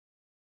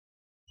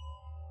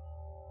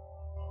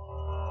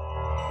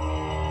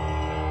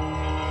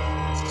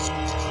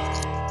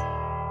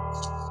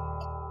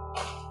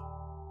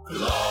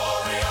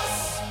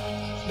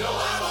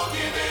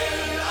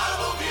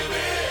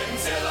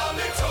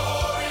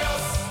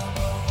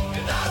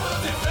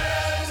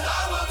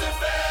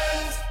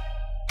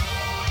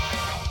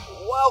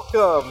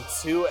welcome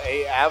to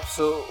a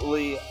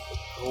absolutely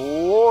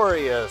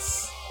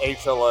glorious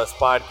HLS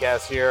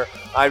podcast here.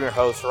 I'm your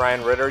host,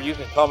 Ryan Ritter. You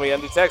can call me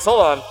Andy Tex.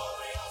 Hold on.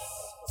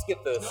 Let's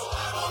get this.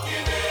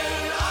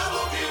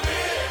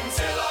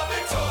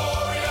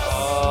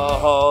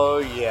 Oh,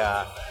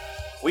 yeah.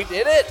 We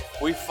did it.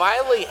 We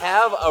finally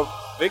have a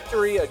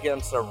victory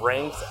against a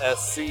ranked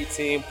SC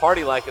team.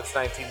 Party like it's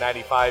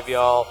 1995,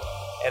 y'all.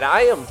 And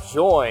I am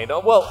joined,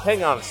 well,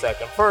 hang on a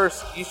second.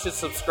 First, you should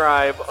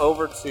subscribe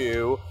over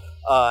to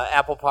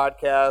Apple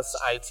Podcasts,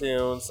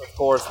 iTunes. Of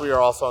course, we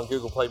are also on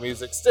Google Play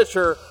Music,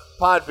 Stitcher,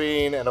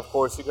 Podbean, and of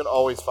course, you can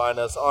always find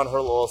us on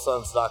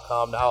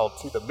herloyalsons.com. Now,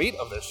 to the meat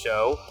of this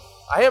show,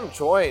 I am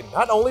joined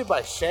not only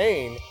by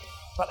Shane,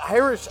 but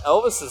Irish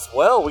Elvis as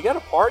well. We got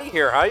a party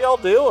here. How y'all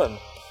doing?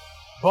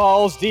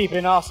 Balls deep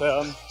and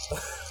awesome. Is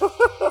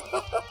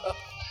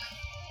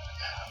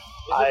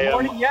it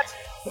morning yet?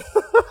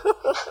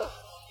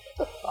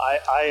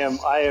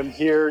 I am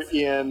here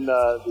in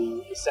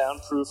the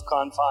soundproof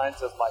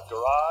confines of my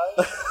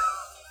garage.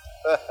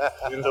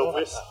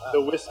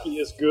 The whiskey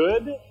is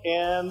good,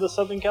 and the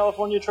Southern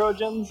California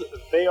Trojans,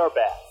 they are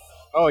bad.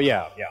 Oh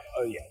yeah.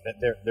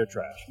 They're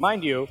trash.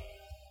 Mind you,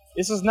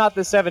 this is not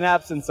the 7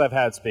 absence I've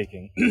had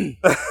speaking.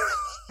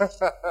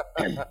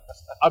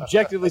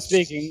 Objectively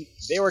speaking,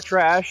 they were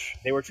trash.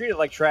 They were treated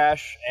like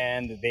trash,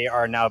 and they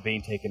are now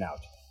being taken out.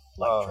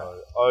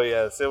 Oh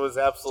yes, it was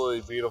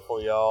absolutely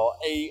beautiful, y'all.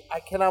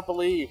 I cannot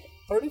believe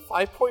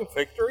 35-point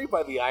victory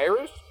by the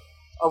Irish.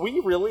 Are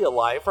we really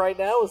alive right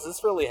now? Is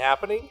this really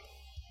happening?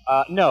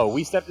 No,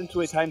 we stepped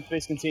into a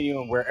time-space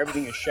continuum where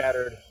everything is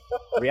shattered,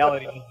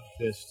 reality doesn't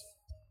exist,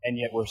 and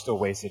yet we're still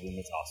wasted, and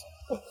it's awesome.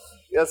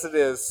 Yes, it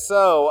is.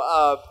 So,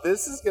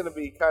 this is going to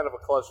be kind of a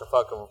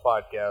clusterfuck of a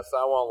podcast.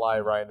 I won't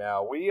lie right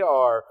now. We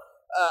are...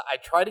 I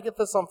tried to get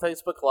this on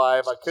Facebook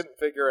Live. I couldn't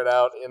figure it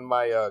out in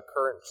my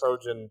current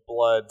Trojan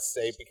blood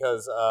state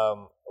because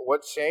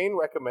what Shane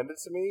recommended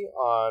to me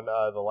on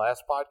the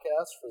last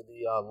podcast for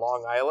the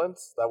Long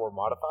Islands that were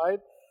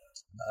modified,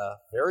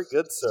 very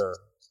good, sir.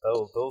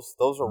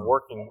 Those are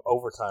working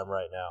overtime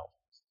right now.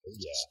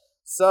 Yeah.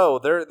 So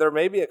there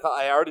may be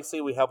I already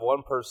see we have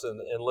one person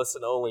in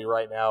listen only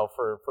right now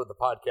for the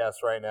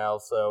podcast right now.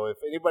 So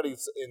if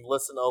anybody's in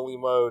listen only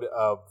mode,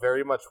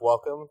 very much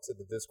welcome to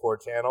the Discord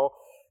channel.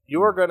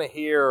 You are going to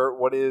hear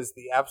what is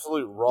the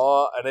absolute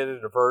raw,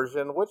 unedited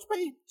version, which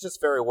may just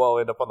very well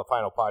end up on the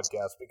final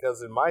podcast,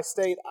 because in my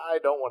state, I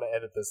don't want to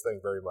edit this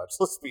thing very much.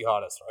 Let's be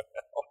honest right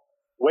now.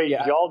 Wait,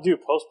 y'all do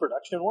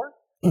post-production work?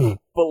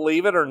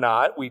 Believe it or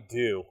not, we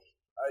do.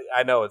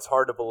 I know, it's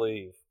hard to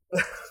believe.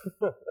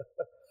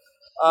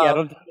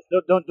 Don't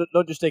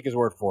just take his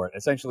word for it.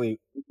 Essentially,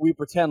 we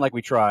pretend like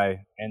we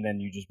try, and then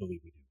you just believe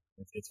we do.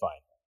 It's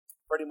fine.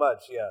 Pretty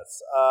much,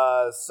 yes.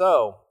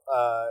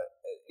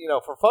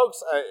 For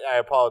folks, I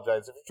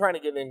apologize. If you're trying to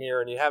get in here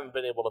and you haven't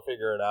been able to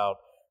figure it out,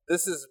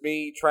 this is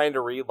me trying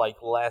to read,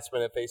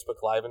 last-minute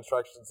Facebook Live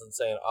instructions and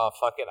saying, oh,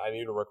 fuck it, I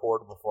need to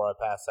record before I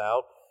pass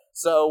out.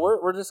 So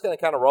we're just going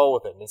to kind of roll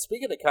with it. And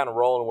speaking of kind of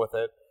rolling with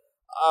it,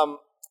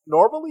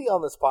 normally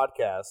on this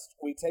podcast,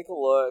 we take a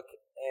look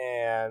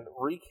and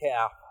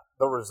recap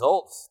the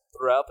results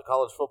throughout the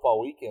college football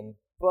weekend.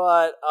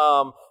 But,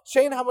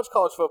 Shane, how much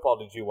college football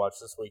did you watch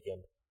this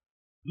weekend?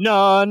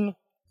 None.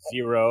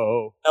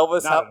 0.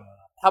 Elvis,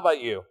 how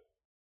about you?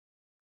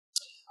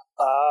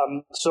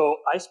 So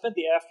I spent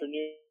the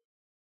afternoon at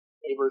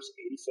neighbor's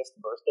 85th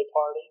birthday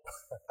party.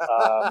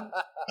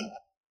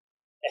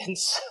 And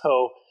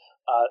so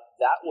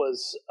that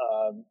was,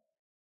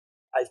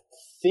 I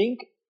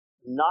think,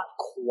 not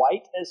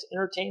quite as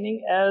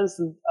entertaining as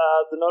the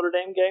Notre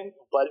Dame game,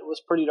 but it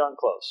was pretty darn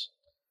close.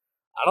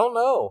 I don't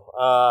know.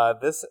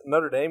 This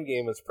Notre Dame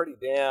game was pretty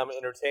damn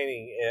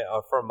entertaining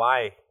from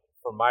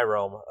my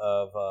realm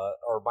of,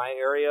 or my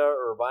area,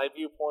 or my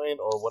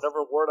viewpoint, or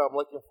whatever word I'm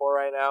looking for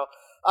right now.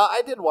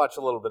 I did watch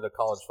a little bit of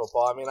college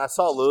football. I mean, I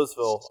saw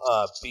Louisville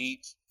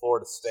beat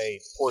Florida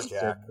State. Poor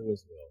Jack.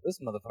 Louisville. This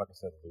motherfucker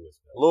said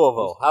Louisville.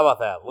 Louisville. How about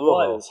that? Louisville.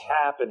 What is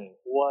happening?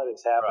 Right.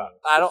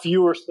 The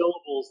fewer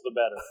syllables, the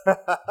better.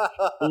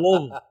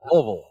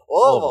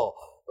 Louisville.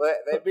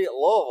 They beat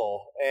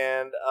Louisville,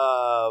 and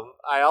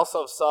I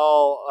also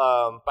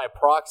saw by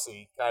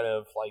proxy, kind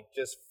of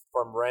just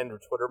from random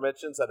Twitter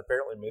mentions, that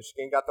apparently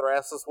Michigan got their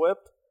asses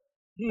whipped.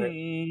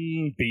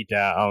 Beat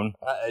down.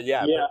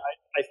 Yeah.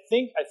 I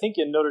think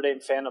in Notre Dame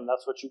fandom,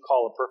 that's what you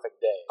call a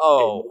perfect day.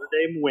 Oh, a Notre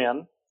Dame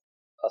win,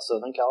 a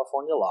Southern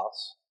California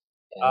loss,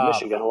 and a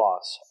Michigan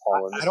loss.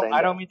 All in the same day.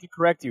 I don't mean to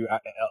correct you,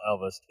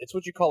 Elvis. It's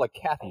what you call a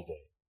Kathy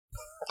day.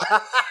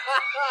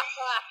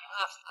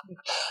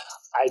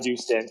 I do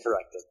stand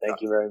corrected.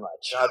 Thank you very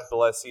much. God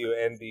bless you,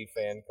 ND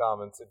fan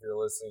comments, if you're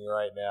listening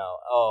right now.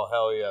 Oh,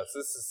 hell yes.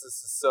 This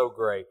is so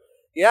great.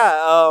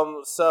 Yeah,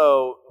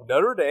 so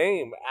Notre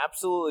Dame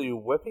absolutely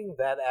whipping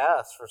that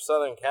ass for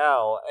Southern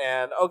Cal.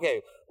 And,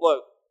 okay,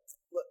 look,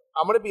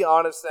 I'm going to be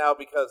honest now,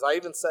 because I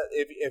even said,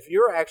 if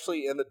you're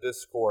actually in the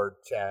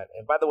Discord chat,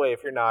 and by the way,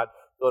 if you're not,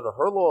 go to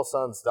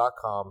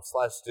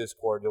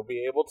herloyalsons.com/Discord. You'll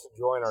be able to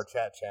join our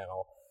chat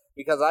channel.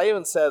 Because I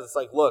even said, it's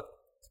like, look,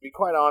 be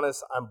quite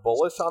honest, I'm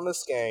bullish on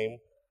this game.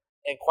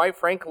 And quite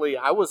frankly,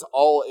 I was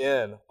all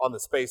in on the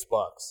Space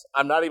Bucks.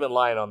 I'm not even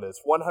lying on this.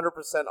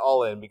 100%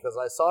 all in because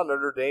I saw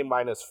Notre Dame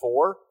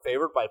 -4,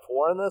 favored by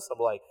 4 in this. I'm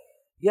like,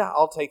 yeah,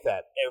 I'll take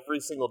that every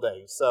single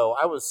day. So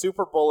I was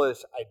super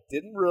bullish. I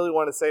didn't really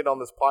want to say it on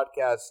this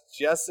podcast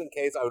just in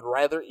case. I would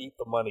rather eat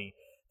the money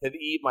than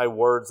eat my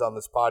words on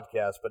this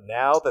podcast. But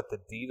now that the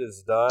deed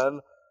is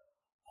done,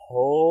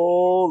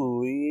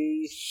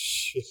 holy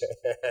shit.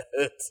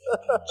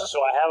 So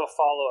I have a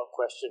follow-up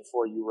question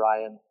for you,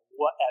 Ryan.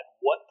 At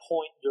what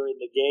point during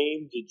the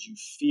game did you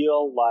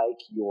feel like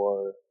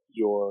your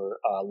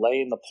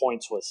laying the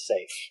points was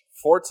safe?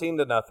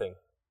 14-0.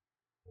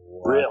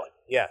 Really?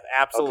 Yeah,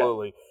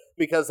 absolutely. Okay.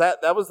 Because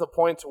that was the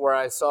point to where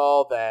I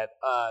saw that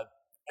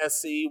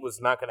SC was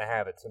not going to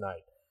have it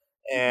tonight.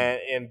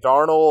 And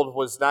Darnold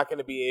was not going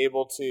to be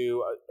able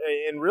to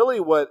and really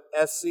what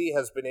SC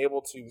has been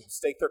able to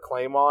stake their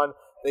claim on,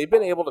 they've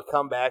been able to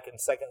come back in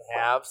second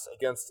halves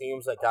against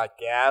teams that got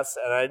gas,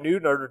 and I knew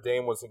Notre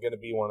Dame wasn't going to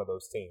be one of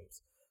those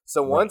teams.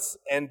 So once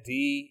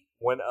ND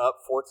went up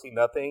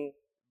 14-0,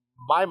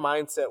 my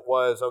mindset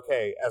was,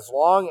 okay, as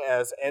long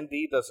as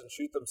ND doesn't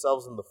shoot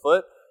themselves in the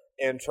foot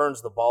and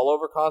turns the ball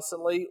over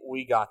constantly,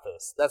 we got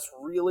this. That's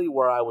really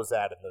where I was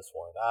at in this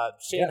one.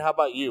 Shane, how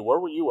about you? Where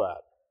were you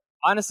at?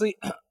 Honestly,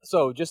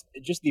 so just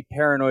the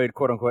paranoid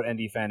quote-unquote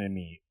ND fan in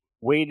me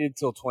waited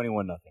till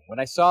 21-0. When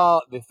I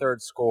saw the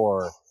third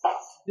score,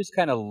 just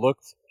kind of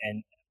looked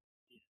and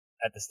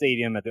at the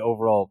stadium, at the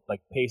overall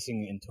like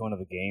pacing and tone of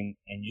the game,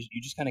 and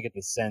you just kind of get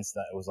the sense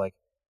that it was like,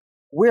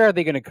 where are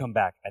they going to come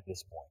back at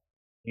this point?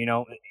 You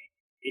know,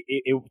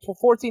 it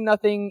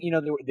 14-0. You know,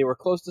 they were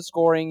close to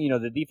scoring. You know,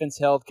 the defense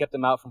kept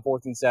them out from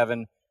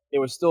 14-7. There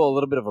was still a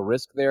little bit of a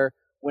risk there.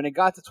 When it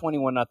got to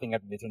 21-0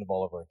 after they turned the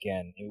ball over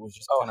again, it was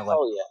just kind of like,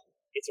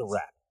 it's a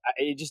wrap.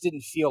 It just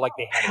didn't feel like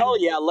they had. Hell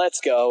yeah, let's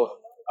go.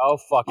 Oh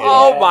fuck it!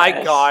 Oh my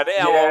god!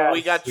 Yeah, well,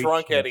 we got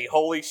drunk, shit. Eddie.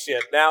 Holy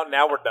shit! Now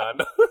we're done.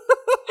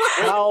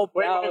 Wait, hold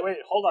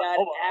on.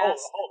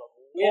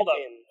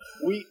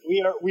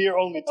 We are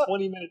only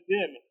 20 minutes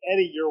in.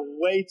 Eddie, you're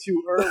way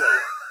too early.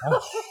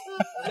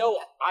 No,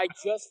 I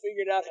just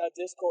figured out how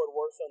Discord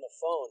works on the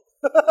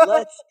phone.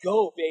 Let's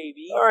go,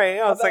 baby. All right,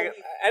 hang on a second.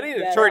 I need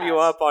to turn you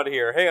up on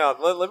here. Hang on,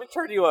 let me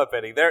turn you up,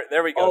 Eddie.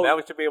 There we go. Now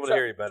we should be able to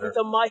hear you better. Put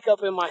the mic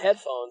up in my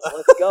headphones.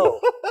 Let's go.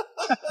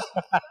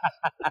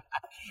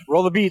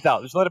 Roll the beat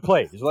out. Just let it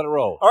play. Just let it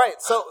roll. All right.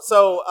 So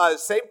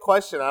same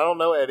question. I don't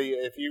know, Eddie,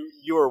 if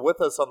you were with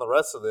us on the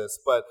rest of this,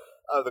 but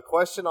the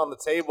question on the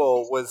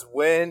table was,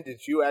 when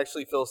did you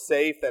actually feel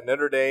safe that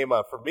Notre Dame,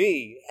 for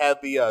me,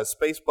 had the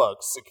Space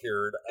Bucks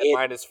secured at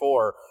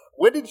 -4?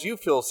 When did you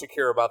feel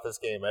secure about this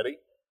game, Eddie?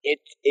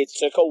 It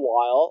took a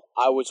while.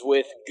 I was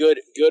with good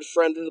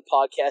friend of the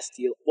podcast,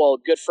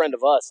 good friend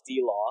of us,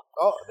 D-Law.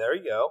 Oh, there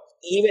you go.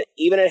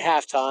 Even at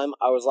halftime,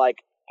 I was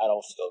like, I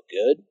don't feel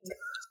good.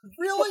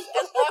 Really?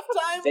 At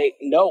halftime?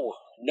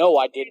 No,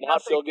 I did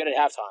not feel good at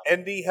halftime.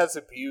 ND has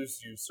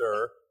abused you,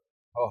 sir.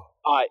 Oh,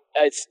 I've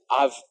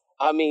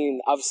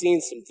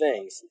seen some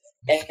things.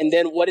 And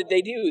then what did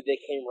they do? They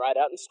came right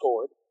out and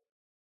scored.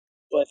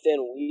 But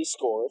then we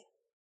scored.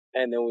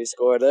 And then we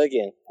scored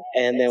again.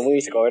 And then we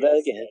scored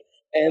again.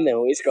 And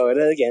then we scored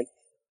again.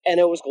 And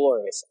it was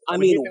glorious. I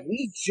mean,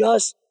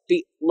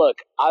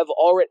 look,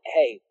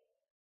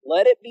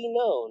 let it be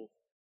known,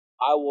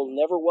 I will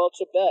never welch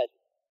a bet.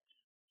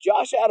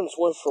 Josh Adams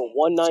went for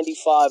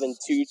 195 and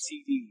 2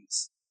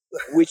 TDs,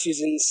 which is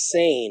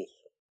insane.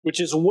 Which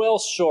is well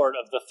short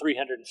of the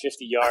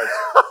 350 yards.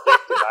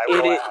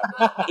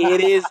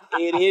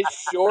 It is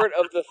short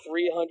of the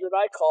 300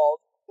 I called,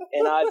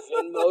 and I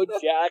Venmo'd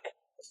Jack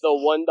the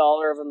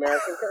 $1 of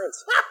American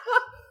currency.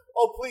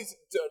 Oh, please,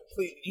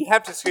 you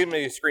have to send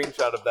me a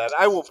screenshot of that.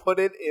 I will put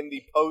it in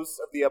the post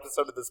of the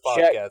episode of this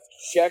podcast.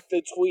 Check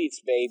the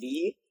tweets,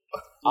 baby.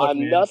 Look, I'm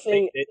man,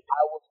 nothing.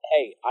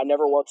 I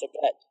never want to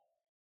bet.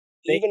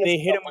 They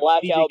hit him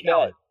with DJ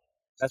Khaled.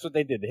 That's what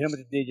they did. They hit him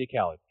with the DJ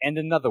Khaled. And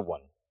another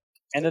one.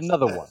 And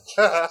another one.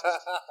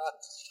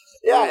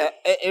 Yeah,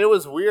 and it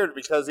was weird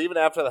because even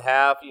after the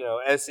half,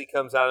 SC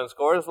comes out and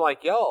scores. I'm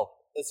like, yo,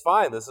 it's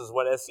fine. This is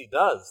what SC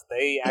does.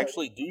 They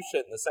actually do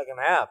shit in the second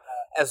half.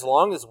 As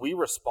long as we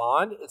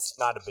respond, it's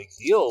not a big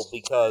deal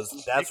because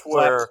that's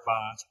where,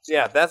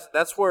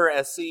 that's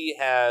where SC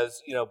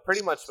has,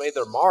 pretty much made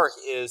their mark.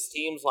 Is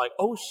teams like,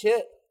 oh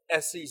shit,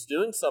 SC's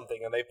doing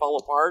something, and they fall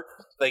apart.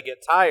 They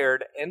get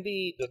tired.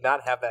 ND did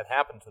not have that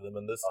happen to them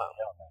in this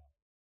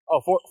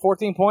time.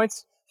 14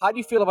 points. How do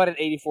you feel about an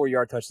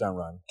 84-yard touchdown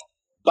run?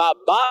 Bop,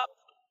 bop.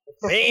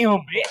 Bam,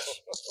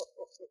 bitch.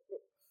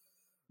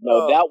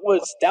 No, that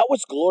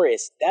was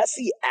glorious. That's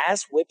the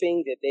ass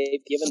whipping that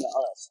they've given to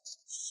us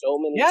so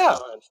many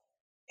times.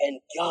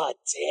 And god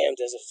damn,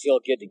 does it feel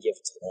good to give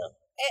it to them.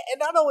 And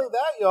not only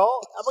that,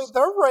 y'all, I mean,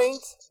 they're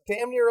ranked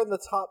damn near in the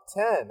top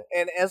 10.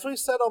 And as we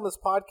said on this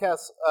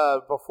podcast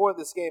before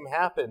this game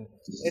happened,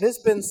 it has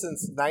been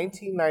since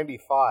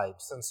 1995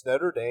 since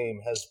Notre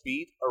Dame has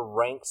beat a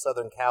ranked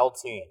Southern Cal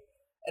team.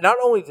 And not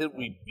only did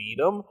we beat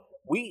them,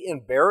 we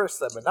embarrassed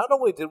them. And not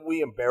only did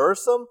we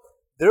embarrass them,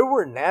 there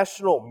were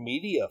national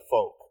media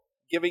folk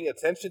giving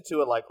attention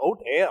to it like, oh,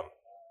 damn,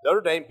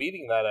 Notre Dame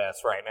beating that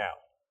ass right now.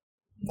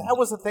 That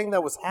was the thing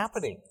that was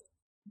happening.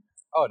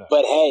 Oh, no.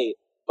 But hey,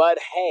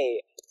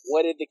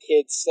 what did the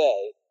kids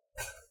say?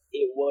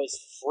 It was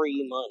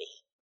free money.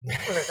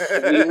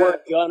 We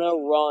were gonna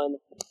run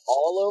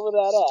all over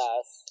that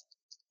ass,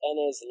 and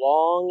as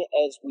long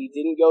as we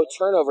didn't go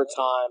turnover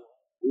time,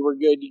 we were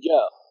good to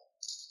go.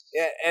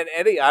 Yeah, and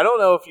Eddie, I don't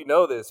know if you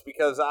know this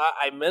because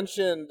I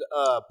mentioned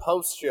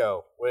post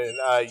show when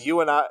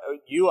you,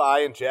 I,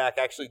 and Jack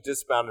actually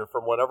dismounted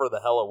from whatever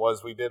the hell it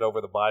was we did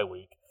over the bye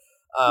week,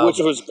 which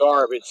was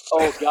garbage.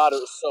 Oh God, it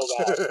was so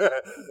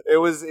bad. it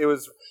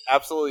was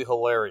absolutely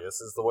hilarious,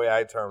 is the way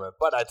I term it.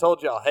 But I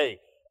told y'all, hey,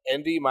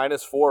 ND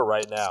 -4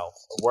 right now,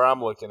 where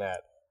I'm looking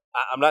at.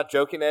 I'm not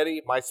joking,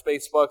 Eddie. My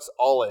Spacebucks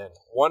all in,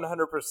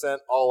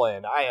 100% all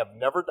in. I have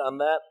never done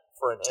that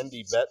for an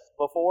ND bet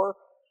before.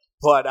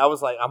 But I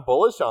was like, I'm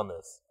bullish on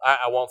this.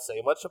 I won't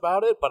say much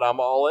about it, but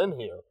I'm all in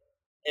here.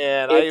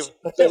 And it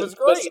was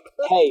great.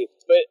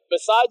 But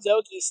besides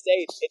Okie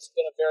State, it's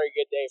been a very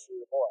good day for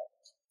your boy.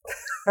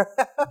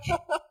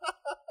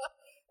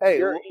 Hey,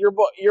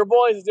 your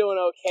boy's doing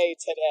okay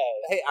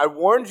today. Hey, I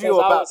warned you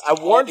about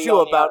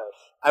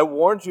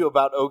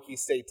Okie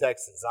State,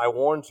 Texas. I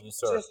warned you,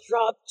 sir.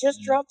 Just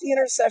drop the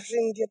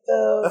interception, get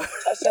the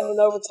touchdown in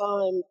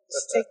overtime.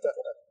 Just take the.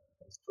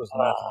 Was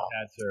not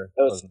bad, sir.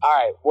 All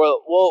right.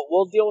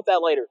 We'll deal with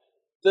that later.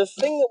 The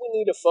thing that we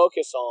need to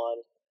focus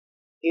on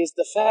is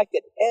the fact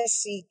that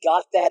SC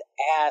got that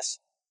ass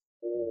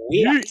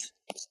whipped.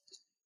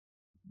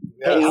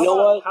 Yeah. And you know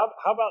what?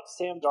 How about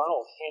Sam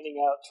Darnold handing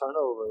out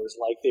turnovers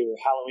like they were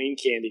Halloween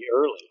candy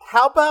early?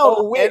 How about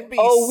NBC?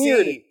 Oh,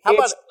 weird. How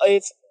about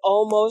it's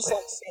almost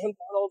like Sam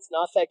Darnold's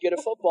not that good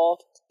at football,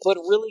 but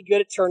really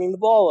good at turning the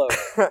ball over.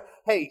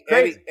 Hey,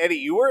 Eddie,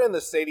 you were in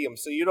the stadium,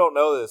 so you don't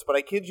know this, but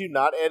I kid you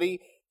not, Eddie.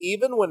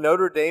 Even when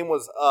Notre Dame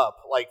was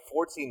up like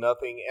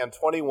 14-0 and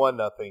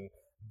 21-0,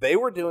 they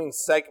were doing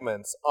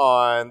segments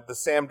on the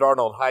Sam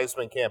Darnold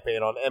Heisman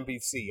campaign on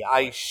NBC.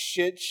 I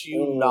shit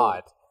you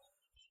not.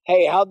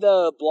 Hey, how'd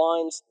the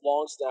blind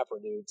long snapper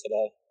do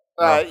today?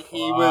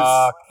 He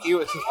was.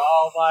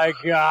 Oh my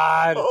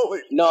God!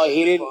 No,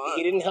 he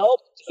didn't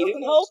help. He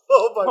didn't help.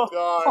 Oh my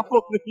God!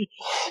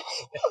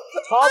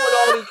 Tom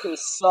Rinaldi can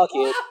suck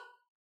it.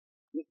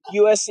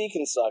 USC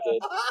can suck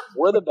it.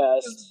 We're the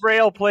best. This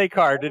Braille play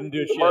card didn't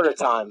do shit. Murder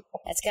time.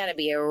 That's got to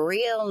be a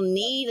real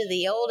need of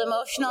the old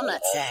emotional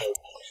nutsack.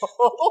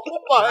 Oh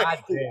my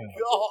God damn.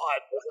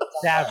 God!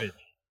 Savage.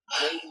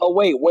 Oh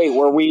wait.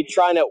 Were we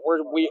trying to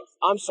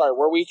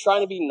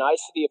be nice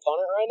to the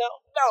opponent right now?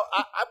 No,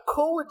 I'm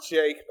cool with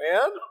Jake,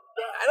 man.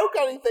 I don't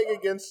got anything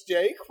against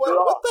Jake.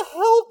 What the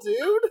hell,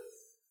 dude?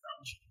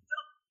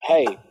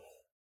 Hey,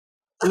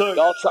 Look,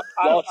 y'all try to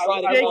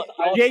come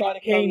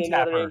to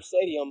Notre Dame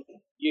Stadium.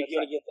 You're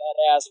gonna get that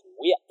ass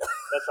whipped.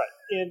 That's right.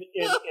 In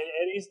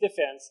Eddie's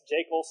defense,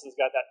 Jake Olson's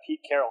got that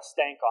Pete Carroll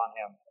stank on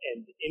him,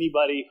 and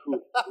anybody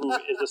who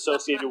is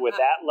associated with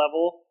that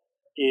level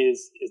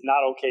is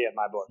not okay in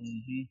my book.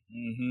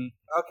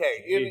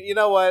 Okay, you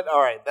know what?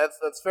 All right,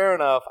 that's fair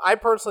enough. I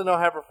personally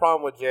don't have a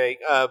problem with Jake,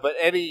 but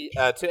Eddie,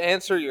 to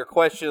answer your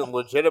question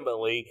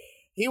legitimately,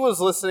 he was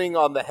listening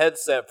on the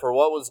headset for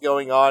what was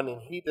going on,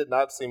 and he did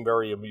not seem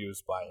very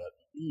amused by it.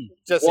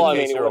 Just in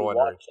case you were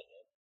wondering.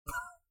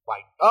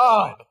 My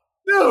God,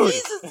 dude!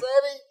 Jesus,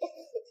 Eddie.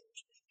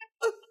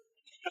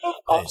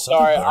 I'm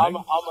sorry.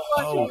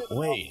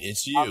 Wait,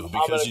 it's you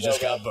because you just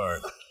got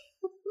burned.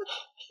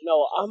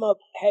 No,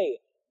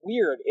 hey,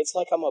 weird. It's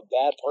like I'm a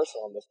bad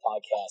person on this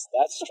podcast.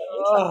 That's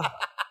strange.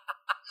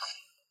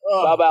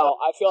 Bow,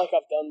 I feel like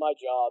I've done my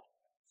job.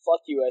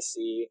 Fuck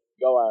USC.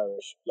 Go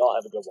Irish. Y'all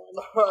have a good one.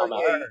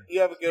 Okay,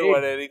 you have a good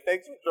one, Eddie.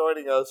 Thanks for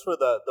joining us for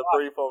the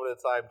brief moment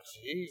of time.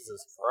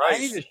 Jesus Christ. I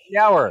need a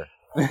shower.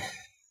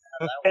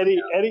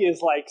 Eddie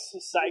is like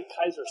Cy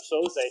Kaiser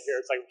Soze here.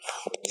 It's like,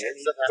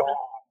 he's gone.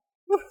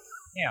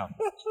 Yeah.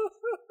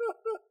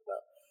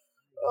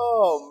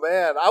 Oh,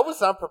 man. I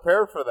was not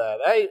prepared for that.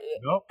 I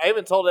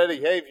even told Eddie,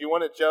 hey, if you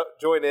want to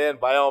join in,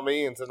 by all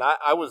means. And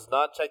I was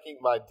not checking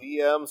my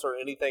DMs or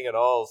anything at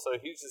all. So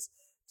he was just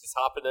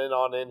hopping in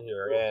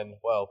here. And,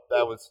 well,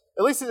 that was...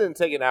 At least it didn't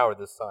take an hour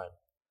this time.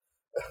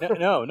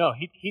 No.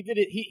 He did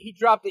it. He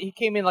dropped it. He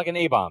came in like an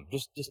A-bomb.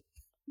 Just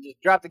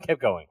dropped it,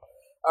 kept going.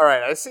 All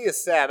right, I see a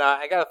stat.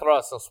 I got to throw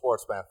out some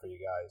sports math for you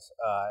guys.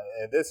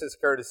 And this is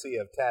courtesy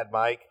of Tad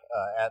Mike,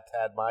 at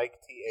Tad Mike,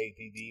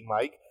 TADD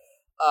Mike.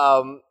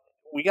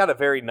 We got a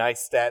very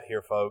nice stat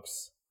here,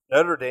 folks.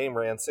 Notre Dame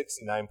ran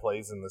 69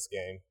 plays in this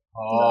game.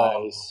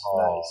 Oh, nice.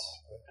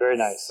 Very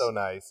nice. So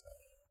nice.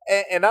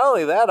 And not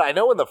only that, I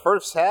know in the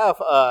first half,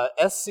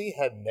 SC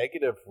had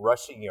negative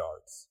rushing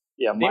yards.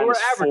 Yeah, they were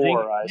averaging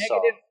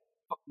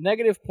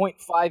negative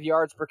 -0.5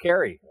 yards per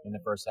carry in the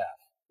first half.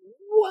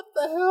 What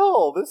the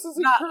hell? This is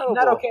incredible.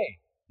 Not okay.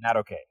 Not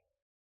okay.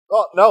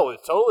 Oh, no,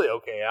 it's totally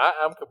okay.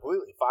 I'm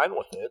completely fine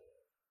with it.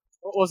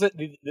 What was it?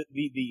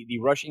 The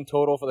rushing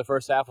total for the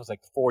first half was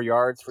like 4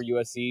 yards for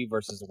USC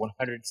versus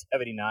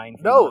 179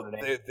 for No, Notre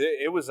Dame.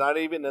 it was not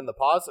even in the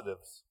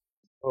positives.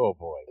 Oh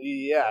boy.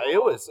 Yeah,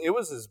 it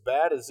was as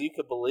bad as you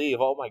could believe.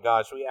 Oh my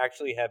gosh, we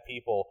actually had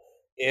people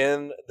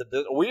in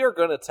we are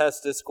going to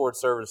test Discord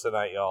servers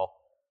tonight, y'all.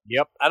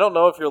 Yep. I don't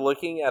know if you're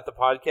looking at the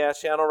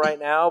podcast channel right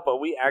now, but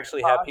we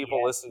actually have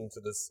people listening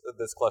to this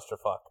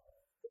clusterfuck.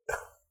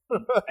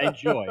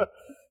 Enjoy.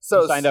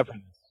 So you signed up for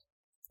this.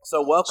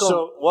 So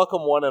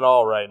welcome one and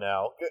all right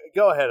now.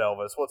 Go ahead,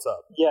 Elvis. What's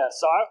up? Yeah,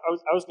 so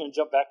I was going to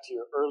jump back to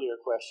your earlier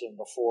question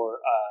before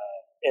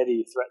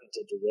Eddie threatened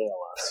to derail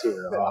us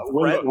here.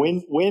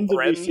 When did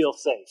we feel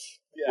safe?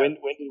 Yeah.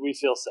 When did we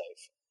feel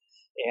safe?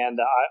 And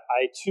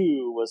I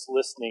too was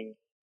listening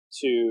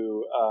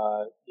to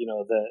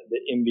the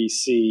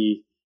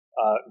NBC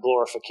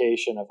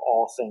glorification of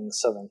all things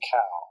Southern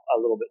Cal a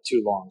little bit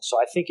too long. So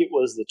I think it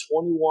was the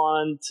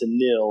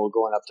 21-0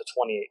 going up to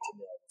 28-0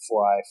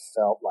 before I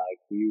felt like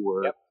we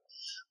were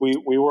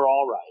we were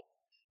all right.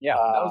 Yeah,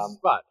 that was the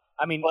spot.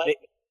 I mean,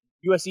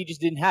 USC just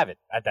didn't have it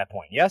at that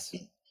point. Yes.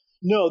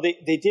 No, they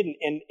didn't,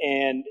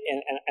 and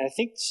I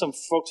think some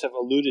folks have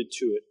alluded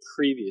to it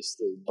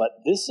previously,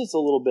 but this is a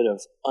little bit of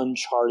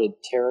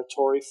uncharted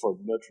territory for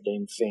Notre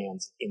Dame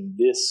fans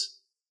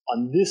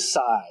on this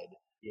side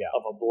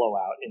of a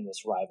blowout in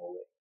this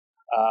rivalry.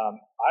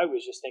 I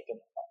was just thinking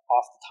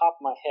off the top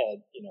of my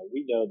head,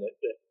 we know that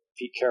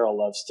Pete Carroll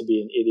loves to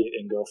be an idiot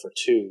and go for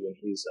two when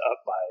he's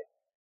up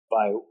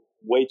by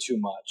way too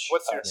much.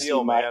 What's your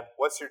deal, man?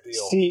 What's your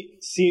deal?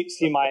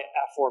 See my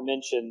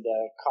aforementioned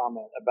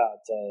comment about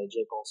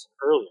Jake Olson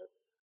earlier,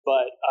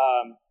 but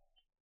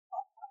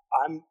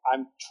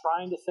I'm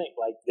trying to think.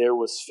 Like, there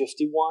was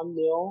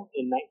 51-0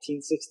 in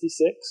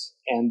 1966,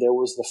 and there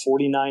was the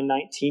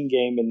 49-19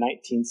 game in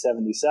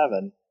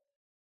 1977,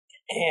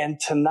 and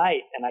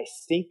tonight, and I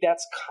think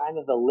that's kind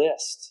of the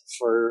list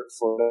for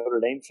Notre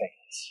Dame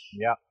fans.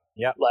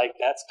 Yeah. Like,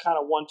 that's kind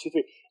of 1, 2,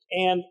 3,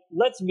 and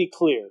let's be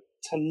clear.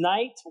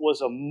 Tonight was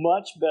a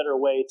much better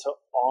way to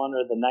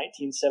honor the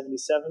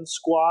 1977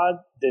 squad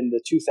than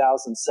the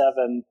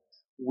 2007.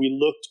 We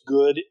looked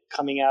good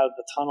coming out of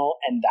the tunnel,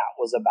 and that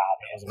was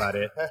about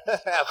it.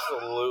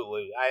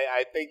 Absolutely.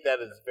 I think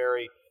that is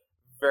very,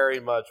 very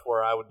much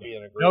where I would be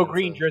in agreement. No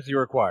green jersey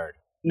required.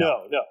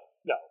 No.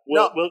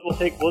 We'll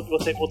take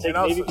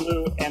navy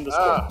blue and the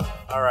score.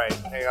 All right,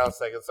 hang on a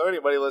second. So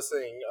anybody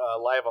listening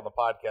live on the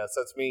podcast,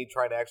 that's me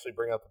trying to actually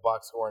bring up the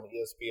box score on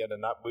ESPN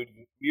and not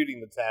muting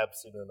the tab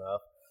soon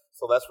enough.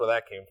 So that's where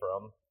that came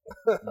from.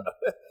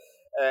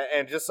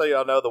 And just so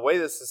y'all know, the way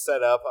this is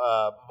set up,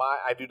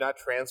 I do not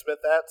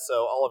transmit that,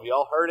 so all of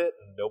y'all heard it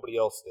and nobody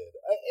else did.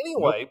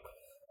 Anyway,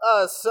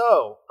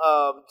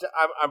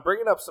 I'm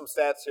bringing up some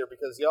stats here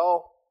because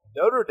y'all.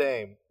 Notre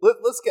Dame,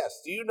 let's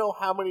guess. Do you know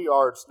how many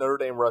yards Notre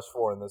Dame rushed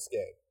for in this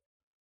game?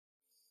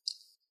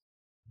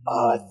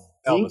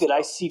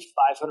 I see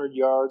 500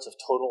 yards of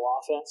total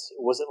offense.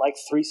 Was it like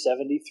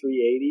 370,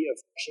 380 of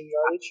rushing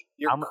yardage?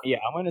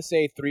 I'm going to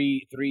say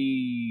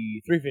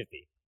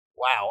 350.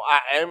 Wow,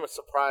 I am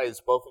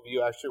surprised both of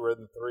you actually were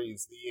in the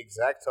threes. The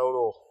exact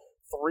total,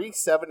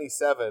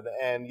 377.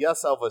 And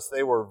yes, Elvis,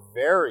 they were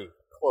very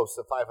close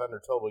to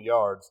 500 total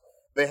yards.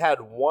 They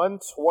had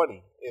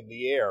 120 in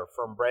the air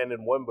from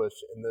Brandon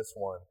Wimbush in this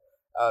one.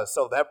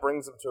 So that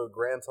brings them to a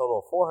grand total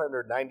of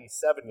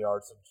 497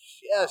 yards, so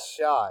just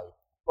shy.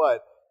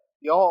 But,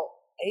 y'all,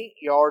 8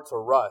 yards a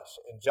rush.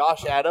 And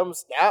Josh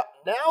Adams,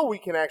 now we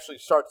can actually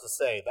start to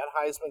say that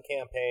Heisman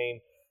campaign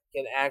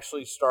can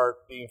actually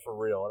start being for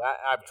real. And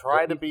I've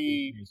tried to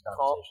be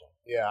calm.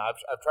 Yeah,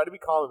 I've tried to be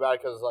calm about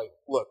it because,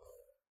 look,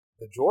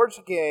 the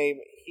Georgia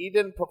game, he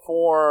didn't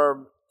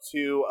perform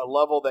to a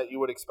level that you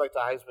would expect a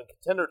Heisman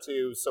contender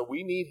to, so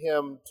we need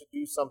him to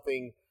do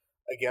something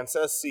against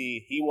SC.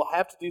 He will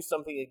have to do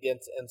something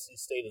against NC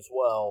State as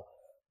well.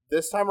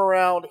 This time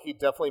around, he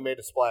definitely made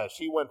a splash.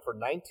 He went for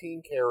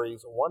 19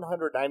 carries,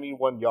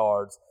 191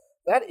 yards.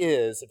 That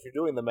is, if you're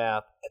doing the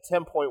math, a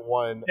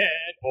 10.1.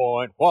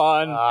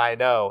 10.1. I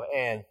know,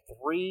 and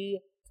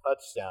 3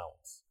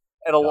 touchdowns.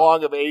 And a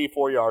long of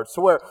 84 yards.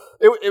 So where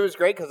it was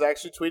great because I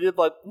actually tweeted,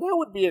 now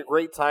would be a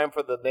great time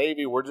for the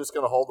Navy. We're just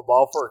going to hold the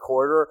ball for a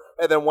quarter.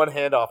 And then one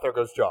handoff, there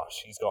goes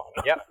Josh. He's gone.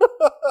 Yep.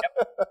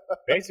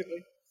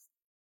 Basically.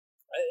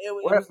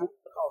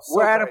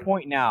 We're at a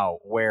point now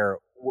where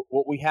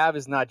what we have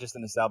is not just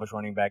an established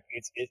running back.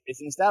 It's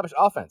an established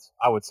offense,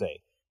 I would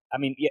say. I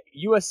mean,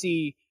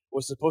 USC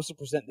was supposed to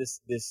present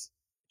this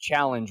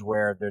challenge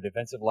where their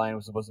defensive line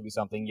was supposed to be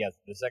something. Yes,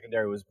 the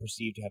secondary was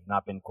perceived to have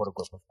not been,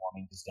 quote-unquote,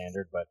 performing to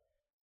standard, but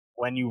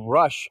when you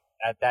rush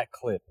at that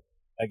clip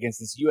against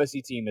this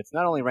USC team that's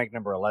not only ranked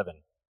number 11,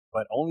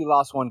 but only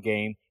lost one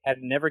game, had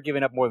never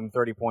given up more than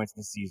 30 points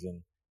this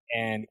season,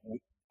 and,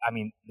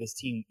 this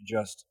team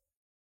just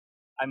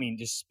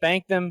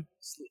spanked them,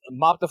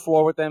 mopped the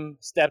floor with them,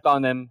 stepped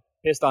on them,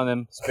 pissed on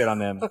them, spit on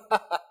them.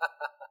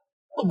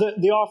 Well,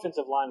 the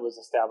offensive line was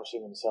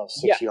establishing themselves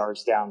 6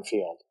 yards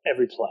downfield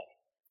every play.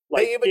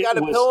 They even got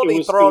a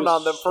penalty thrown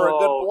on them for a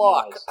good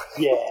block.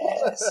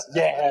 Nice.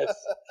 Yes.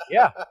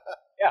 Yeah.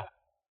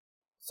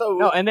 So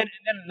no, and then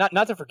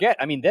not to forget.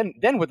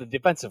 Then what the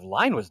defensive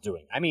line was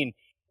doing.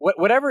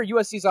 Whatever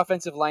USC's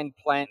offensive line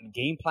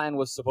game plan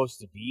was supposed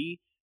to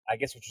be. I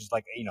guess, which is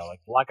like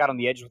block out on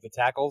the edge with the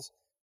tackles.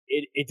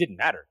 It didn't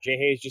matter. Jay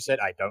Hayes just said,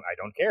 I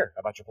don't care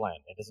about your plan.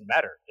 It doesn't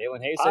matter.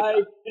 Jalen Hayes said,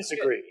 I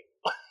disagree.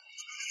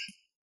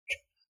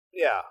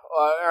 Yeah.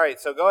 All right.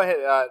 So go ahead.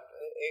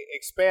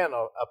 Expand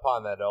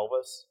upon that,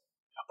 Elvis.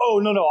 Oh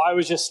no! I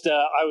was just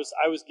I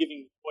was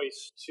giving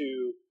voice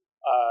to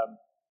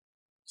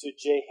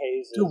Jay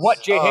Hayes. To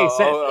what Jay Hayes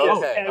said.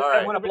 Okay. And, all right.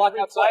 and Want to block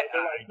outside?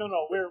 They're like, no,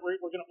 we're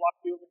going to block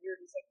you over here.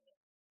 He's like,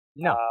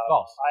 No,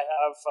 false. I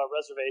have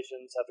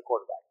reservations at the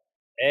quarterback.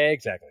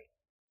 Exactly.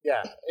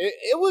 Yeah.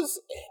 It was.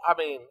 I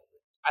mean,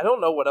 I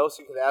don't know what else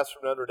you could ask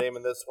from Notre Dame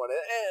in this one.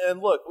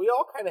 And look, we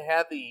all kind of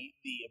had the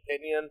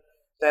opinion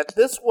that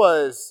this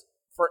was,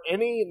 for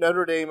any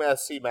Notre Dame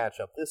SC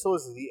matchup, this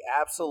was the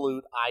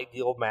absolute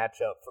ideal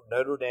matchup for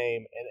Notre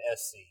Dame and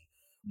SC.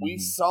 We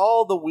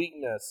saw the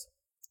weakness.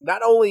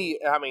 Not only,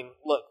 I mean,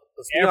 look,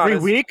 let's be Every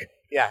honest. week?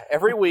 Yeah,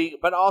 every week.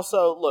 But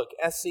also, look,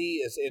 SC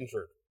is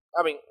injured.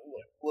 I mean,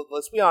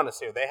 let's be honest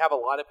here. They have a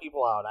lot of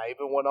people out. I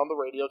even went on the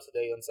radio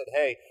today and said,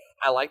 hey,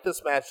 I like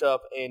this matchup.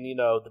 And,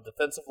 the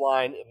defensive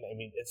line, I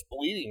mean, it's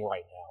bleeding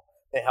right now.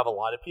 They have a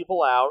lot of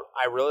people out.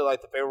 I really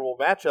like the favorable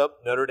matchup.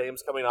 Notre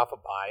Dame's coming off a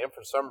bye, and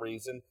for some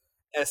reason,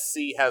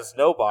 SC has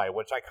no bye,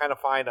 which I kind of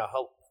find a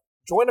hope.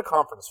 Join a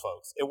conference,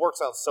 folks. It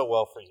works out so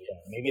well for you. Yeah,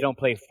 maybe don't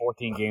play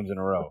 14 games in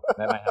a row.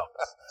 That might help.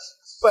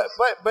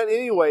 But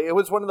anyway, it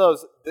was one of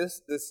those.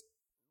 This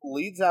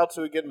leads out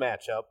to a good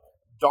matchup.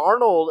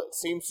 Darnold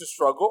seems to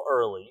struggle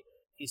early.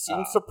 He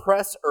seems to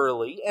press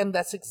early, and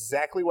that's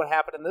exactly what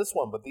happened in this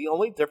one. But the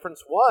only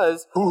difference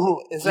is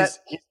that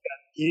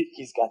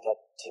he's got that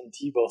Tim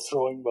Tebow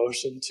throwing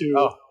motion too.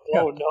 Oh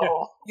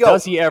No! Yo,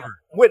 does he ever?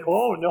 When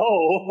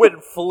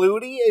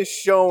Flutie is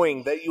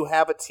showing that you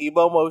have a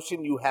Tebow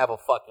motion, you have a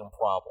fucking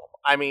problem.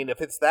 I mean, if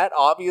it's that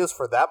obvious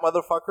for that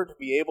motherfucker to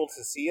be able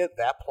to see it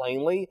that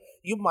plainly,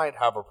 you might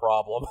have a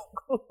problem.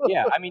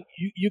 Yeah, I mean,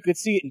 you could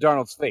see it in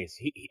Darnold's face.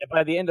 He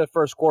by the end of the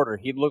first quarter,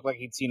 he looked like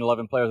he'd seen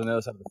 11 players on the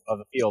other side of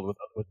the field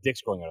with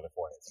dicks growing out of their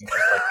foreheads. He's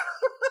just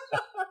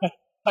like,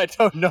 I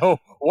don't know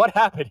what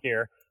happened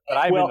here, but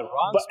I'm in the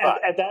wrong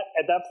spot. At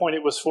that point,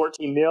 it was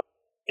 14-0.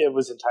 It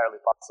was entirely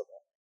possible.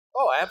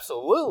 Oh,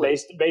 absolutely.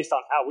 Based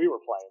on how we were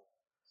playing.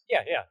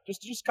 Yeah.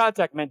 Just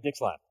contact meant dick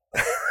slap.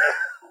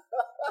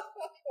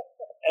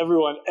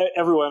 Everyone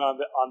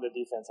on the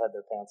defense had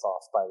their pants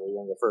off by the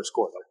end of the first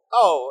quarter.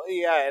 Oh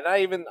yeah, and I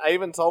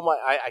even told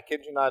I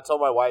kid you not, I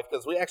told my wife,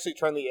 because we actually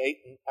turned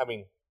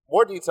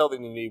more detail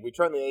than you need. We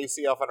turned the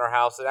AC off in our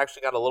house. It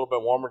actually got a little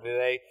bit warmer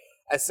today.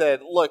 I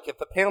said, look, if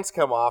the pants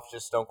come off,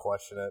 just don't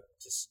question it.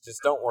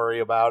 Just don't worry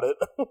about it.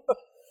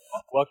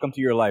 Welcome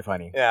to your life,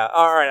 honey. Yeah.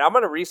 All right. I'm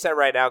going to reset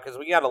right now because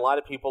we got a lot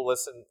of people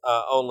listen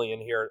only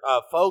in here.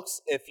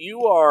 Folks, if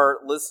you are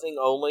listening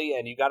only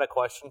and you got a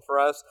question for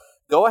us,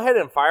 go ahead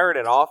and fire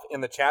it off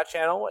in the chat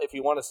channel if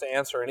you want us to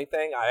answer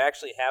anything. I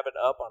actually have it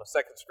up on a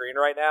second screen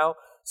right now.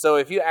 So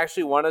if you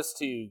actually want us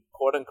to,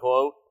 quote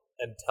unquote,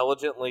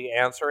 intelligently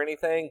answer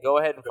anything, go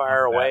ahead and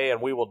fire away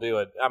and we will do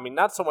it. I mean,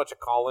 not so much a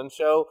call-in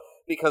show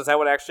because that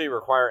would actually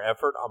require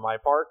effort on my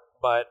part,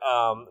 but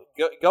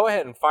go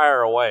ahead and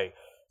fire away.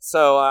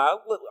 So,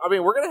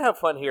 we're going to have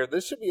fun here.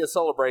 This should be a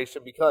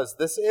celebration because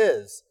this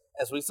is,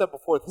 as we said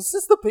before, this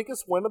is the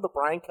biggest win of the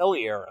Brian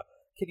Kelly era.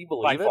 Can you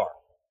believe it?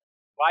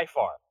 By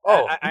far.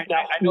 Oh, I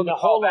know the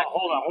hold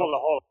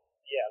on.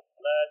 Yeah,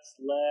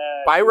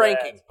 by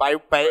ranking, by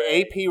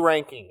AP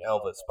ranking,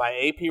 Elvis. By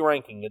AP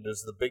ranking, it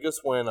is the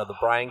biggest win of the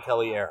Brian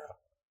Kelly era.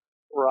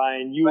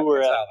 Ryan, you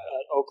were at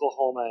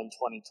Oklahoma in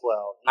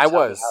 2012. I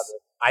was.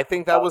 I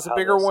think that was a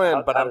bigger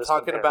win, but I'm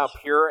talking about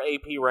pure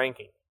AP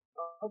ranking.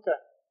 Okay.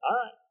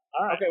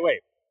 All right. Okay,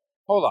 wait.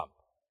 Hold on.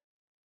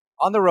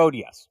 On the road,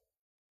 yes.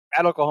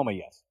 At Oklahoma,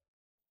 yes.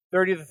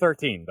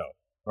 30-13, though,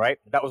 right?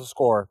 That was a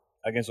score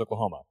against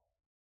Oklahoma.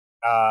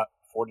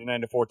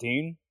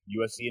 49-14,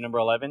 USC number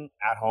 11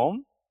 at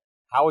home.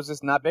 How is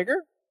this not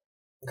bigger?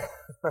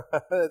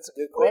 That's a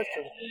good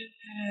question.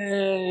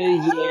 In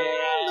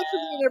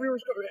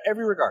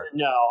every regard.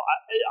 No,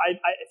 I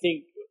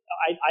think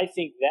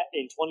that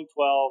in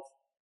 2012,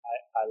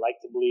 I like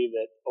to believe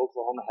that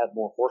Oklahoma had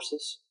more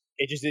horses.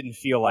 It just didn't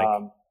feel like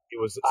it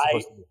was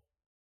supposed to be.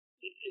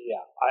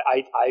 Yeah,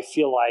 I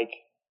feel like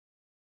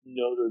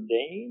Notre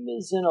Dame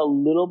is in a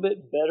little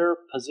bit better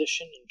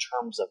position in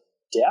terms of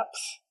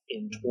depth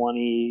in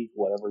 20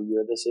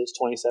 year this is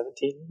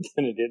 2017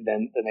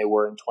 than they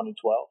were in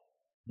 2012.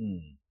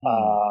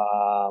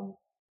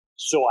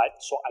 So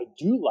I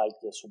do like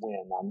this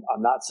win.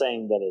 I'm not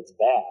saying that it's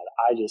bad.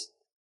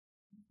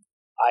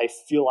 I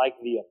feel like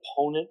the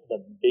opponent,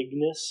 the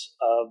bigness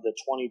of the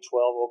 2012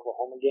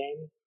 Oklahoma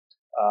game.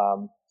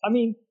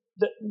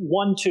 The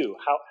 1-2.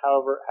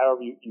 However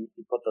you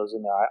put those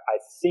in there. I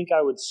think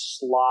I would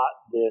slot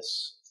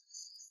this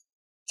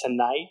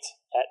tonight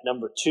at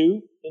number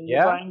 2 in the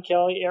Brian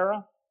Kelly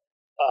era.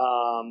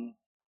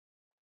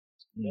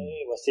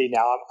 Let's see.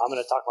 Now I'm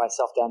going to talk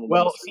myself down.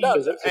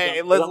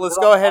 Let's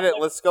go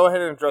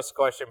ahead and address the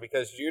question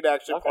because Jude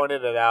actually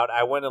pointed it out.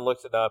 I went and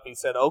looked it up. He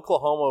said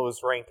Oklahoma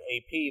was ranked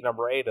AP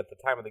number 8 at the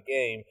time of the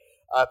game.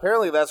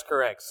 Apparently that's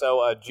correct.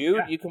 So,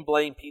 Jude, you can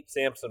blame Pete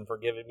Sampson for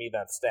giving me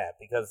that stat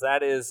because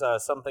that is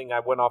something I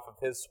went off of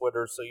his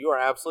Twitter. So you are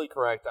absolutely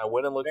correct. I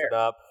went and looked it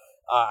up.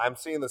 I'm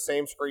seeing the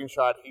same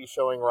screenshot he's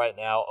showing right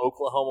now.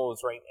 Oklahoma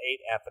was ranked 8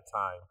 at the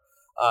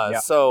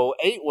time. So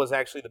 8 was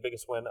actually the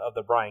biggest win of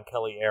the Brian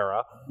Kelly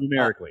era.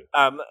 Numerically.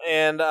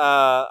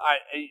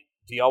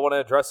 Do y'all want to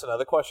address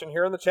another question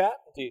here in the chat?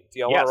 Do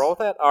y'all want to roll with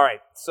that? All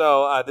right.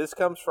 So this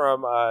comes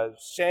from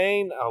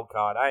Shane. Oh,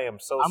 God. I am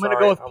so sorry. I'm going to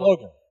go with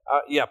Ploger.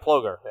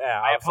 Ploger.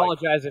 Yeah, I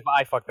apologize if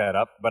I fucked that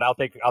up, but I'll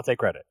take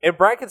credit. In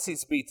brackets,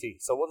 he's BT,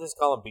 so we'll just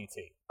call him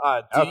BT.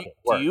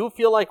 Do you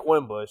feel like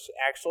Wimbush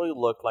actually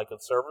looked like a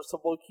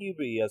serviceable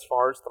QB as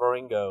far as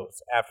throwing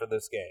goes after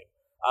this game?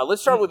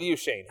 Let's start with you,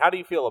 Shane. How do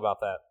you feel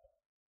about that?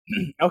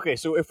 Okay,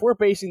 so if we're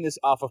basing this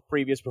off of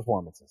previous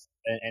performances,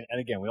 and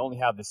again, we only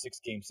have the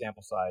 6-game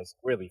sample size,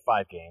 really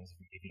 5 games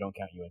if you don't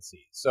count UNC.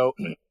 So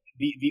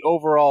the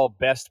overall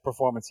best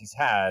performance he's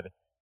had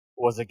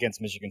was against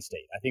Michigan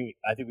State. I think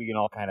we can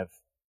all kind of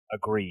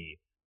agree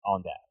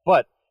on that.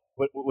 But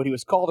what he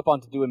was called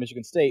upon to do in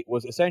Michigan State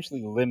was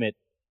essentially limit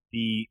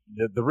the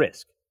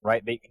risk,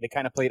 right? They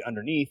kind of played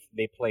underneath.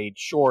 They played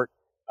short.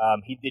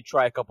 He did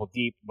try a couple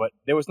deep, but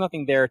there was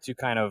nothing there to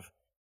kind of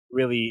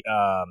really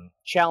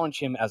challenge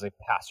him as a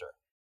passer.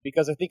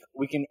 Because I think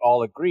we can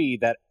all agree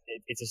that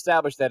it's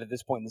established that at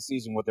this point in the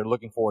season, what they're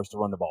looking for is to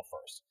run the ball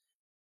first.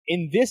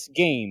 In this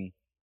game,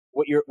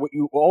 what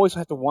you always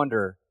have to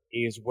wonder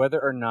is whether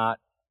or not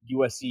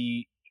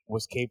USC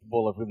was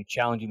capable of really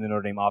challenging the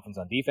Notre Dame offense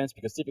on defense,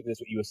 because typically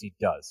that's what USC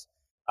does.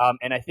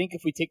 And I think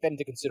if we take that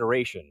into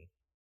consideration,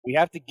 we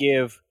have to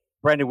give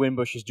Brandon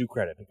Wimbush his due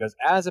credit, because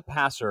as a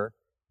passer,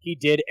 he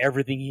did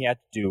everything he had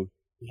to do.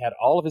 He had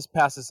all of his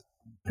passes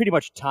pretty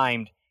much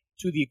timed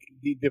to the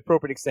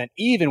appropriate extent,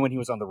 even when he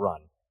was on the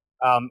run.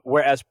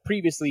 Whereas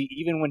previously,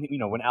 even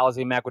when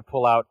Alizé Mack would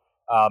pull out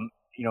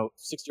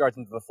 60 yards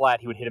into the flat,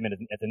 he would hit him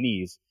at the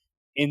knees.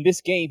 In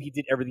this game, he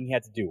did everything he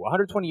had to do.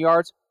 120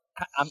 yards,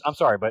 I'm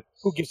sorry, but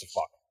who gives a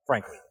fuck,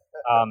 frankly?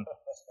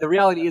 The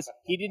reality is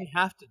he didn't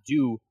have to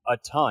do a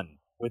ton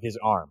with his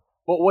arm.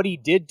 But what he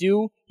did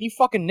do, he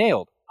fucking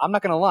nailed. I'm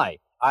not going to lie.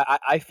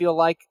 I feel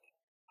like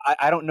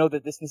I don't know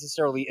that this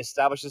necessarily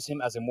establishes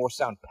him as a more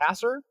sound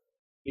passer,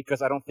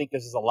 because I don't think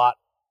this is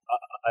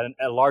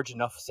a large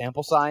enough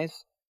sample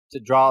size to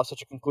draw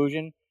such a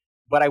conclusion.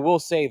 But I will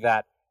say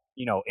that,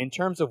 in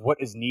terms of what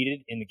is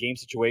needed in the game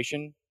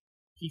situation,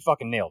 he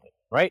fucking nailed it,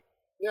 right?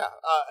 Yeah.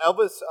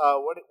 Elvis,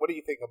 what do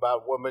you think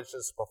about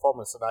Wimbush's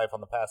performance tonight on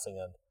the passing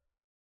end?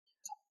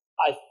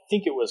 I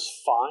think it was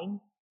fine.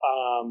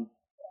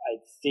 I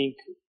think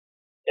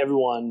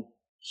everyone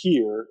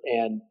here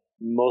and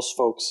most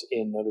folks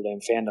in Notre Dame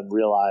fandom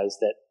realize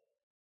that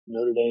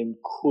Notre Dame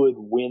could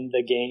win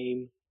the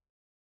game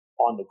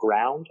on the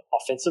ground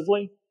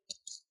offensively.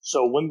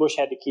 So Wimbush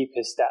had to keep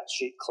his stat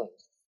sheet clean.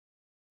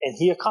 And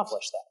he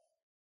accomplished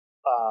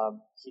that.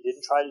 He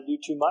didn't try to do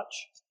too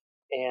much.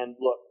 And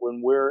look,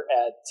 when we're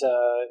at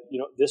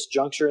this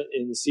juncture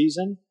in the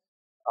season,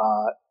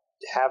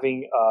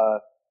 having a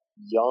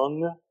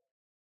young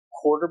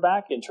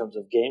quarterback in terms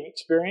of game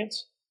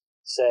experience,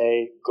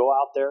 say, go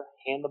out there,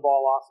 hand the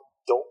ball off,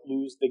 don't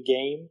lose the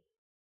game,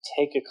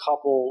 take a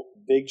couple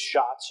big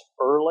shots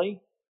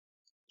early.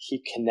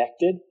 He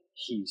connected.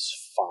 He's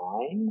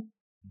fine.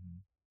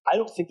 I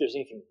don't think there's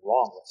anything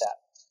wrong with that.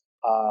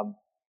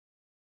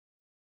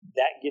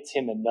 That gets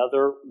him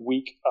another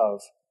week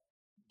of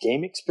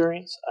game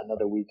experience,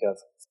 another week of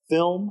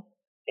film,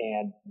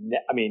 and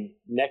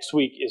next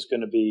week is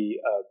going to be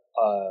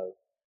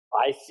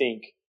I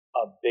think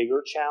a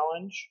bigger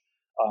challenge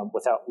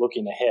without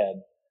looking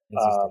ahead.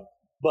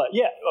 But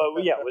with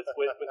NC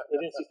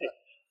State,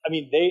 I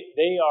mean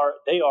they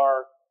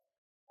are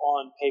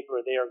on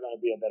paper they are going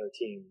to be a better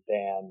team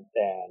than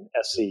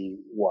SC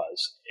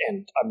was,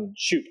 and I mean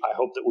shoot, I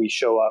hope that we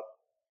show up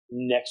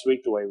next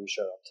week the way we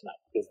showed up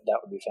tonight, because that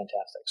would be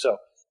fantastic. So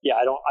yeah,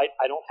 I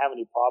don't have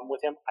any problem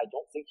with him. I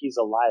don't think he's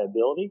a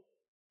liability.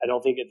 I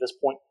don't think at this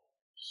point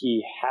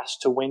he has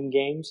to win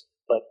games,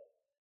 but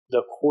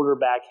the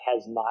quarterback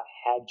has not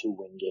had to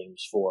win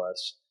games for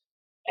us.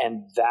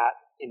 And that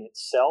in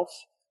itself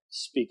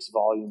speaks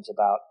volumes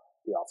about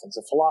the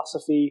offensive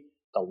philosophy,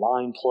 the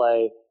line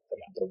play,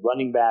 the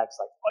running backs,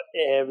 like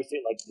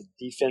everything, like the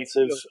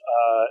defensive,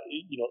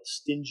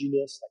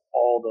 stinginess, like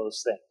all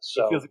those things.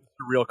 So it feels like it's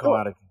a real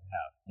commodity to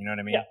have. You know what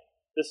I mean? Yeah,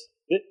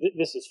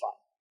 this is fine.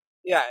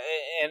 Yeah,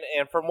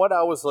 and from what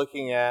I was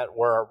looking at,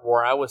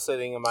 where I was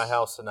sitting in my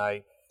house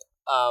tonight,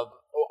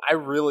 I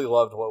really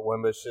loved what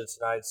Wimbush did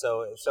tonight.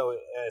 So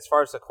as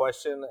far as the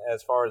question,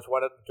 as far as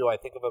what do I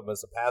think of him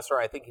as a passer,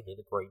 I think he did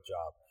a great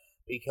job.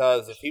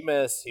 Because if he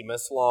missed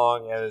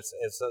long. As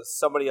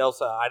somebody else,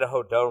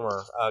 Idaho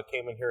Domer,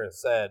 came in here and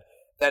said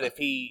that if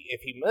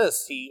he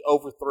missed, he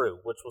overthrew,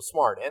 which was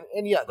smart.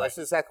 And yeah, that's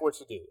exactly what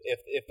you do.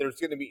 If there's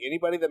going to be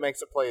anybody that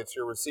makes a play, it's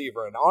your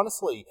receiver. And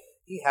honestly,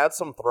 he had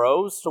some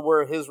throws to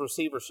where his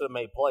receiver should have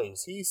made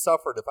plays. He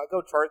suffered. If I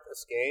go chart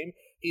this game,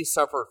 he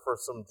suffered for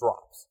some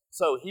drops.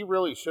 So he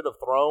really should have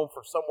thrown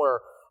for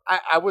somewhere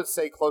I would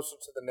say closer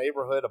to the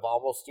neighborhood of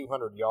almost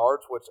 200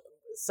 yards, which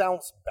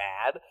sounds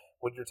bad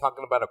when you're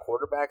talking about a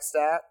quarterback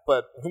stat,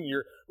 but when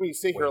you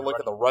sit here and look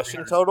at the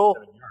rushing total,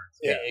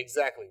 yeah,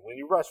 exactly. When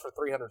you rush for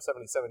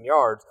 377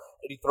 yards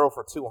and you throw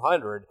for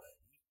 200,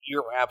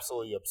 you're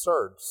absolutely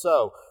absurd.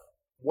 So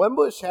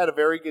Wimbush had a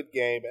very good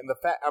game, and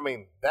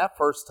that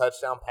first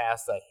touchdown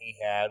pass that he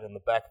had in the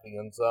back of the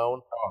end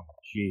zone. Oh,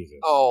 Jesus.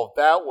 Oh,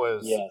 that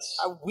was. Yes.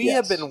 We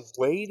have been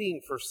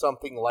waiting for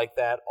something like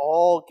that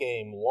all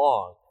game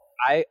long.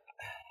 I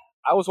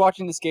was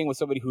watching this game with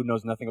somebody who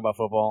knows nothing about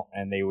football,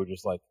 and they were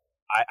just like,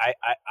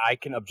 I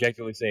can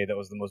objectively say that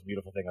was the most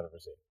beautiful thing I've ever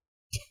seen.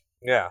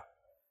 Yeah.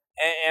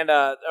 And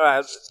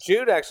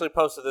Jude actually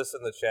posted this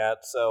in the chat.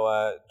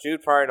 So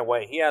Jude firing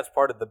away. He has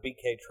part of the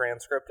BK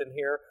transcript in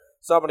here.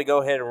 So I'm going to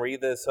go ahead and read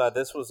this.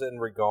 This was in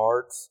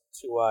regards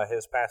to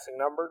his passing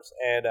numbers.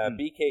 And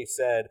BK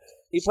said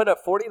he put up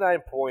 49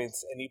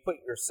 points, and you put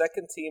your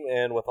second team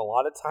in with a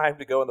lot of time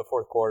to go in the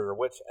fourth quarter,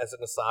 which, as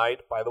an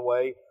aside, by the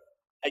way,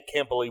 I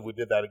can't believe we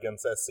did that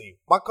against SC.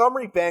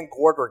 Montgomery Van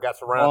Gorder got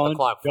to run out the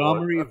clock for it.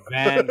 Montgomery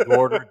Van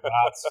Gorder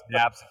got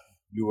snaps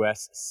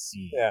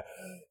USC.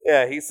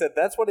 Yeah, he said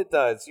that's what it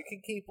does. You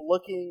can keep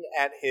looking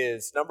at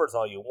his numbers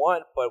all you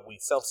want, but we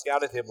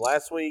self-scouted him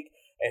last week,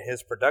 and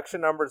his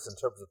production numbers in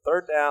terms of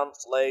third down,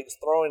 legs,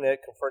 throwing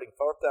it, converting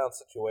fourth down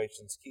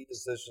situations, key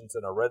decisions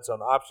in a red zone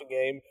option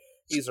game.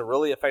 He's a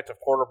really effective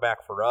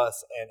quarterback for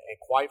us, and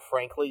quite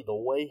frankly, the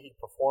way he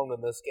performed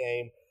in this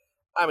game,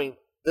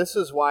 this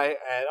is why.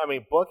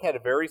 Book had a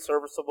very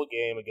serviceable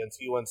game against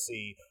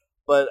UNC,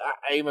 but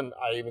I even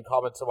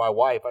commented to my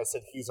wife. I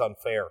said he's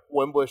unfair.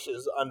 Wimbush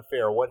is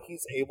unfair. What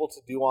he's able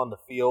to do on the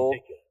field,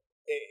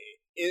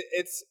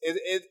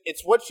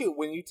 it's what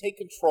when you take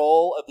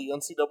control of the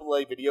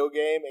NCAA video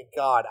game. And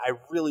God, I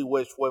really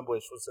wish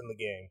Wimbush was in the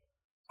game.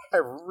 I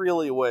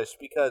really wish,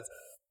 because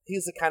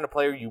he's the kind of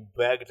player you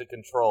beg to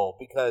control,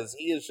 because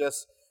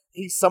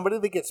he's somebody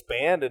that gets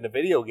banned in a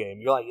video game.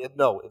 You're like,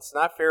 no, it's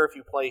not fair if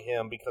you play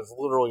him, because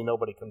literally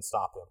nobody can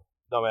stop him,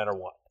 no matter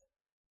what.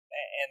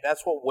 And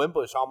that's what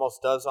Wimbush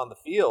almost does on the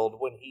field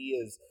when he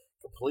is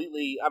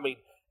completely,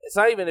 it's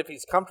not even if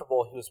he's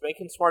comfortable. He was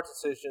making smart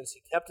decisions.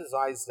 He kept his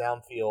eyes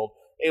downfield.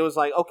 It was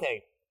like,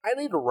 okay, I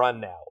need to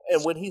run now.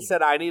 And when he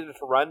said I needed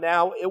to run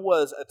now, it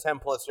was a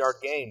 10-plus yard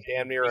game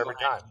damn near every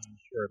time.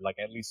 Ensured like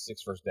at least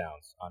 6 first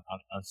downs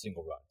on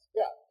single runs.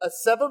 Yeah, a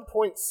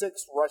 7.6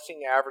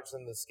 rushing average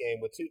in this game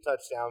with 2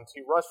 touchdowns.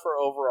 He rushed for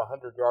over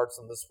 100 yards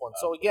in this one.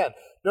 So again,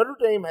 Notre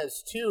Dame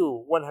has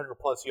 2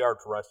 100-plus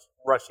yards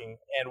rushing,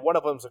 and one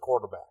of them's a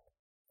quarterback.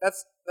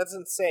 That's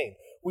insane.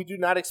 We do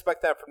not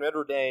expect that from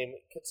Notre Dame,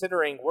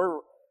 considering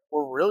we're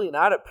really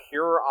not a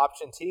pure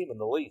option team in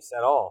the least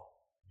at all.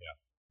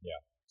 Yeah.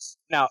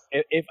 Now,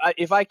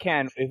 if we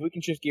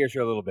can shift gears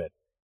here a little bit.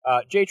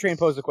 J-Train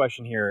posed a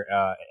question here.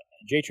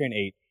 J-Train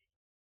 8.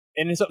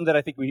 And it's something that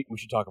I think we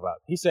should talk about.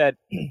 He said,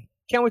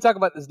 can we talk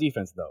about this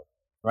defense, though?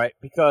 Right?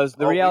 Because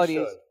the reality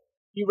is,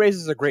 he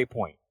raises a great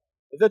point.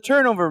 The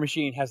turnover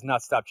machine has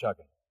not stopped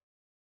chugging.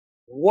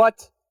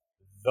 What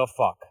the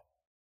fuck?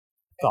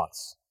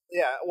 Thoughts?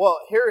 Yeah, well,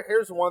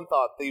 here's one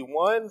thought. The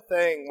one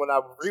thing, when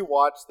I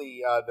rewatched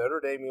the Notre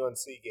Dame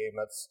UNC game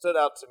that stood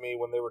out to me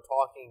when they were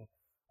talking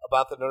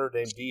about the Notre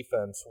Dame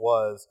defense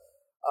was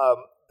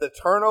the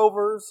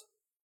turnovers.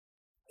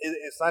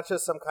 It's not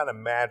just some kind of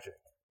magic.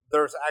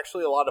 There's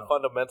actually a lot of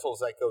fundamentals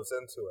that goes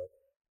into it.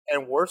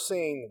 And we're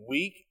seeing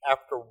week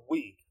after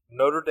week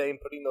Notre Dame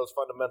putting those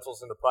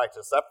fundamentals into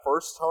practice. That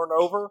first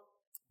turnover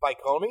by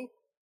Coney,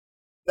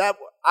 that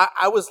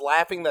I was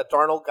laughing that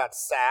Darnold got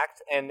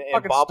sacked and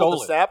bobbled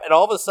the snap, and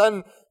all of a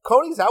sudden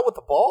Coney's out with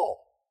the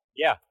ball.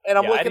 Yeah. And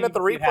I'm looking at the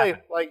replay,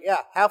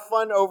 have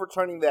fun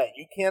overturning that.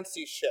 You can't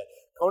see shit.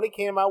 Coney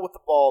came out with the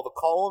ball. The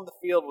call on the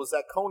field was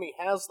that Coney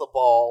has the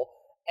ball,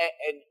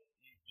 and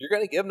you're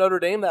going to give Notre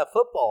Dame that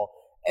football.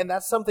 And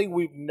that's something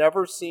we've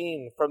never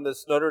seen from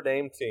this Notre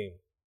Dame team.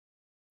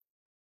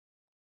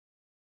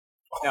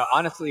 Now,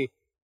 honestly,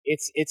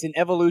 it's an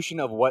evolution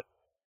of what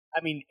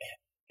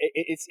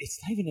it's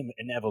not even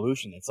an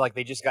evolution. It's like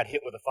they just got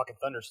hit with a fucking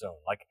thunderstone.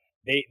 Like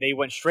they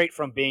went straight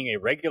from being a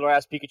regular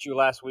ass Pikachu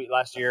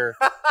last year,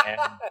 and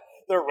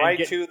they're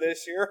Raichu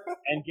this year,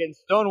 and getting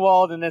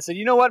stonewalled, and then said,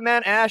 you know what,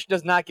 man, Ash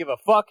does not give a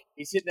fuck.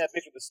 He's hitting that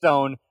bitch with a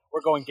stone.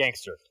 We're going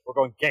gangster. We're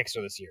going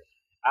gangster this year.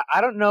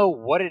 I don't know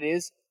what it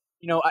is.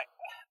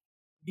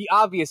 The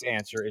obvious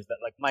answer is that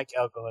like Mike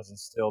Elko has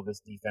instilled this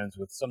defense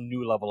with some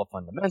new level of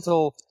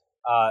fundamental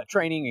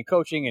training and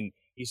coaching, and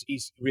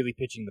he's really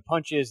pitching the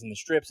punches and the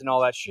strips and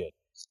all that shit.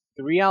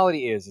 The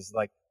reality is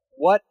like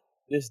what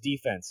this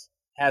defense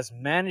has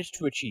managed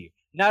to achieve,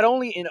 not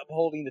only in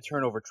upholding the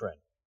turnover trend,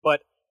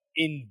 but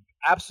in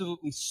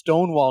absolutely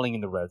stonewalling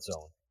in the red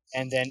zone,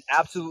 and then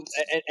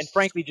and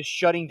frankly just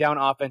shutting down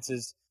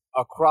offenses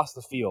across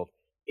the field.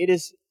 It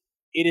is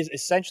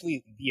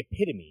essentially the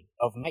epitome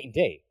of night and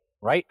day.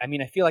 Right? I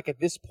mean, I feel like at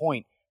this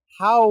point,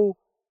 how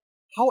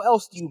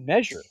else do you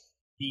measure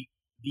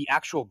the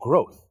actual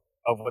growth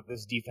of what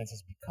this defense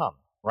has become?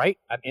 Right?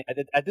 I mean,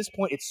 at this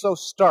point, it's so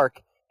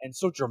stark and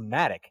so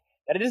dramatic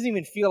that it doesn't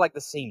even feel like the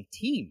same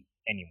team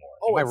anymore.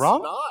 Oh, Am I it's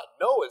wrong? not.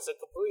 No, it's a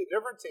completely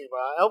different team.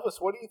 Elvis,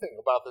 what do you think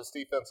about this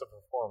defensive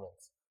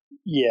performance?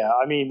 Yeah,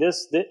 I mean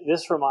this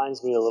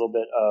reminds me a little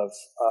bit of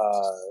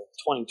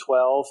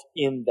 2012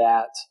 in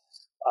that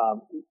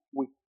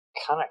we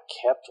kind of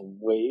kept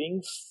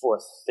waiting for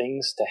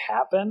things to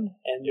happen,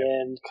 and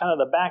then kind of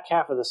the back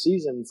half of the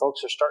season,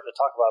 folks are starting to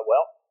talk about,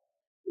 well,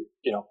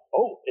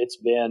 it's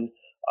been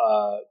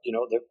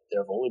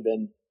there have only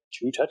been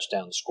 2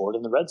 touchdowns scored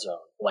in the red zone.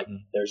 Like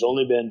there's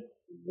only been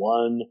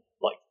one.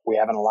 Like we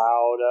haven't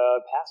allowed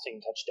a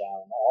passing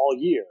touchdown all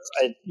year.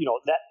 And,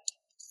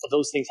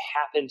 those things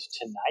happened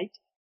tonight.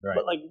 Right.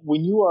 But like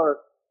when you are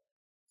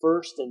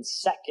first and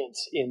second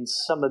in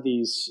some of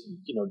these,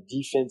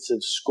 defensive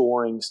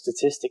scoring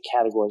statistic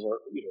categories, or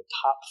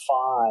top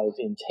 5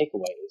 in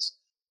takeaways,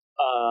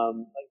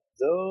 like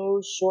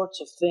those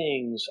sorts of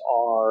things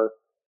are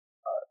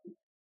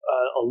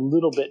a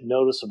little bit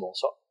noticeable.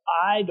 So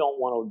I don't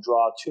want to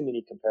draw too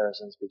many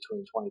comparisons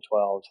between 2012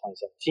 and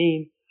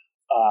 2017.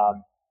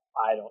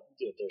 I don't.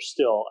 There's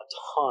still a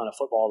ton of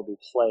football to be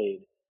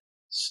played.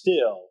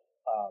 Still,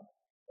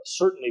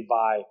 certainly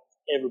by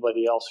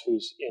everybody else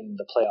who's in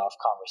the playoff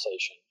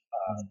conversation.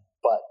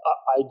 But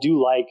I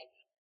do like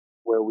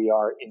where we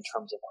are in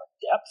terms of our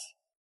depth.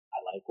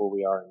 I like where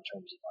we are in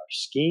terms of our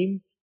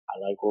scheme. I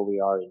like where we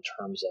are in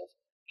terms of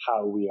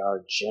how we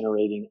are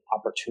generating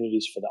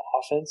opportunities for the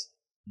offense.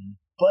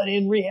 But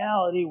in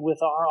reality,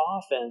 with our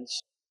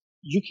offense,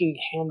 you can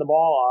hand the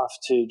ball off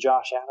to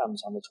Josh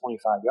Adams on the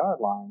 25-yard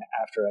line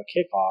after a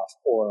kickoff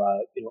or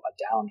a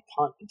downed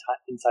punt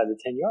inside the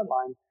 10-yard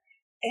line,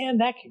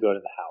 and that could go to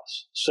the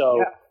house.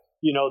 So,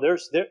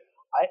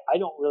 I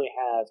don't really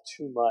have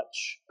too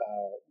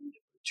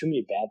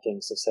many bad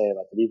things to say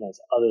about the defense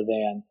other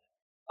than,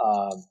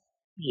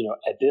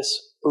 at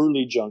this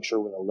early juncture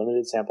with a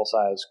limited sample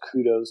size,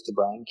 kudos to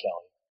Brian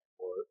Kelly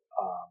for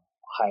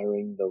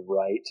hiring the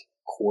right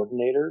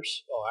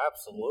coordinators. Oh,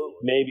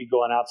 absolutely. Maybe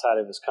going outside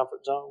of his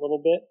comfort zone a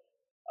little bit.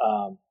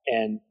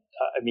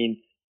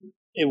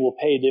 It will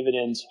pay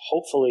dividends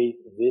hopefully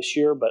this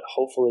year, but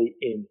hopefully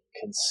in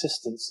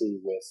consistency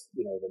with,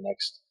 the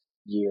next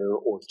year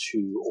or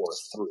 2 or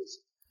 3.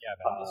 Yeah,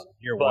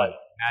 year 1,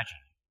 imagine.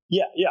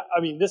 Yeah. I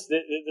mean, this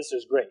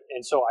is great.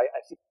 And so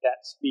I think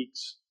that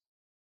speaks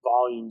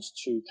volumes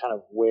to kind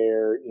of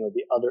where,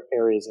 the other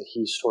areas that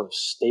he's sort of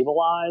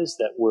stabilized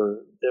that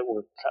were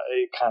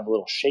kind of a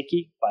little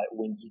shaky by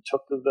when he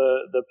took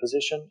the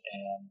position.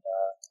 And,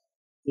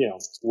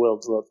 we'll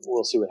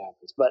see what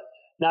happens. But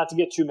not to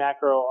get too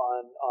macro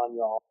on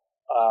y'all.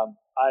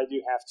 I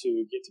do have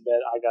to get to bed.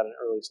 I got an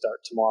early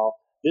start tomorrow.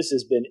 This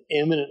has been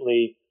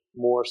eminently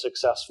more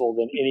successful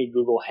than any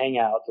Google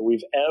Hangout that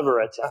we've ever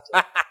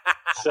attempted.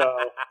 So,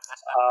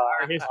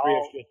 our history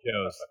of shit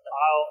shows.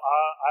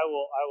 I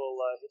will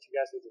hit you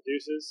guys with the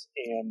deuces,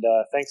 and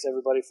thanks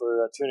everybody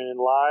for tuning in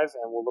live,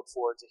 and we'll look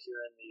forward to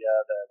hearing the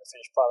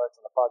finished product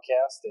on the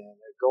podcast. And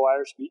go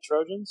Irish, beat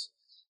Trojans,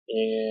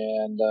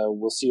 and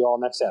we'll see you all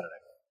next Saturday.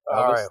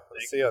 All right,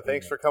 see you.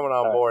 Thanks for coming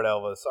on board,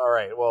 Elvis. All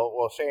right,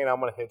 well, Shane, I'm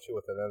going to hit you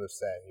with another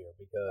stat here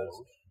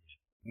because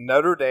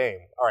Notre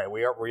Dame. All right,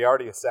 we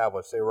already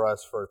established they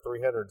rushed for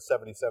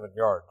 377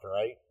 yards,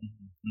 right?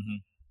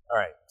 Mm-hmm. All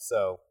right,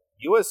 so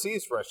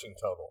USC's rushing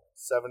total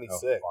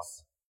 76.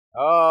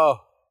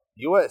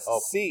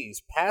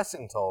 USC's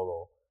passing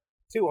total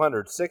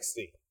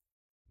 260.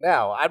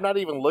 Now, I'm not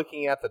even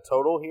looking at the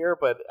total here,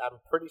 but I'm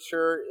pretty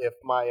sure if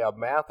my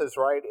math is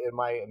right in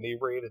my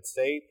inebriated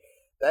state,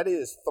 that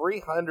is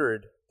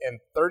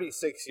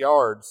 336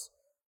 yards.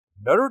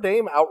 Notre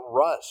Dame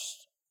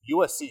outrushed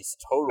USC's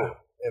total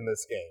in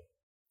this game.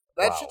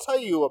 That should tell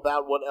you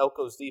about what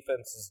Elko's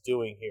defense is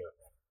doing here.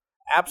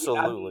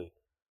 Absolutely.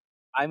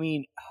 I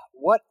mean,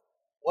 what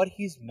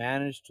he's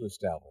managed to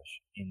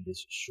establish in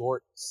this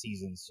short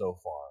season so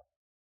far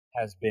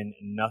has been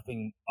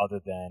nothing other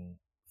than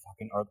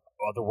fucking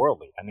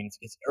otherworldly. I mean,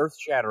 it's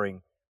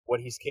earth-shattering what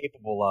he's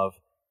capable of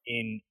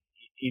in,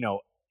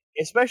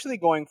 especially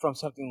going from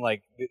something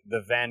like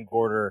the Van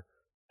Gorder,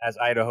 as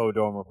Idaho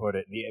Domer put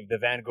it, the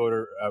Van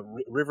Gorder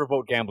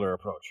riverboat gambler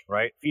approach,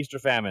 right? Feast or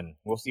famine.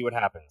 We'll see what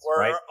happens,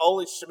 right?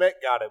 Only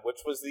Schmidt got it,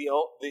 which was the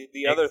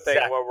other thing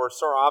where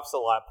Sir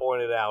Opsalot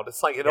pointed out.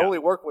 It's like it only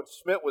worked when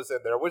Schmidt was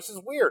in there, which is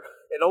weird.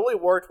 It only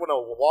worked when a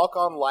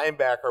walk-on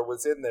linebacker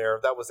was in there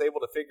that was able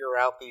to figure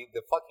out the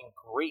fucking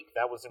Greek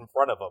that was in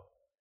front of him.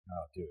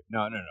 Oh, dude.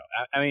 No.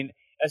 I mean,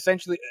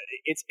 essentially,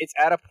 it's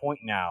at a point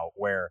now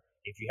where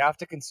if you have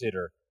to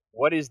consider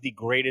what is the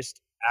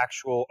greatest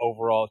actual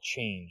overall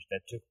change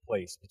that took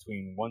place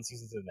between one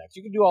season to the next.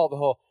 You can do all the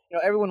whole,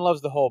 everyone loves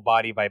the whole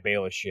body by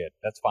Bayless shit.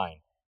 That's fine.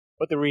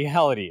 But the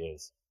reality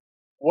is,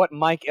 what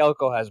Mike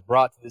Elko has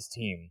brought to this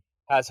team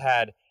has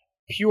had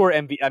pure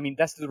MVP. I mean,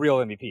 that's the real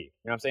MVP. You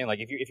know what I'm saying? Like,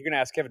 if you're going to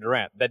ask Kevin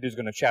Durant, that dude's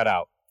going to shout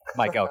out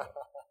Mike Elko.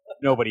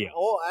 Nobody else.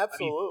 Oh,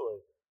 absolutely.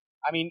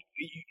 I mean,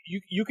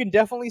 you can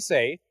definitely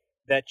say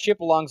that Chip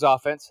Long's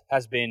offense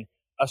has been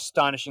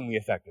astonishingly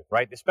effective,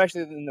 right?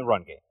 Especially in the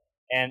run game.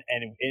 And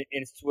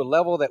it's to a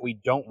level that we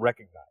don't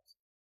recognize.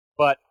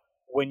 But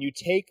when you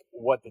take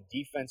what the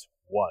defense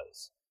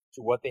was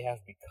to what they have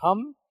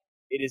become,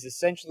 it is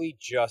essentially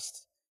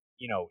just,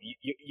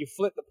 you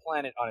flip the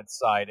planet on its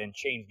side and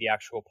change the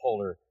actual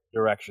polar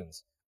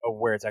directions of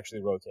where it's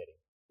actually rotating.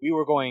 We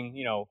were going,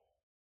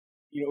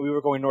 we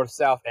were going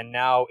north-south, and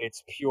now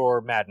it's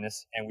pure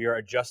madness, and we are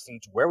adjusting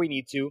to where we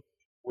need to.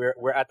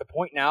 We're at the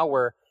point now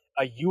where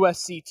a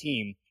USC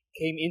team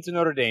came into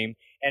Notre Dame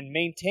and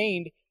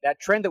maintained that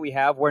trend that we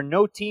have where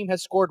no team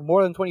has scored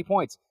more than 20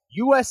 points.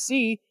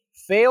 USC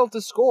failed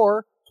to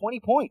score 20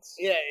 points.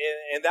 Yeah,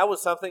 and that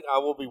was something I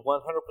will be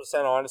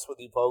 100% honest with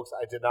you folks.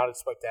 I did not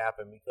expect to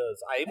happen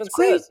because I even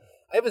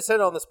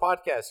said on this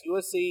podcast,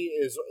 USC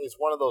is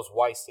one of those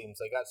Weiss teams.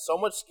 They got so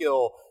much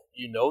skill.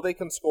 They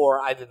can score.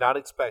 I did not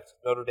expect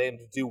Notre Dame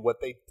to do what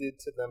they did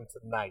to them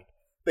tonight.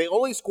 They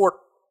only scored,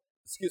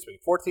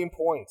 14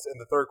 points in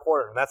the third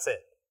quarter, and that's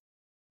it.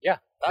 Yeah,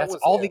 that's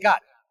all they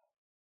got.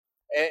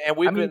 And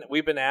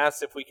we've been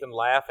asked if we can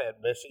laugh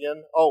at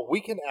Michigan. Oh, we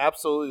can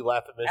absolutely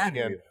laugh at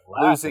Michigan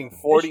losing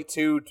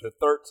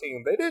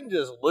 42-13. They didn't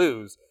just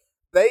lose;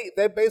 they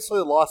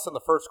basically lost in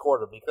the first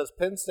quarter because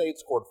Penn State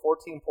scored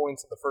 14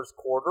 points in the first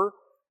quarter,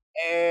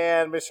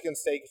 and Michigan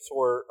State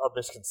scored.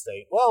 Michigan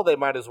State. Well, they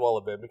might as well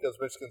have been because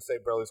Michigan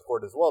State barely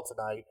scored as well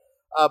tonight.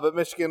 But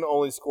Michigan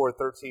only scored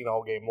 13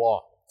 all game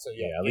long. So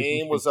the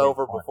game was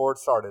over before it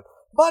started.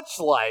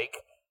 Much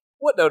like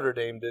what Notre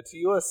Dame did to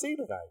USC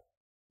tonight.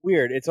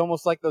 Weird. It's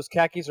almost like those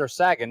khakis are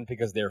sagging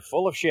because they're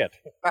full of shit.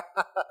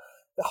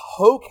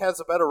 Hoke has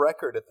a better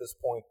record at this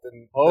point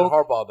than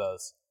Harbaugh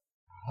does.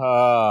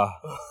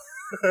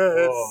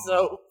 It's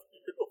so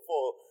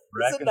beautiful.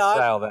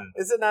 Reconcile them.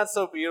 Is it not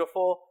so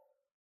beautiful?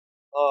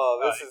 Oh,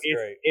 this is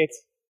great.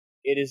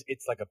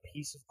 It's like a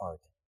piece of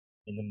art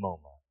in the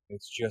moment.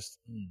 It's just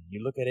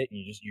you look at it and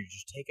you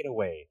just take it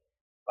away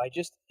by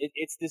just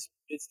it's this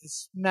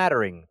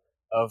smattering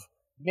of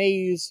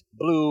maize,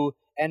 blue,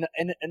 and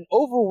an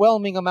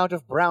overwhelming amount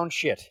of brown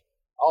shit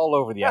all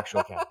over the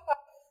actual can.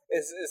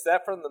 Is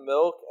that from the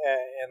milk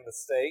and the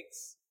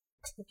steaks?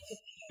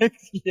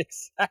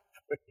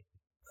 Exactly.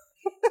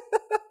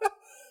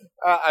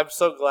 I'm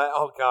so glad.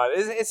 Oh God,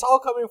 it's all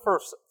coming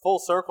full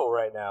circle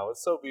right now.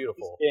 It's so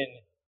beautiful. It's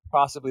been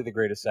possibly the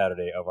greatest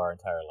Saturday of our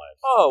entire lives.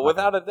 Oh,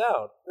 without a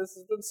doubt, this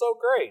has been so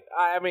great.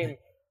 I mean,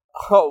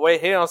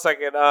 wait, hang on a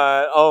second.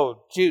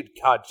 Jude,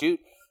 God, Jude.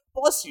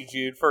 Bless you,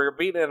 Jude, for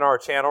being in our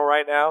channel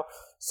right now.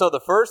 So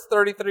the first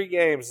 33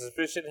 games as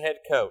Michigan head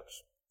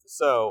coach.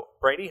 So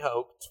Brady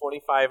Hoke,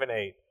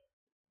 25-8.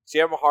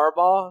 Jim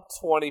Harbaugh,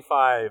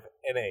 25-8.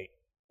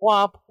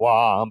 Womp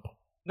womp.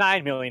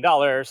 $9 million.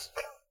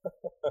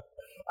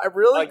 I'm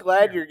really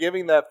glad you're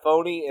giving that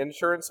phony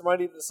insurance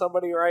money to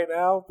somebody right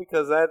now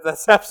because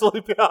that's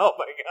absolutely. Oh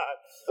my God,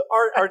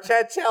 our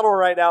chat channel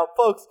right now,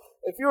 folks.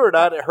 If you are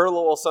not at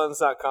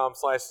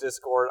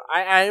herlittlesons.com/Discord,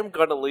 I am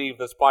going to leave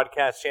this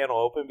podcast channel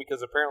open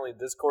because apparently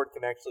Discord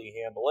can actually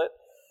handle it.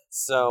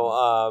 So,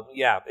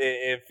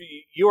 if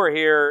you are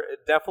here,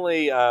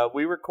 definitely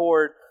we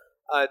record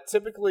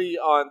typically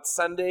on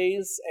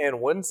Sundays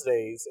and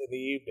Wednesdays in the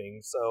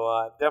evening.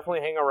 So definitely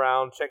hang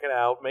around, check it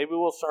out. Maybe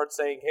we'll start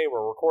saying, hey,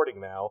 we're recording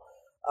now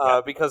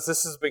because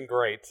this has been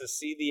great. To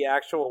see the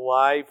actual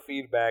live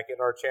feedback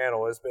in our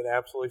channel has been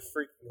absolutely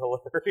freaking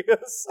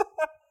hilarious.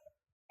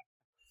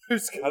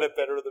 Who's got it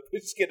better than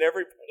Michigan?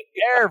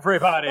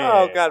 Everybody.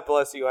 Oh, God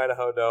bless you,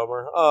 Idaho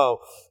Domer.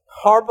 Oh,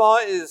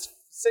 Harbaugh is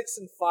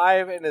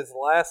 6-5 in his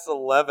last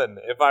 11,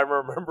 if I'm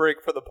remembering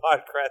for the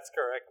podcast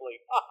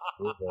correctly.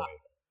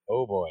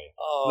 Oh boy.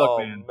 Oh, look,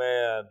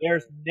 man.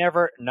 There's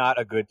never not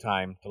a good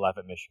time to laugh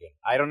at Michigan.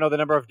 I don't know the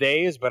number of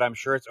days, but I'm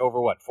sure it's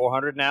over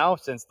 400 now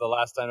since the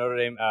last time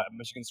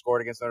Michigan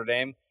scored against Notre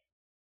Dame.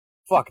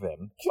 Fuck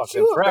them. Could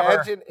you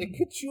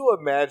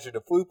imagine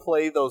if we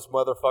play those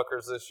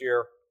motherfuckers this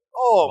year?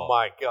 Oh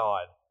my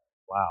God!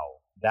 Wow,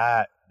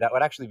 that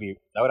would actually be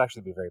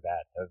very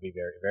bad. That would be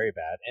very, very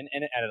bad. And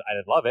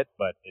I'd love it,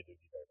 but it would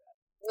be very bad.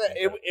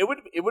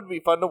 It would be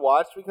fun to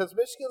watch because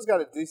Michigan's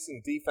got a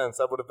decent defense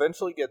that would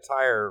eventually get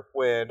tired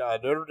when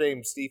Notre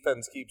Dame's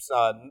defense keeps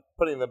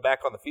putting them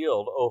back on the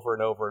field over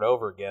and over and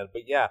over again.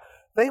 But yeah,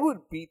 they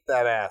would beat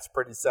that ass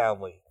pretty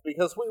soundly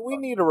because we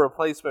need a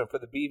replacement for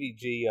the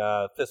BVG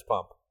fist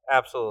pump.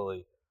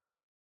 Absolutely.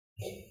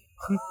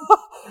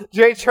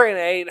 J-Train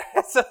 8,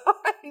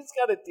 he's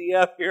got a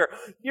DM here.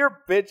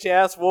 Your bitch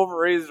ass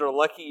Wolverines are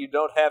lucky you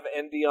don't have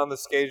ND on the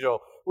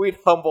schedule. We'd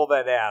humble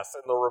that ass.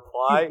 And the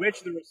reply,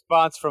 which the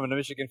response from a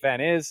Michigan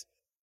fan is,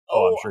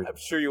 I'm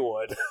sure you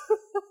would.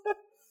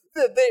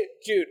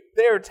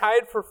 They are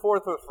tied for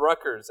fourth with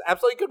Rutgers.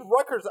 Absolutely good.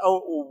 Rutgers.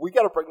 Oh, we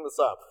got to bring this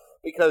up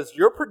because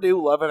you're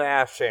Purdue loving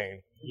ass,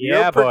 Shane.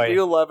 Yeah, boy.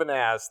 Purdue loving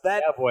ass.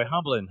 Yeah, boy.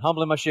 Humbling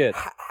my shit.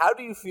 How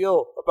do you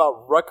feel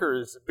about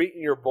Rutgers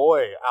beating your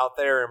boy out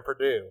there in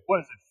Purdue?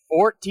 What is it?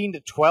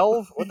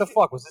 14-12? What the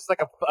fuck? Was this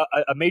like a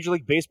Major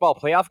League Baseball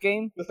playoff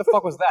game? What the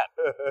fuck was that?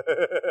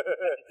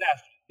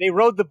 They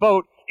rode the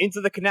boat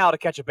into the canal to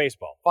catch a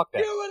baseball. Fuck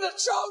that. You were the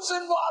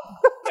chosen one.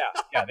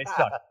 Yeah, they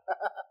suck.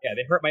 Yeah,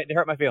 they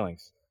hurt my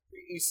feelings.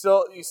 You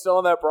still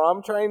on that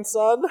Brom train,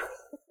 son?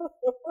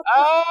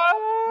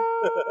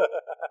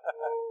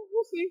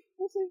 We'll see.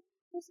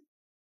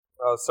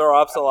 Oh, Sir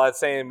Opsalot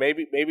saying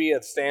maybe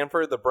at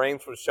Stanford the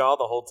brains was Shaw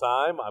the whole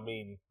time. I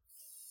mean,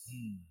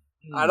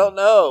 I don't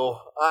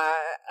know.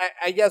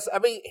 I guess. I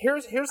mean,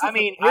 here's.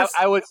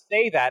 I would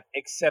say that,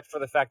 except for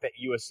the fact that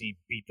USC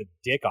beat the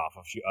dick off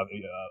of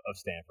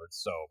Stanford.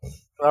 So,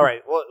 all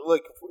right. Well,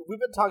 look, we've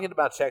been talking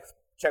about check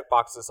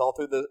boxes all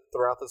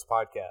throughout this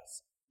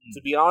podcast.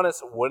 To be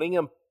honest, winning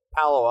in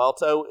Palo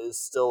Alto is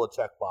still a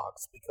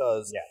checkbox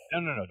because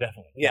no,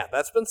 definitely. Yeah,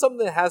 that's been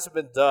something that hasn't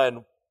been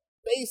done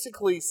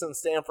basically since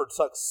Stanford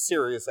sucks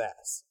serious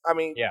ass. I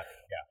mean,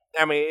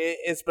 I mean,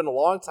 it's been a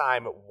long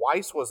time.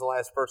 Weiss was the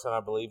last person,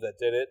 I believe, that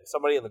did it.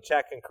 Somebody in the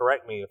chat can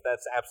correct me if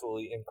that's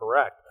absolutely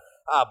incorrect.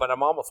 But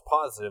I'm almost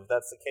positive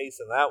that's the case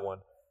in that one.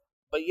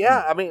 But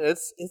yeah, I mean,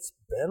 it's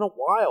been a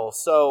while.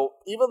 So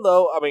even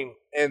though, I mean,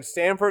 and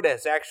Stanford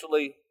has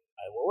actually,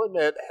 I will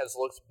admit, has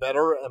looked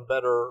better and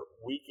better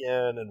week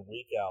in and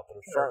week out.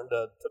 They're starting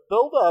to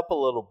build up a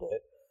little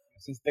bit.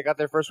 Since they got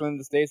their first win in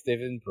the States,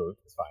 they've improved.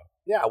 It's fine.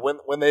 Yeah,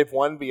 when they've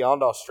won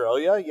beyond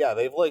Australia, yeah,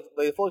 they've looked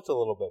a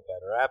little bit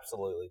better,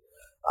 absolutely.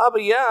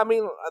 But yeah, I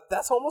mean,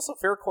 that's almost a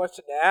fair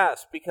question to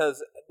ask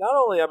because not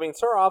only, I mean,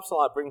 Sir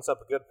Opsalot brings up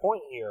a good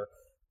point here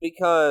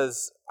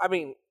because, I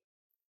mean,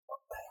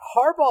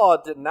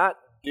 Harbaugh did not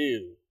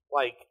do,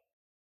 like,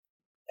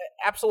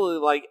 absolutely,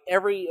 like,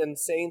 every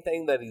insane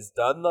thing that he's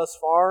done thus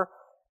far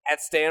at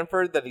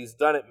Stanford that he's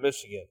done at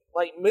Michigan.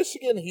 Like,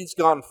 Michigan, he's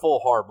gone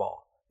full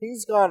Harbaugh.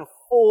 He's gone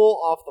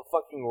full off the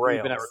fucking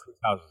rails. He's been at recruit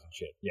houses and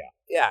shit, yeah.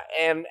 Yeah,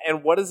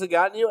 and what has it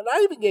gotten you? And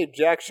I even gave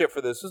jack shit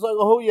for this. It's like,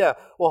 oh yeah,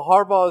 well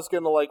Harbaugh is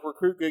going to like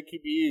recruit good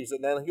QBs,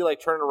 and then he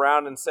like turned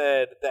around and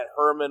said that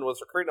Herman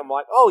was recruiting. I'm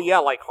like, oh yeah,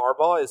 like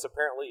Harbaugh is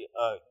apparently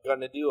going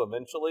to do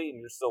eventually, and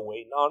you're still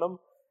waiting on him.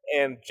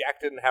 And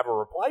Jack didn't have a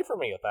reply for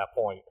me at that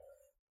point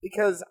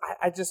because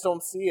I just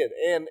don't see it.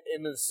 And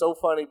it's so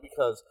funny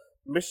because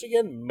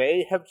Michigan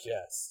may have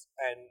just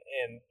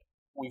and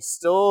we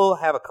still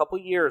have a couple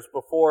years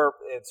before,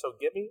 and so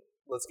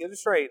let's get it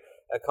straight,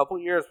 a couple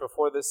years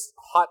before this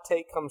hot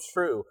take comes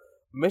true.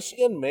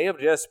 Michigan may have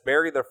just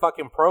buried their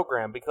fucking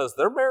program because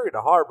they're married to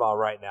Harbaugh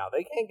right now.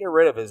 They can't get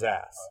rid of his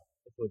ass.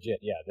 It's legit,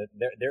 yeah.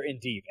 They're in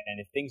deep, and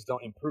if things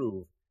don't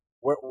improve,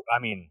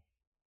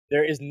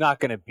 there is not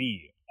going to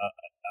be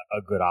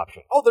a good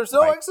option. Oh, there's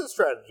no exit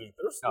strategy.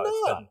 There's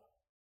none.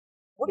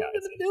 What are you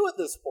going to do at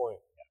this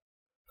point?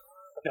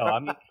 No, I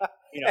mean,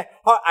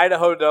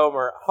 Idaho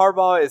Domer.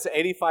 Harbaugh is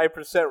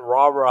 85%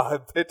 rah-rah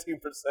and 15%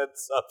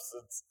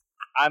 substance.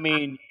 I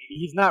mean,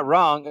 he's not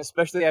wrong,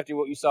 especially after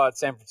what you saw at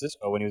San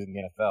Francisco when he was in the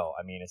NFL.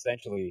 I mean,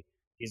 essentially,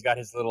 he's got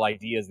his little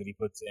ideas that he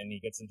puts in.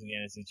 He gets into the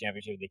NFC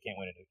Championship. They can't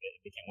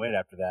win it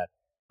after that.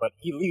 But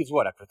he leaves,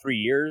 after 3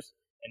 years?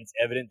 And it's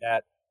evident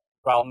that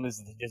the problem is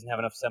that he doesn't have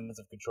enough semblance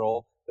of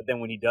control. But then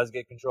when he does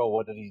get control,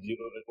 what does he do?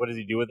 What does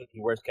he do with it? He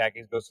wears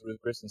khakis, goes to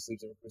Ruth Chris, and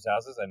sleeps at recruits'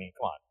 houses? I mean,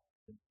 come on.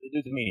 The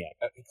dude's a maniac.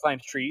 He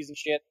climbs trees and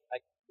shit.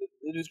 Like,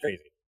 the dude's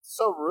crazy.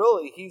 So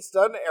really, he's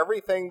done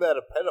everything that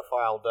a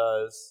pedophile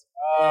does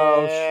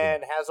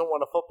and hasn't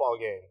won a football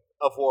game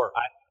of work.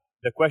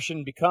 The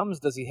question becomes,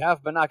 does he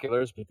have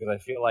binoculars? Because I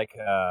feel like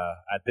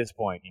at this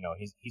point,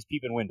 he's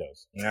peeping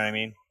windows. You know what I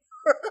mean?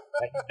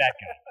 that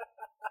guy.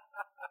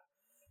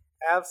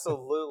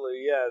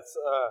 Absolutely, yes.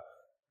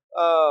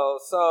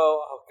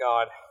 Oh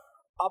God.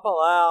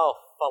 Papalau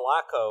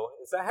Falaco.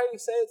 Is that how you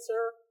say it,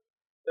 sir?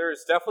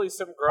 There's definitely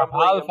some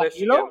grumbling in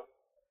Michigan.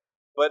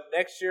 But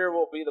next year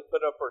will be the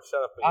put up or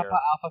shut up year. Alpha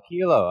Alpha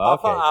Kilo.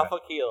 Alpha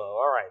Kilo.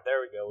 All right, there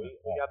we go. We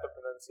got the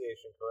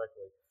pronunciation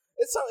correctly.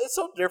 It's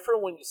so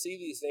different when you see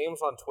these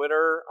names on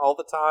Twitter all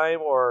the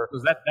time. Or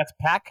that's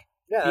Pack?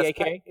 Yeah, that's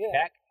Pack. Yeah.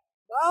 Pack?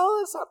 No,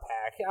 it's not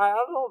Pack. I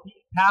don't know.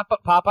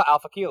 Papa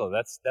Alpha Kilo.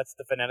 That's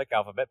the phonetic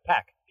alphabet.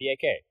 Pack.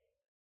 P-A-K.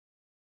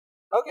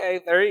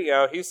 Okay, there you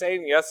go. He's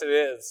saying yes, it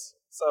is.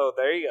 So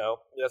there you go.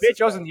 Yes, bitch,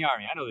 I was in the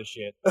army. I know this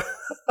shit.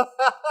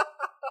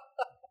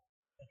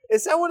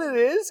 Is that what it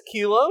is?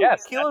 Kilo?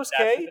 Yes. Kilo's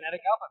that's K? the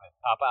phonetic alphabet.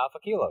 Papa Alpha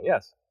Kilo,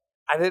 yes.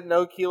 I didn't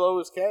know Kilo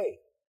was K.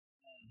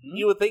 Mm-hmm.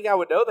 You would think I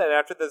would know that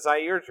after the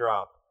Zaire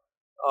drop.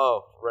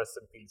 Oh, rest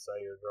in peace,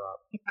 Zaire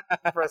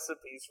drop. Rest in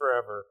peace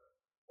forever.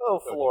 Oh,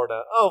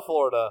 Florida. Oh,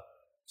 Florida.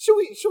 Should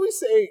we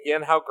say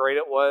again how great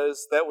it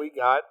was that we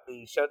got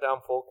the Shutdown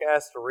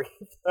Fullcast to read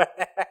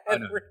that?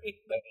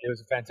 It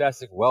was a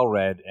fantastic,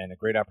 well-read, and a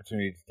great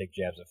opportunity to take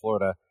jabs at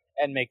Florida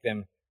and make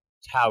them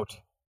tout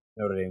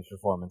Notre Dame's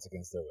performance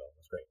against their will. It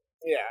was great.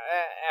 Yeah,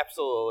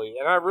 absolutely.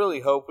 And I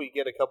really hope we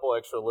get a couple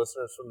extra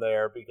listeners from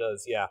there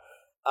because,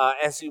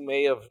 as you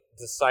may have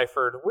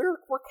deciphered, we're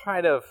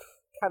kind of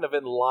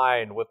in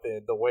line with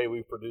the way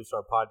we produce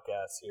our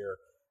podcast here.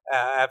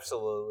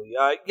 Absolutely.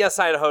 Yes,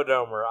 Idaho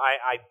Domer.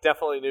 I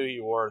definitely knew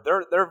you were.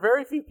 There are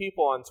very few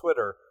people on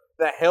Twitter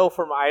that hail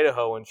from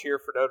Idaho and cheer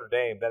for Notre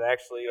Dame that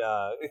actually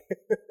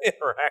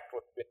interact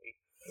with me.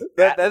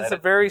 That's a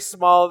very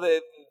small.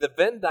 The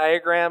Venn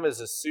diagram is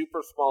a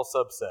super small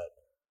subset.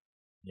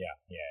 Yeah.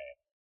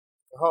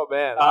 Oh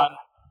man.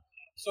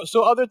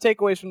 So other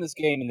takeaways from this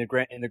game in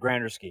the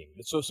grander scheme.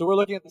 So we're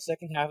looking at the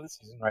second half of the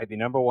season, right? The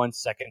number one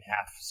second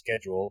half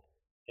schedule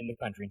in the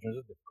country in terms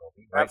of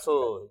difficulty. Right?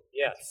 Absolutely,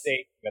 yes.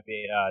 State, we got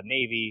the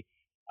Navy.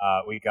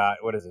 We got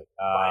what is it?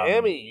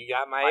 Miami. You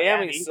got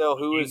Miami still.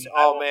 Who is?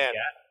 Oh man,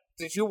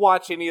 did you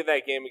watch any of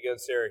that game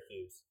against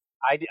Syracuse?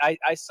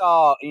 I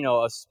saw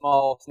a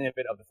small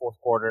snippet of the fourth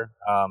quarter.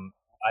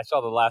 I saw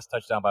the last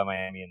touchdown by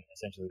Miami and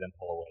essentially then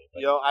pull away.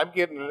 But I'm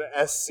getting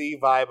an SC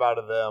vibe out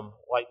of them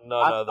like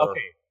none other.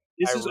 Okay.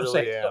 This is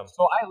really am.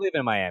 So I live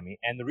in Miami,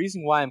 and the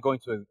reason why I'm going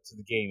to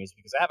the game is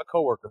because I have a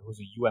coworker who's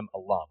a UM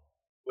alum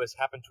who has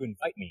happened to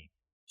invite me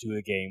to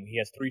the game. He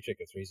has 3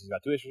 tickets. He's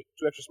got two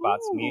extra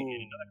spots. Ooh. Me and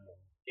another girl.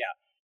 Yeah.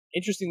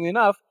 Interestingly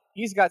enough,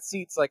 he's got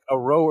seats like a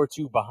row or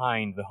two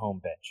behind the home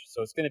bench,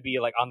 so it's going to be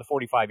like on the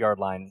 45-yard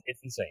line. It's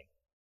insane.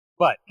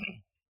 But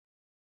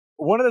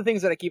one of the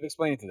things that I keep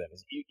explaining to them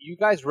is you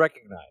guys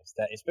recognize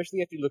that, especially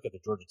if you look at the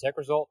Georgia Tech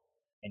result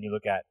and you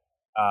look at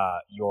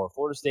your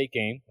Florida State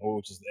game,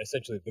 which is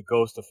essentially the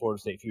ghost of Florida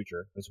State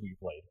future, is who you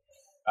played,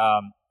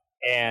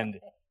 and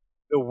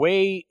the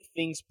way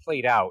things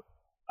played out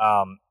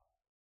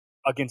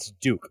against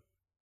Duke.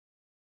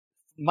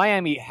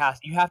 You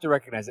have to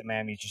recognize that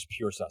Miami is just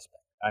pure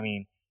suspect. I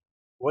mean,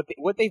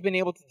 what they've been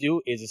able to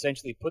do is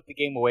essentially put the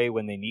game away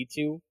when they need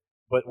to,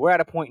 but we're at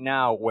a point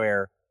now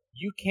where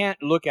you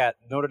can't look at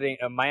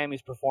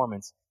Miami's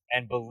performance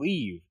and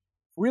believe,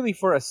 really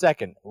for a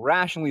second,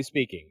 rationally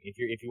speaking, if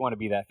you want to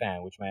be that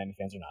fan, which Miami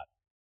fans are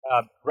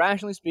not,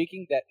 rationally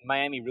speaking, that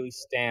Miami really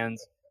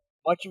stands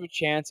much of a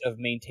chance of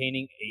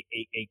maintaining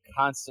a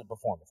constant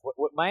performance.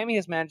 What Miami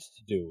has managed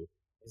to do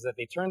is that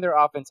they turn their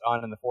offense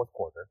on in the fourth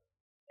quarter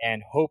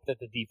and hope that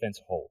the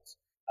defense holds.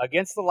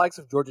 Against the likes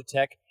of Georgia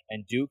Tech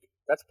and Duke,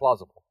 that's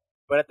plausible.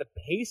 But at the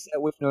pace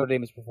at which Notre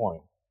Dame is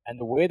performing, and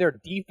the way their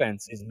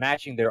defense is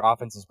matching their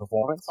offense's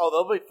performance... Oh,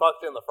 they'll be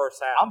fucked in the first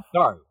half. I'm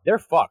sorry. They're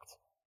fucked.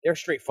 They're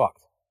straight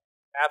fucked.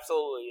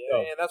 Absolutely.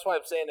 And that's why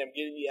I'm saying I'm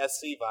getting the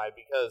SC vibe,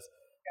 because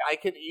I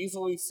could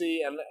easily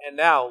see... And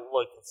now,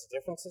 look, it's a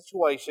different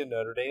situation.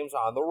 Notre Dame's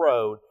on the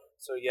road.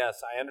 So,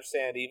 yes, I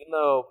understand. Even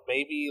though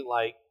maybe,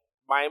 like,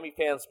 Miami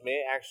fans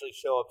may actually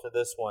show up to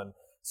this one.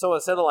 So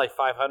instead of, like,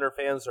 500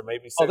 fans or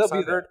maybe 600... they'll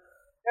be there.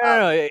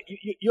 No,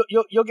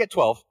 you'll get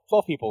 12.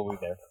 12 people will be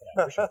there.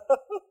 Yeah, for sure.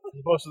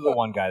 Most of the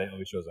one guy that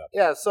always shows up.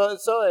 Yeah, so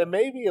it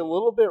may be a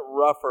little bit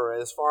rougher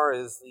as far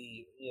as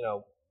the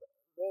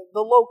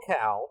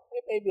locale.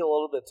 It may be a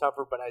little bit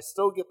tougher, but I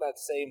still get that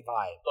same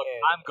vibe. Look,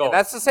 I'm going. And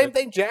that's the same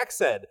thing Jack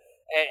said.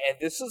 And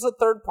this is a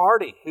third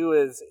party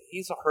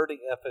he's a hurting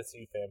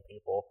FSU fan,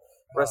 people.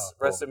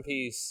 Rest in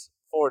peace,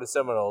 Florida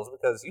Seminoles,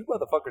 because you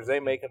motherfuckers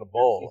ain't making a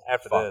bowl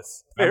after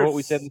this. Remember what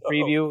we said in the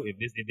preview?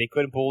 If they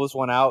couldn't pull this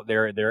one out,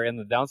 they're in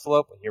the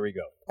downslope. Here we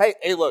go.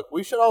 Hey, look,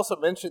 we should also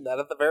mention that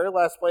at the very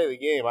last play of the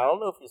game, I don't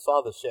know if you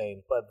saw this,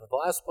 Shane, but the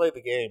last play of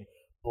the game,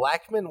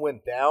 Blackman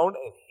went down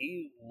and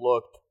he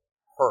looked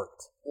hurt.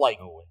 Like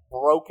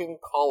broken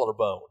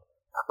collarbone.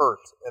 Hurt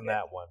in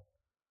that one.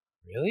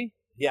 Really?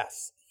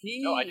 Yes.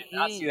 No, I did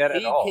not see that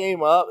at all. He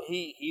came up.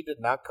 He did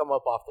not come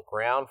up off the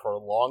ground for a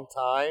long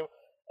time.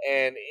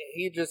 And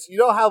he just,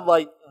 how,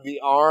 like, the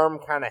arm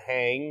kind of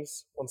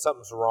hangs when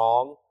something's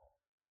wrong?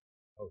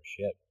 Oh,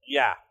 shit.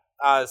 Yeah.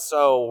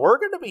 So we're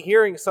going to be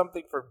hearing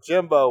something from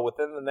Jimbo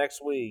within the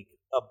next week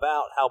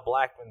about how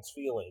Blackman's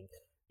feeling,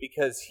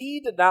 because he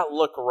did not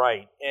look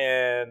right.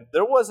 And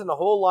there wasn't a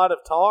whole lot of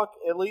talk,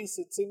 at least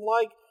it seemed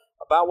like,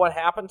 about what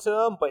happened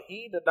to him, but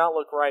he did not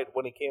look right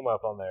when he came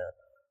up on there.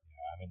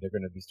 Yeah, I mean, they're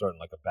going to be starting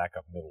like a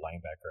backup middle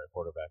linebacker at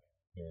quarterback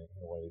here in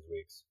one of these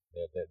weeks.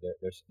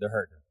 They're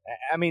hurting.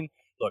 I mean,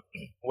 look,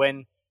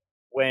 when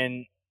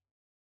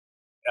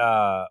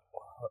I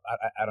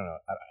don't know,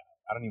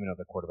 I don't even know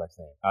the quarterback's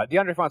name.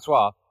 DeAndre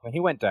Francois, when he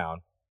went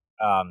down,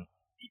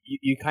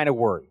 you kind of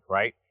worry,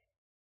 right?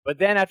 But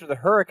then after the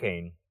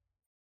hurricane,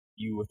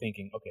 you were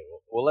thinking, okay,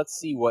 well, let's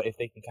see if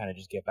they can kind of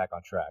just get back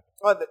on track.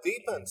 Oh, the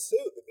defense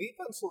too. The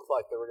defense looked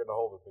like they were going to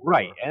hold it.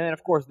 Right, and then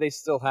of course they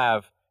still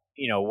have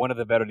one of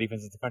the better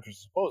defenses in the country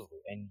supposedly,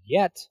 and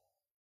yet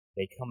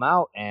they come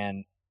out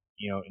and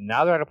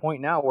now they're at a point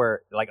now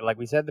where, like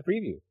we said in the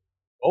preview,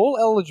 bowl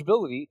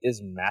eligibility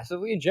is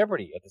massively in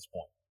jeopardy at this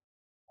point.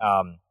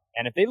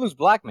 And if they lose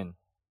Blackman,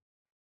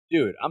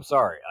 dude, I'm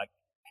sorry,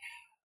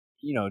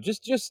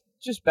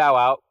 just bow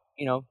out.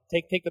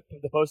 Take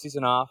the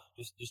postseason off.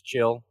 Just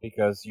chill,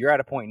 because you're at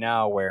a point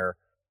now where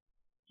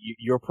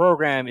your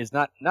program is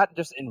not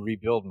just in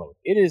rebuild mode.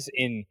 It is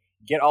in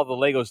get all the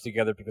Legos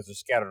together because they're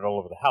scattered all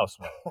over the house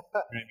mode. You know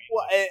what I mean?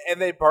 Well,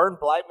 and they burned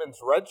Blackman's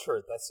red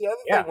shirt. That's the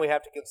other thing we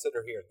have to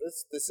consider here.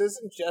 This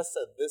isn't just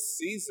a this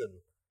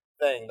season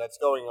thing that's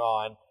going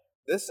on.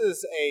 This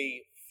is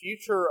a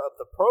future of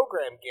the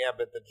program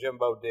gambit that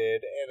Jimbo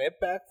did, and it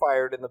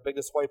backfired in the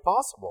biggest way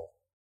possible.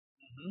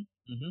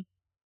 Mm-hmm. Mm-hmm.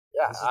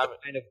 Yeah,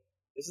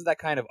 this is that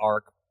kind of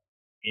arc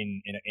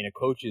in a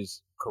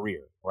coach's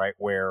career, right,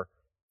 where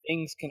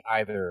things can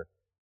either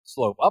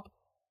slope up,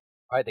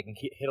 right, they can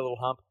hit a little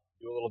hump,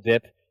 do a little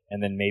dip,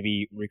 and then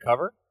maybe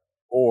recover,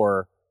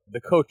 or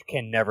the coach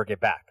can never get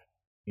back.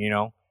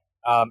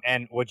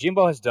 And what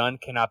Jimbo has done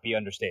cannot be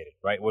understated,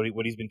 right?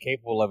 What he's been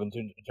capable of in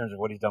terms of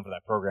what he's done for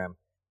that program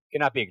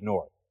cannot be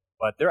ignored.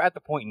 But they're at the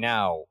point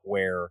now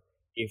where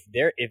if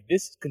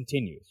this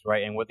continues,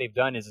 right, and what they've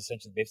done is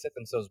essentially they've set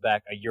themselves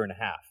back a year and a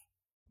half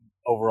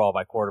overall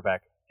by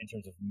quarterback in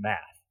terms of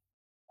math.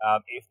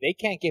 If they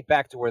can't get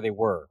back to where they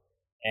were,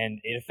 and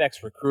it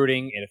affects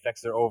recruiting, it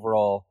affects their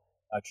overall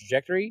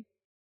trajectory,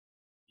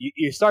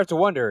 you start to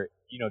wonder,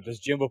 does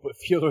Jimbo put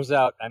feelers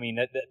out? I mean,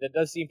 that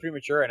does seem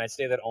premature, and I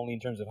say that only in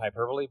terms of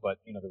hyperbole, but,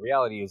 the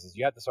reality is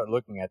you have to start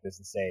looking at this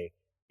and say,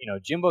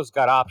 Jimbo's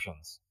got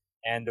options,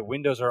 and the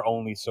windows are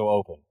only so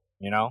open,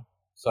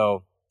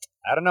 So,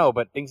 I don't know,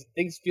 but things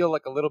feel a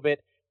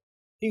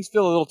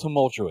little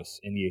tumultuous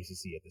in the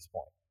ACC at this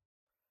point.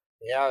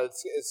 Yeah,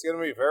 it's going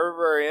to be very,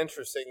 very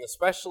interesting,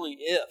 especially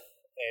if,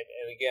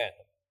 and again,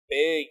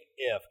 big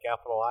if,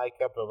 capital I,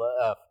 capital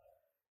F,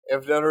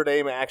 if Notre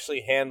Dame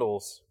actually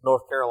handles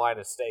North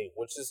Carolina State,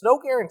 which is no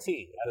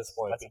guarantee at this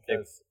point. That's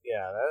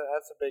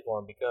a big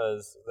one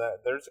because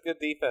there's a good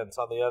defense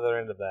on the other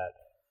end of that.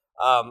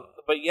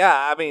 But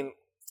yeah, I mean,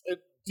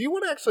 do you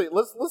want to actually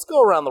let's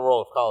go around the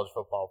world of college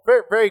football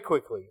very, very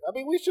quickly? I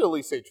mean, we should at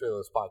least say true to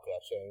this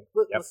podcast, Shane.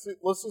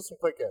 Let's do some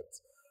quick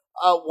hits.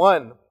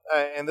 One,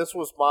 and this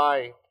was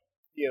my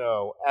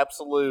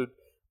absolute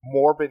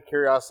morbid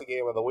curiosity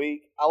game of the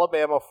week: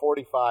 Alabama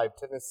 45,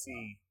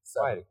 Tennessee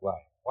 7.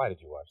 Why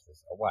did you watch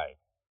this?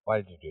 Why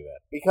did you do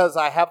that? Because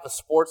I have the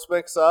sports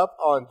mix up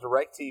on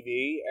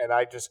DirecTV, and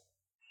I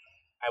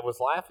was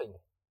laughing.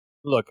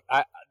 Look,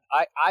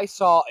 I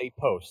saw a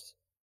post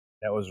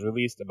that was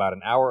released about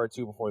an hour or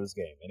two before this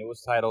game, and it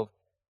was titled,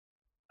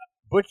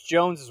 "Butch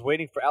Jones is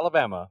waiting for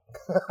Alabama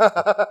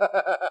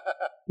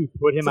to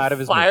put him out of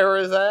his fire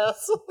his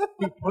ass."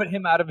 To put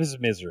him out of his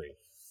misery.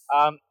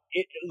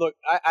 Look,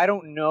 I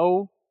don't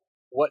know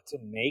what to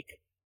make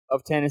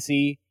of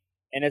Tennessee.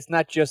 And it's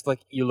not just like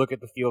you look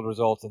at the field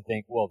results and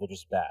think, well, they're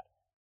just bad.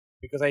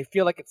 Because I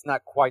feel like it's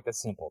not quite that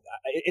simple.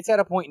 It's at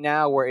a point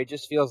now where it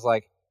just feels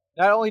like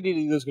not only did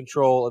he lose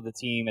control of the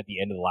team at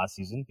the end of the last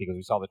season, because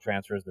we saw the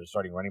transfers, they're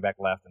starting running back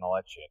left and all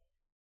that shit,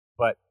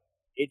 but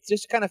it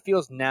just kind of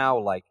feels now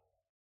like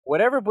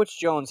whatever Butch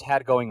Jones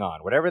had going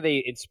on, whatever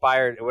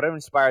inspired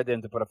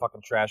them to put a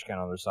fucking trash can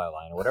on their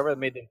sideline, or whatever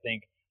made them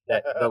think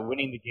that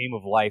winning the game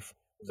of life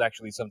was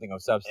actually something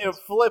of substance. And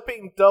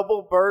flipping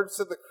double birds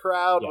to the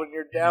crowd when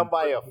you're down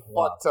by a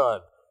fuck ton.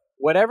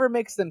 Whatever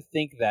makes them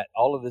think that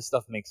all of this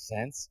stuff makes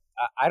sense,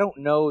 I don't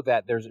know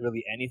that there's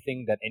really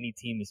anything that any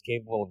team is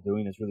capable of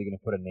doing that's really going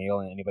to put a nail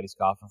in anybody's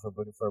coffin for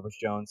Butch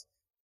Jones.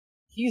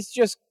 He's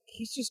just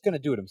going to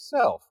do it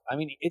himself. I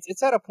mean,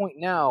 it's at a point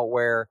now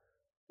where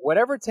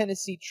whatever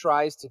Tennessee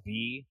tries to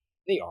be,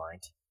 they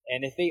aren't.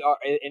 And if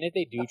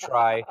they do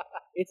try,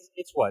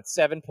 it's what,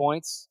 7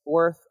 points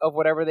worth of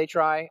whatever they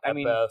try. At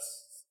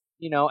best.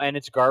 And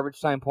it's garbage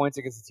time points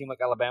against a team like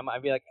Alabama.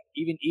 I'd be like,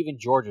 even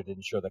Georgia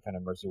didn't show that kind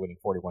of mercy, winning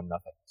 41-0.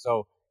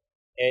 So,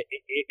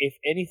 if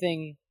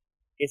anything,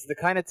 it's the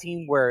kind of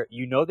team where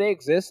they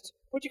exist,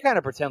 but you kind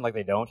of pretend like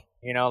they don't.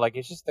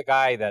 It's just the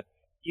guy that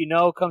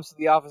comes to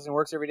the office and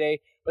works every day,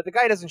 but the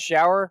guy doesn't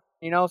shower.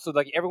 So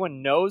like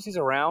everyone knows he's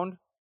around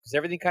because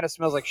everything kind of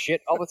smells like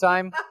shit all the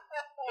time.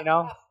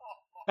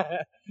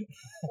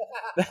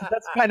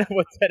 That's kind of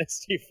what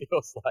Tennessee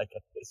feels like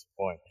at this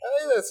point. I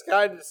think that's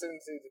kind of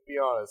Tennessee, to be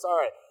honest. All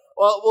right.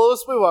 Well,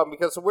 let's move on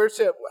because some weird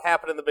shit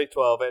happened in the Big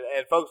 12.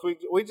 And folks,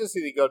 we just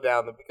need to go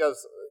down them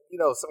because,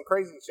 some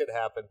crazy shit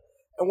happened.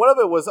 And one of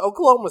it was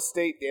Oklahoma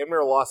State damn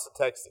near lost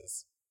to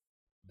Texas.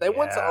 They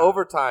went to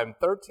overtime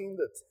 13-10.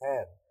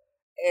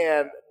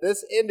 And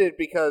this ended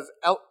because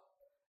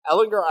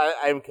Ellinger,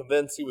 I'm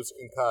convinced he was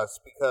concussed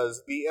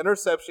because the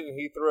interception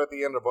he threw at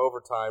the end of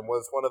overtime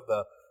was one of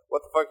the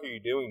 "what the fuck are you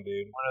doing,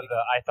 dude?" One of the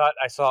 "I thought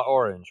I saw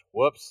orange."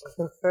 Whoops.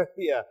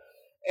 Yeah,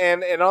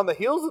 and on the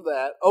heels of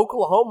that,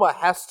 Oklahoma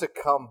has to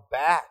come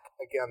back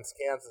against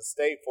Kansas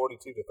State,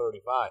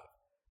 42-35.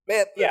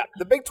 Man,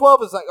 the Big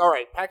 12 is like, all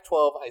right,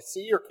 Pac-12. I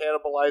see you're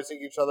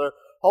cannibalizing each other.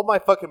 Hold my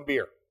fucking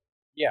beer.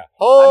 Yeah,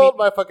 hold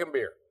my fucking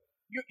beer.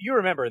 You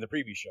remember in the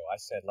preview show, I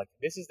said,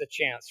 this is the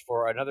chance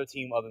for another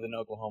team other than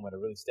Oklahoma to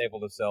really stable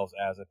themselves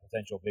as a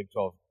potential Big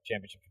 12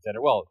 championship contender.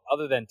 Well,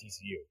 other than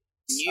TCU.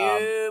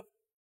 Yep.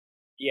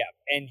 Yeah,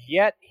 and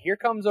yet here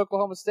comes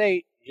Oklahoma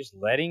State just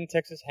letting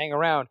Texas hang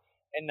around.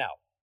 And now,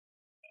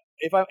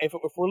 if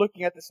we're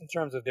looking at this in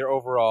terms of their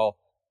overall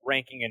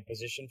ranking and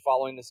position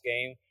following this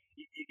game,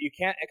 you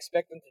can't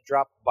expect them to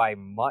drop by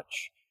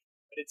much.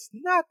 But it's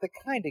not the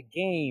kind of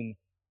game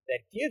that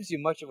gives you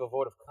much of a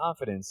vote of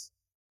confidence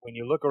when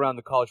you look around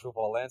the college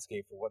football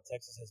landscape for what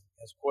Texas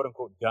has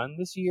quote-unquote done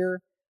this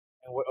year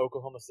and what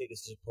Oklahoma State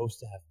is supposed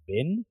to have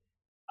been.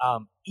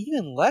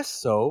 Even less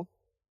so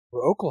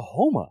for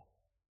Oklahoma.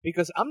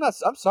 Because I'm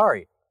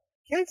sorry,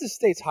 Kansas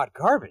State's hot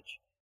garbage.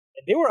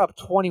 And they were up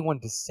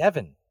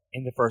 21-7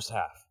 in the first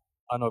half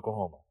on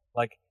Oklahoma.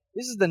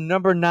 This is the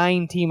number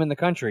 9 team in the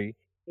country.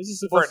 This is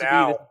supposed to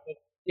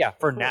be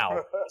for now.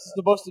 This is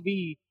supposed to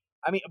be,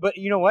 but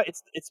you know what?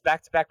 It's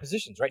back-to-back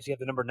positions, right? So you have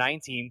the number 9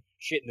 team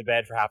shit in the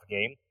bed for half a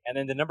game, and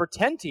then the number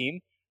 10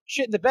 team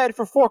shit in the bed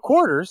for 4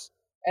 quarters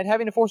and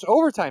having to force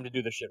overtime to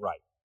do the shit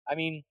right. I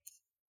mean,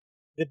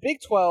 the Big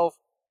 12,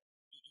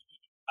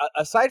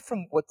 aside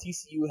from what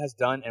TCU has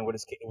done and what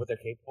they're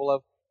capable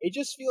of, it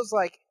just feels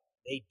like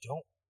they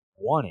don't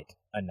want it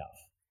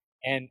enough.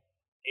 And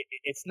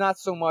it's not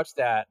so much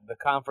that the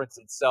conference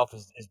itself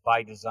is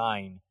by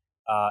design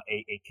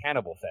a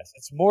cannibal fest.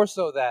 It's more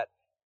so that,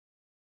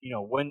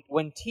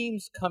 when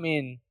teams come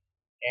in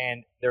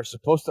and they're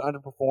supposed to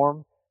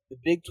underperform, the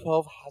Big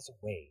 12 has a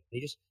way.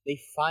 They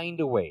find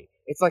a way.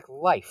 It's like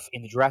life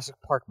in the Jurassic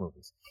Park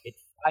movies. It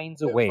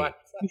finds a way to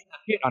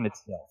shit on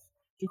itself,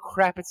 to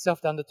crap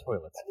itself down the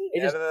toilet.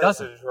 It just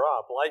doesn't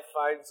drop. Life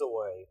finds a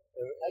way.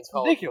 It's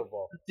ridiculous.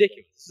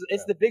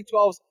 It's the Big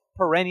 12's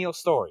perennial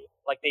story.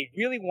 Like, they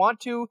really want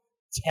to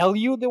tell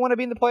you they want to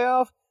be in the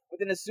playoff, but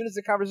then as soon as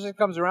the conversation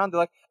comes around, they're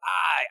like,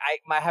 I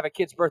might have a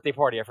kid's birthday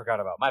party I forgot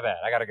about. My bad.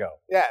 I got to go.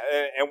 Yeah,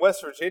 and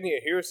West Virginia,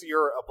 here's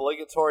your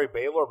obligatory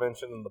Baylor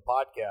mention in the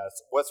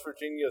podcast. West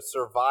Virginia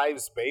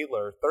survives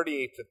Baylor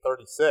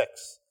 38-36.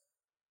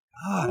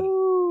 God.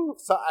 Ooh,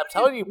 so I'm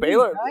telling you,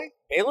 Baylor's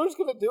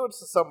going to do it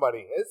to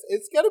somebody.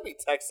 It's going to be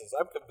Texas.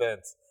 I'm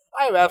convinced.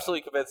 I am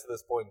absolutely convinced at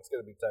this point it's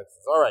going to be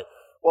Texas. All right.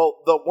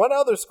 Well, the one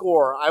other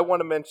score I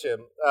want to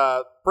mention,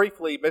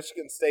 briefly,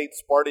 Michigan State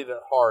spartied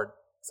it hard,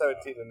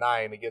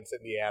 17-9 against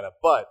Indiana.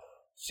 But,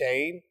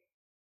 Shane,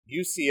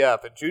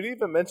 UCF, and Judy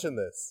even mentioned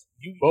this.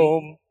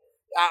 Boom.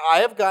 I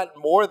have gotten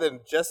more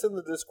than just in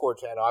the Discord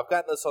channel. I've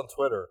gotten this on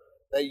Twitter,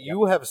 that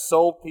you have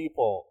sold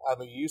people on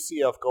the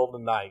UCF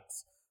Golden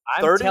Knights.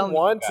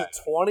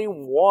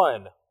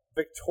 31-21,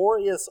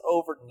 victorious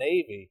over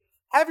Navy.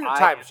 Have your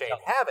time, Shane.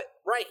 Have it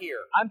right here.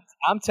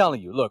 I'm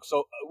telling you. Look,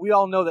 so we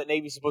all know that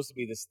Navy's supposed to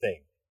be this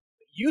thing.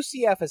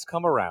 UCF has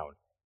come around,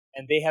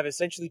 and they have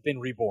essentially been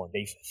reborn.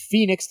 They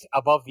phoenixed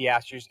above the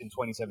Astros in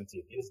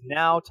 2017. It is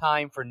now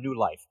time for new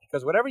life,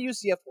 because whatever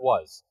UCF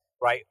was,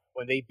 right,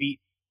 when they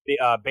beat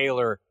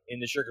Baylor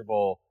in the Sugar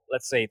Bowl,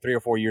 let's say 3 or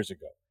 4 years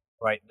ago,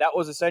 right, that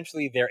was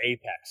essentially their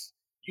apex.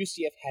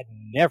 UCF had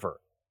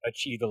never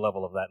achieved a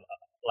level of that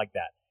like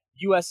that.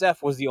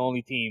 USF was the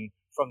only team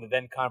from the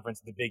then conference,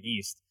 the Big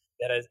East,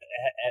 that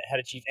had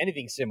achieved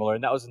anything similar,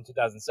 and that was in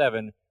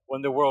 2007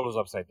 when the world was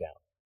upside down.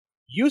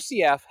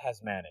 UCF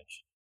has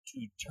managed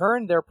to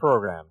turn their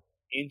program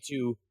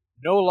into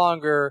no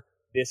longer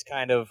this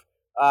kind of,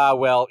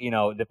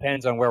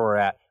 depends on where we're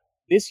at.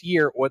 This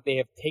year, what they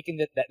have taken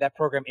that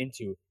program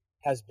into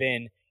has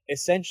been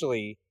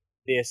essentially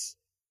this,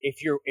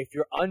 if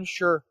you're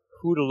unsure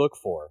who to look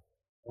for,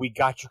 we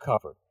got you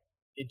covered.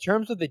 In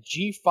terms of the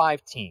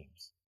G5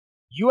 teams,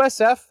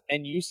 USF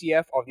and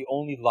UCF are the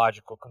only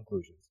logical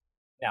conclusions.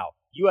 Now,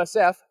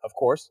 USF, of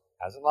course,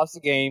 hasn't lost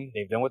the game.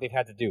 They've done what they've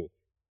had to do.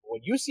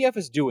 What UCF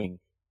is doing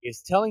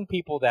is telling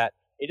people that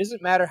it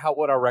doesn't matter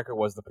what our record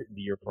was the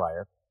year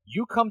prior.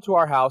 You come to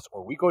our house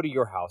or we go to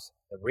your house.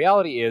 The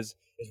reality is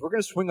we're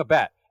going to swing a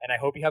bat. And I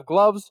hope you have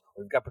gloves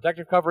or you've got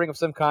protective covering of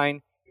some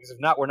kind, because if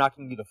not, we're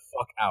knocking you the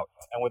fuck out.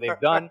 And what they've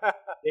done,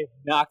 they've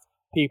knocked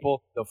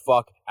people the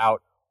fuck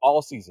out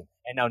all season.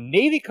 And now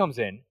Navy comes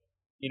in,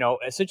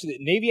 essentially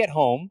Navy at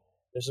home.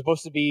 They're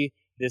supposed to be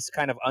this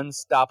kind of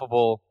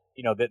unstoppable,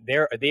 that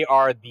they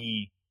are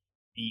the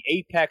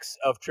apex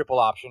of triple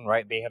option,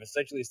 right? They have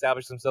essentially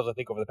established themselves, I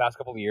think, over the past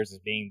couple of years as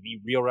being the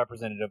real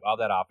representative of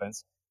that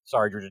offense.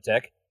 Sorry, Georgia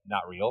Tech,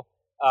 not real.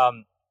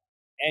 And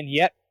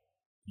yet,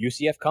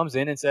 UCF comes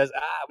in and says,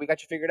 we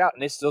got you figured out,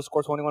 and they still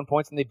score 21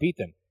 points and they beat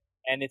them.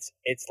 And it's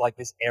like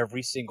this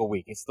every single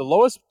week. It's the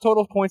lowest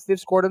total points they've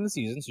scored in the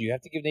season, so you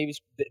have to give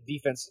Navy's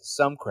defense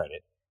some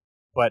credit.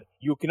 But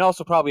you can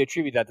also probably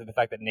attribute that to the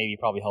fact that Navy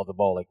probably held the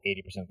ball like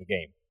 80% of the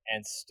game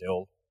and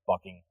still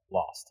fucking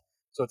lost.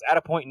 So it's at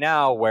a point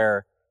now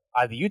where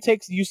either you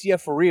take UCF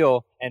for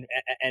real and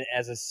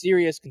as a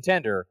serious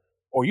contender,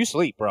 or you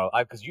sleep, bro,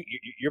 because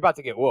you're about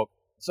to get woke.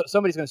 So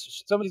somebody's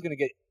gonna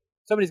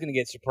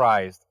get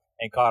surprised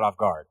and caught off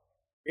guard.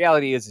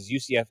 Reality is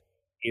UCF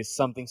is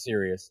something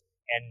serious,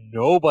 and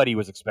nobody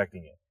was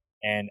expecting it.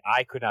 And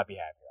I could not be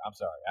happier. I'm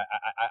sorry.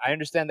 I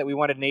understand that we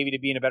wanted Navy to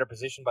be in a better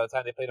position by the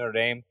time they played Notre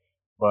Dame,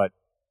 but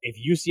if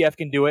UCF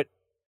can do it,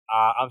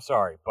 I'm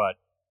sorry, but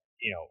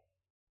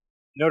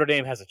Notre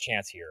Dame has a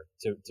chance here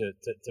to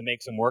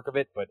make some work of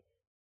it. But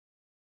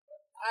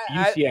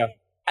UCF,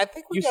 I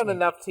think we got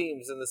enough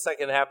teams in the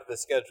second half of the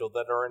schedule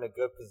that are in a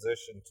good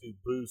position to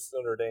boost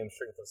Notre Dame's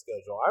strength of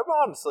schedule. I'm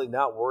honestly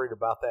not worried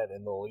about that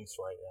in the least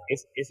right now.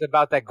 It's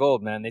about that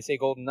gold, man. They say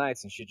Golden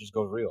Knights and shit just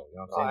goes real. You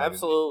know what I'm saying?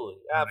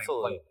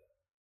 Absolutely.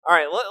 All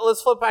right,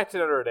 let's flip back to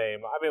Notre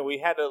Dame. I mean, we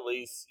had to at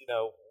least,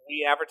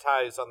 we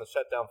advertised on the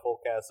Shutdown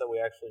Fullcast that we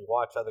actually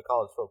watch other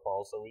college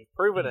football, so we've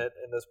proven it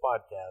in this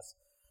podcast.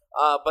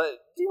 But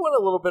do you want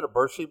a little bit of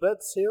Berkshire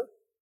bets here?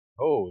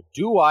 Oh,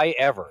 do I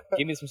ever?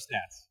 Give me some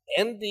stats.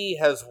 ND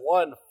has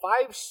won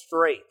 5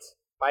 straight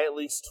by at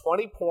least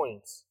 20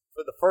 points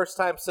for the first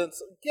time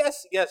since,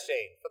 yes,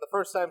 Shane, for the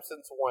first time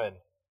since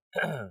when?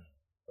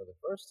 For the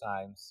first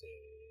time since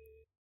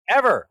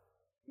ever.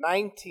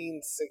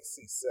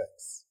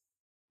 1966.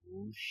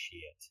 Oh,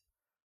 shit.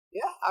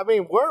 Yeah, I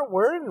mean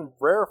we're in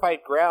rarefied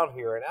ground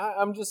here, and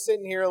I'm just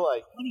sitting here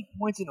like 20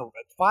 points in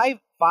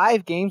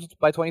five games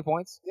by 20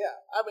 points. yeah.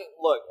 I mean,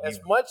 look, as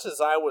much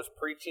as I was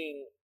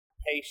preaching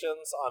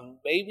patience on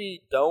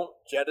maybe don't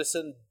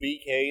jettison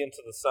BK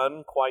into the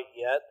sun quite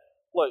yet.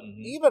 Look,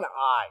 even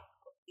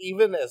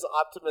as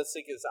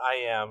optimistic as I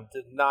am,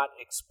 did not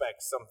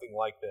expect something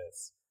like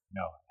this.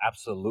 No,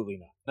 absolutely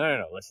not.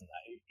 No. Listen,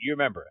 you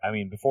remember? I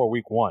mean, before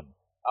week 1,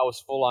 I was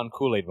full on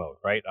Kool-Aid mode,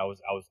 right? I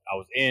was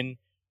in.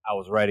 I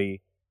was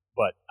ready,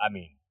 but I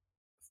mean,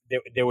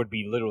 there would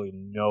be literally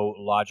no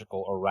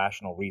logical or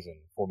rational reason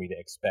for me to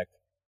expect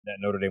that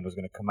Notre Dame was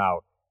going to come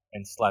out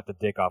and slap the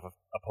dick off of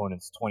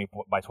opponents 20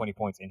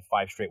 points in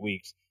 5 straight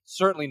weeks.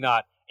 Certainly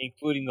not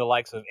including the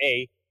likes of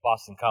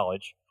Boston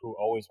College, who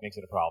always makes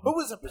it a problem.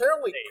 Who is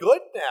apparently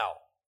good now.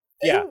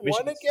 They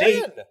won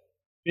again.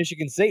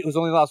 Michigan State, who's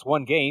only lost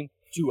 1 game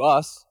to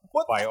us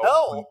by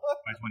 20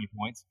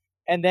 points.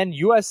 And then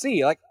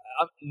USC, like,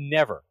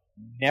 never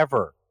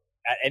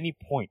at any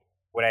point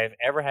would I have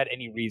ever had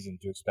any reason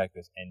to expect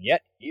this. And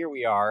yet, here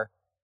we are.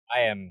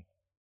 I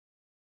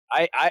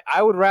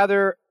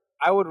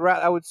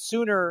would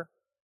sooner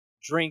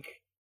drink,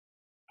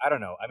 I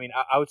don't know. I mean,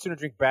 I would sooner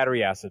drink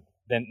battery acid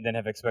than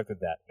have expected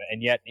that.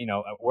 And yet,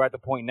 we're at the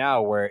point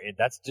now where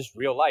that's just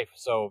real life.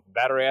 So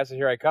battery acid,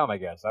 here I come, I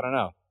guess. I don't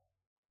know.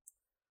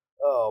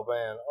 Oh,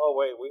 man. Oh,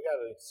 wait. We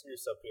got an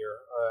excuse up here.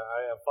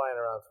 I am flying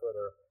around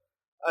Twitter.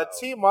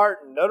 T.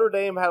 Martin, Notre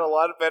Dame had a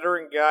lot of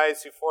veteran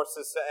guys who forced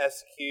us to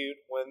execute.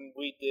 When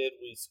we did,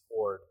 we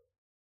scored.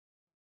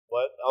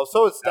 What? Oh,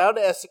 so it's down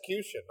to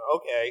execution.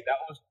 Okay.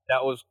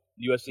 That was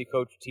USC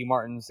coach T.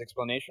 Martin's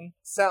explanation?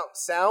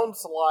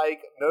 Sounds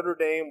like Notre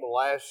Dame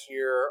last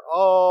year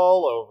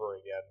all over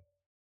again.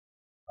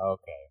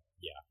 Okay.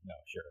 Yeah. No,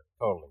 sure.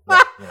 Totally.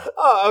 Yeah.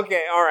 Oh,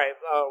 okay. All right.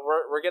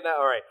 We're getting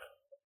all right.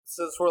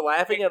 Since we're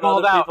laughing at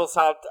other people's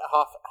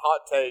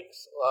hot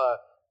takes,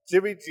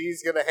 Jimmy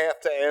G's going to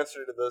have to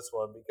answer to this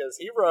one because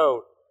he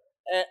wrote,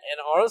 and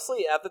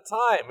honestly, at the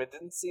time, it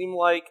didn't seem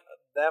like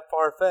that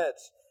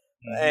far-fetched.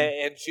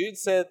 Mm-hmm. And Jude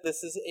said,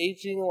 this is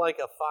aging like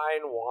a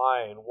fine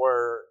wine,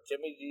 where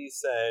Jimmy G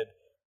said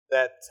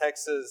that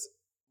Texas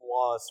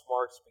loss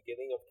marks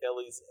beginning of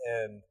Kelly's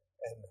end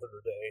at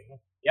Notre Dame.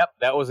 Yep,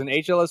 that was an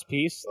HLS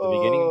piece at the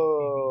beginning of the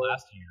season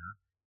last year.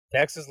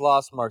 Texas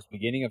loss marks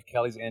beginning of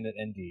Kelly's end at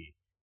ND.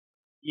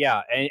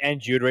 Yeah,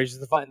 and Jude raises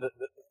the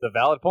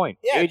valid point.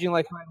 Yeah. Aging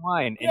like fine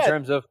wine in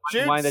terms of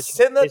Jude, wine that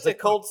send that to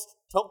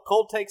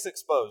Cold Takes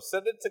Exposed.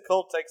 Send it to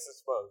Cold Takes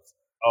Exposed.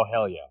 Oh,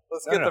 hell yeah.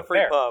 Let's get the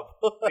free pub.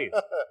 Please.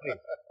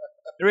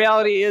 The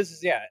reality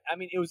is, I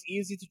mean, it was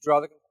easy to draw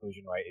the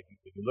conclusion, right? If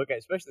you look at,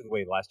 especially the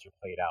way last year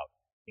played out,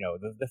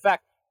 the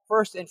fact,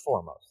 first and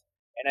foremost,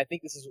 and I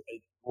think this is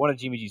one of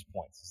Jimmy G's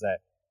points, is that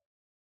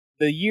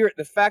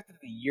the fact that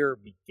the year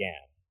began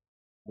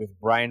with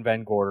Brian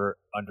Van Gorder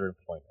under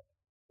employment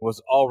was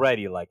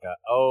already like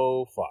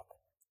oh fuck.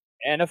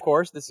 And of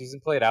course, the season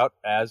played out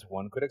as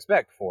one could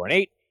expect,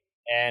 4-8,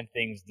 and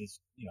things just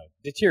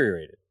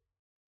deteriorated.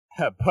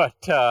 But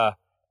have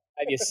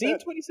you seen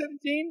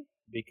 2017?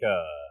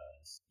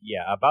 Because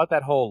about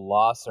that whole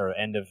loss or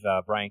end of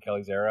Brian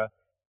Kelly's era,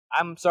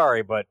 I'm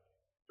sorry, but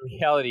the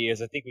reality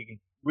is I think we can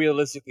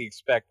realistically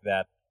expect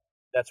that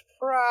that's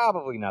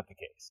probably not the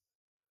case.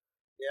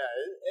 Yeah,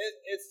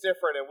 it's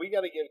different, and we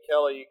got to give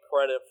Kelly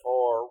credit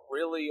for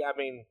really, I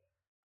mean,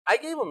 I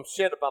gave him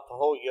shit about the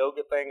whole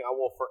yoga thing. I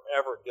will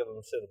forever give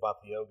him shit about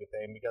the yoga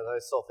thing because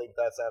I still think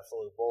that's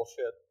absolute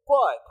bullshit.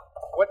 But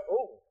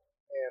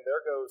and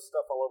there goes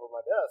stuff all over my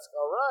desk.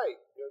 All right,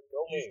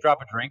 go Did you just drop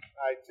a drink?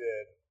 I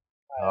did.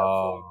 I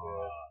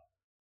absolutely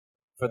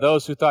did. For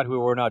those who thought we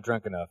were not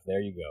drunk enough,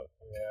 there you go.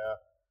 Yeah.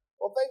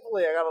 Well,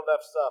 thankfully I got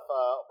enough stuff.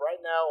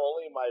 Right now,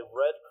 only my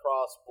Red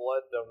Cross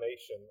blood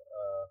donation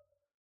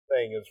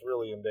thing is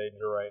really in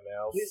danger right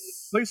now.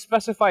 Please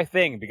specify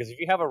thing, because if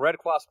you have a Red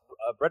Cross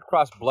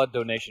blood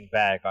donation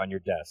bag on your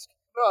desk.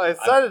 No,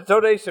 it's not a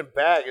donation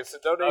bag. It's a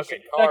donation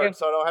card,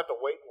 so I don't have to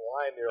wait in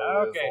line nearly as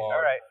long. Okay,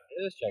 all right.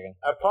 Just checking.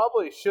 I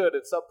probably should,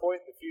 at some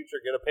point in the future,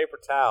 get a paper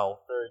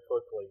towel very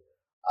quickly.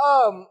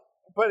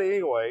 But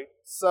anyway,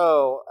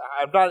 so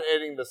I'm not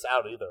editing this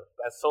out either.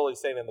 That's totally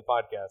staying in the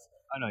podcast.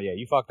 Oh, no, yeah,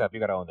 you fucked up. You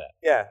gotta own that.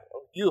 Yeah,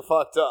 you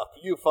fucked up.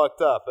 You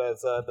fucked up,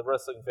 as the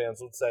wrestling fans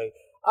would say.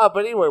 But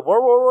anyway,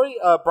 where were we?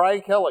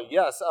 Brian Kelly,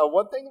 yes.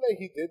 One thing that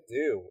he did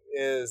do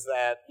is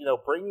that,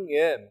 bringing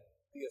in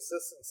the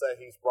assistants that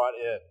he's brought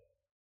in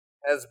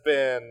has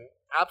been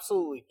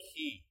absolutely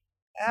key.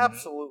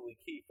 Absolutely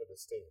key for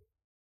this team.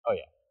 Oh,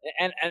 yeah.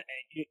 And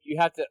you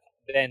have to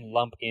then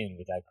lump in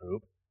with that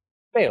group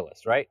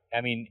Bayless, right?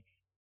 I mean,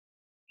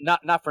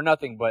 not for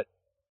nothing, but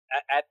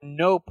at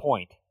no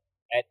point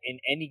in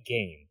any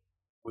game,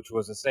 which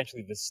was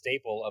essentially the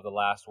staple of the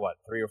last,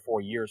 3 or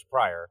 4 years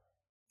prior,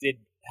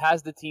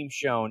 has the team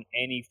shown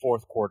any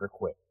fourth quarter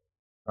quit,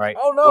 right?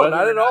 Oh, no,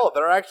 not at all.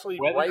 They're actually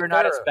whether right or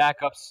not it's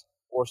backups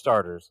or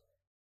starters,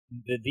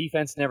 the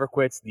defense never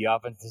quits. The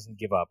offense doesn't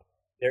give up.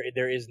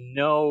 There is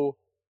no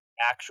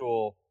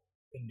actual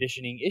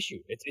conditioning issue.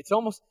 It's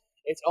almost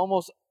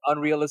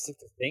unrealistic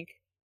to think,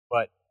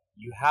 but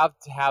you have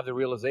to have the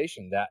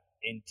realization that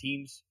in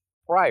teams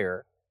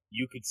prior,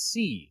 you could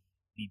see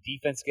the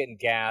defense getting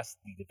gassed,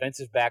 the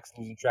defensive backs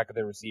losing track of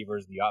their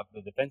receivers, the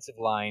defensive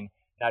line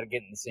not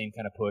getting the same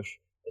kind of push,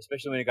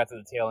 especially when it got to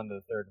the tail end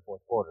of the third and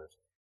fourth quarters.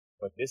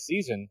 But this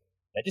season,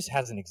 that just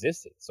hasn't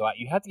existed. So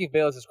you have to give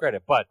Bayless his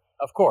credit. But,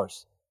 of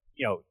course,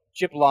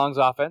 Chip Long's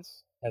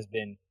offense has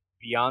been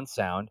beyond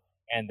sound.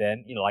 And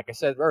then, like I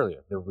said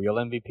earlier, the real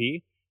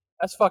MVP,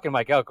 that's fucking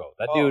Mike Elko.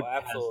 That dude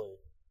absolutely has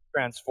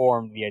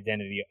transformed the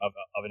identity of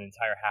an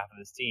entire half of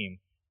this team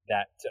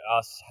that to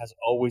us has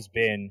always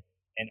been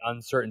an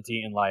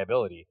uncertainty and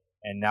liability.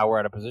 And now we're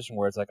at a position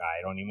where it's like,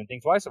 I don't even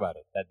think twice about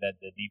it. That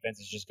the defense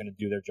is just going to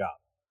do their job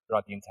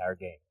throughout the entire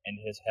game. And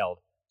it has held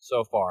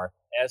so far,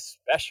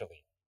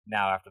 especially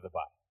now after the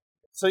bye.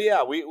 So,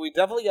 yeah, we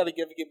definitely got to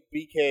give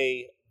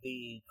BK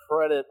the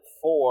credit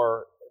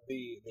for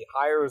the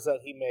hires that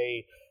he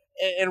made.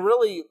 And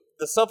really,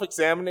 the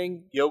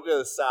self-examining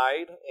yoga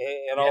aside,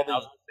 and all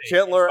the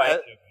gentler,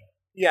 a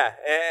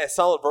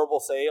solid verbal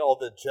say, all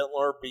the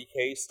gentler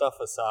BK stuff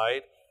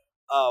aside,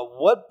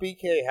 what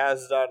BK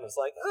has done is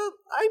like,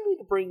 I need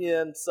to bring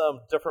in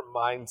some different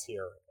minds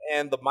here.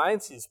 And the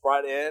minds he's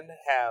brought in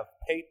have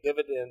paid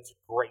dividends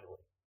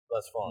greatly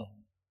thus far.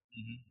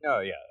 Mm-hmm.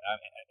 Oh, yeah.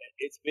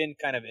 It's been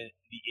kind of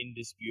the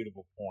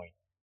indisputable point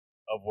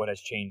of what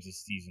has changed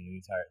this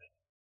season,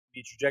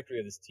 the trajectory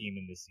of this team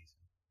in this season.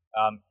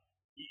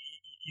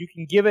 You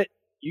can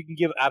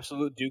give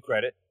absolute due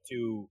credit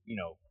to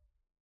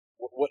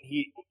what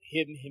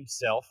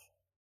himself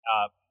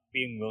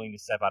being willing to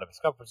step out of his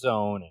comfort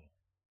zone and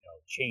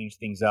change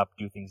things up,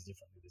 do things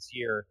differently this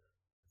year.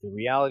 The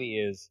reality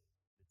is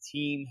the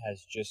team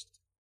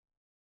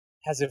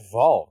has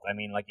evolved. I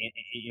mean, like in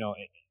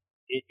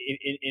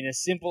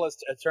as simple as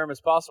a term as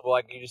possible,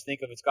 like you just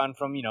think of it's gone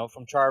from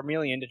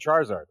Charmeleon to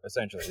Charizard,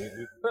 essentially.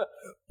 Did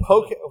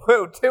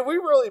we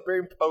really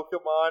bring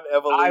Pokemon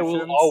Evolutions? I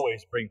will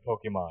always bring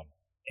Pokemon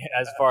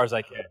as far as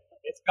I can.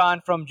 It's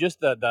gone from just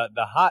the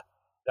hot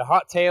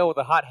tail with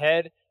a hot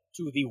head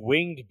to the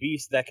winged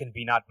beast that can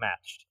be not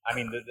matched. I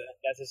mean,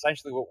 that's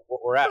essentially what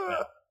we're at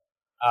now.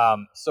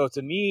 So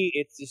to me,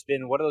 it's just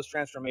been one of those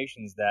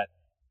transformations that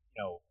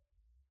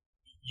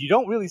you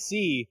don't really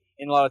see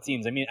in a lot of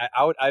teams. I mean,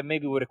 I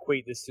maybe would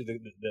equate this to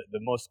the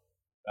most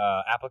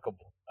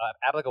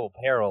applicable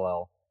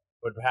parallel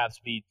would perhaps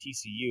be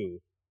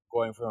TCU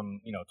going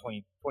from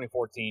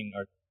 2014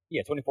 or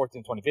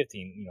 2014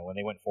 2015 when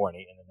they went 4-8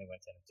 and then they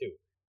went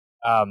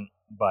 10-2.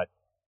 But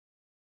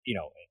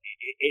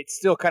it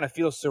still kind of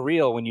feels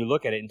surreal when you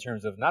look at it in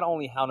terms of not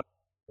only how they're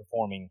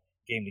performing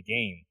game to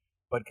game,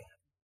 but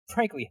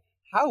frankly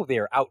how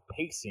they're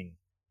outpacing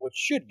what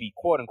should be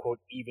quote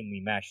unquote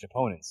evenly matched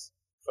opponents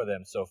for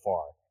them so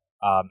far.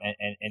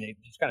 And it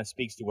just kind of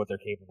speaks to what they're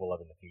capable of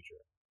in the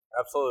future.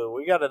 Absolutely.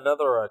 We got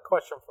another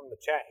question from the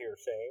chat here,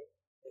 Shane.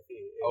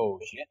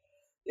 Shit.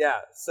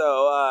 Yeah,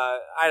 so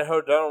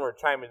Idaho Donomer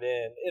chiming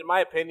in. In my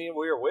opinion,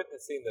 we are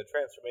witnessing the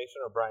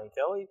transformation of Brian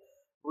Kelly.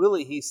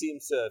 Really, he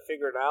seems to have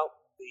figured out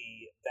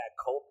that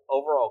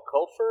overall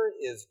culture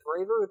is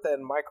greater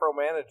than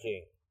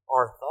micromanaging.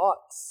 Our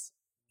thoughts?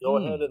 Go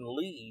ahead and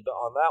lead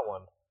on that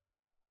one.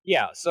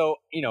 Yeah, so,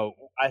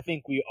 I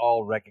think we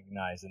all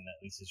recognize in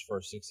at least his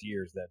first 6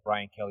 years that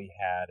Brian Kelly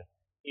had,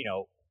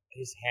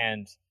 his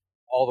hand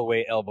all the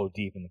way elbow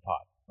deep in the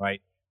pot,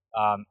 right?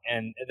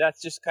 And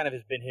that's just kind of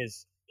been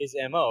his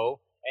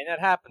MO, and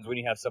that happens when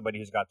you have somebody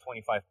who's got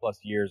 25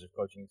 plus years of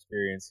coaching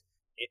experience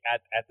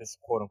at this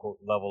quote-unquote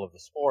level of the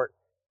sport,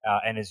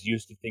 and is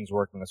used to things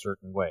working a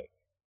certain way.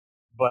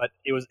 But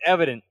it was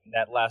evident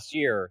that last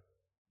year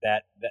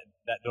that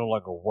no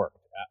longer worked.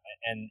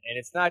 And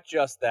it's not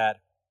just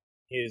that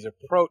his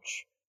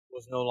approach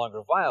was no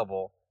longer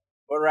viable,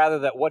 but rather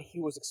that what he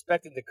was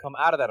expecting to come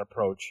out of that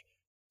approach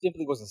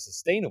simply wasn't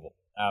sustainable.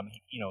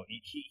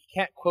 He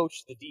can't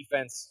coach the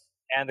defense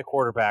and the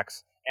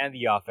quarterbacks and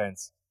the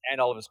offense and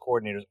all of his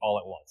coordinators all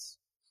at once.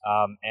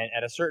 And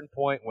at a certain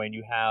point when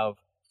you have,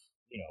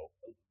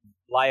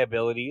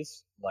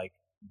 liabilities like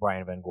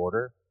Brian Van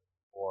Gorder,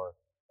 or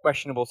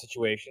questionable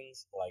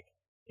situations like,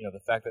 the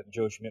fact that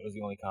Joe Schmidt was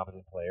the only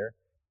competent player,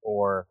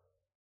 or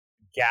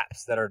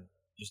gaps that are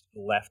just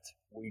left,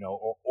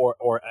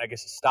 or I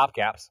guess stop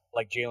gaps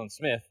like Jalen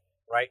Smith,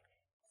 right?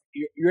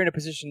 You're in a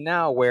position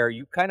now where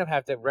you kind of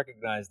have to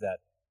recognize that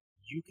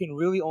you can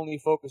really only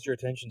focus your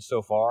attention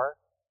so far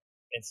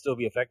and still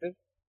be effective.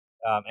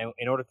 And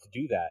in order to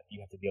do that,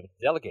 you have to be able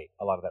to delegate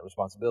a lot of that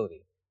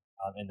responsibility.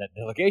 And that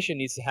delegation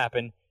needs to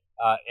happen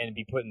and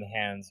be put in the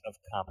hands of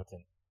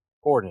competent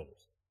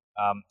coordinators.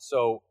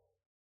 So,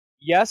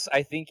 yes,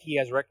 I think he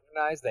has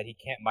recognized that he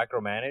can't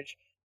micromanage,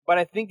 but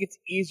I think it's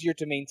easier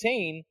to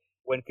maintain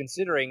when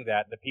considering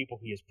that the people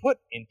he has put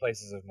in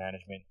places of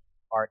management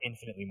are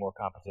infinitely more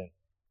competent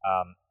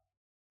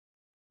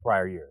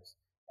prior years.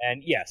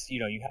 And yes,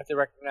 you have to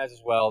recognize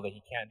as well that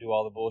he can't do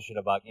all the bullshit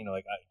about, he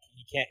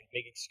can't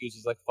make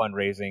excuses like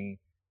fundraising,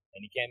 and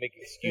he can't make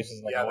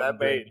excuses like that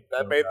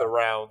made the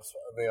rounds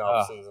in the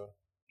off season.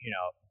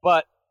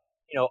 But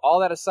all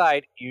that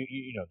aside,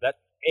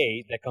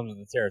 that comes with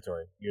the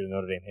territory. You're the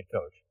Notre Dame head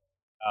coach.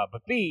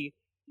 But B,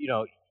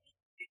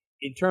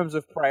 in terms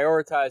of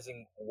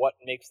prioritizing what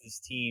makes this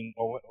team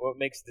or what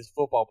makes this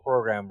football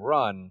program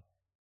run,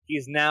 he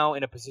is now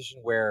in a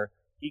position where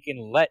he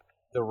can let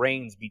the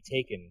reins be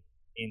taken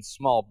in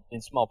small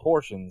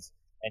portions,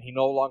 and he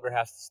no longer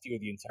has to steer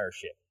the entire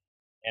ship.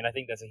 And I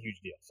think that's a huge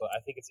deal. So I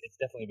think it's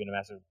definitely been a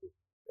massive improvement.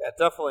 Yeah,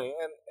 definitely.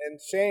 And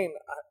Shane,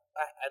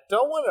 I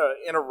don't want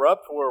to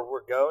interrupt where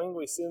we're going.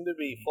 We seem to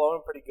be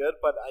flowing pretty good,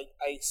 but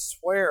I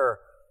swear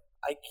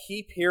I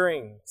keep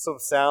hearing some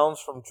sounds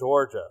from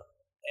Georgia.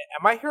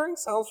 Am I hearing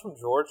sounds from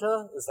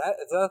Georgia? Is that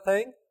a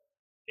thing?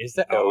 Is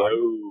that?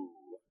 Hello.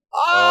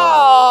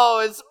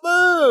 Oh, it's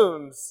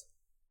Moons.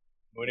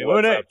 Mooney,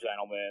 What's Mooney. up,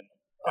 gentlemen?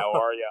 How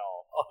are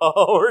y'all?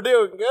 Oh, we're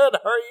doing good.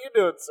 How are you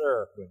doing,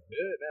 sir? Good,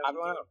 man. I'm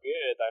doing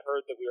good. I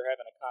heard that we were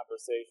having a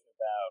conversation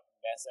about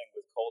messing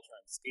with culture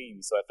and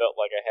schemes, so I felt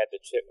like I had to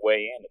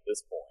weigh in at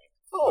this point.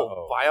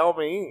 Oh, by all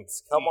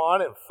means. Come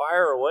on and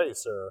fire away,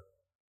 sir.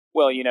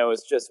 Well,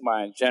 it's just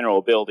my general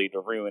ability to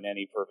ruin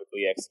any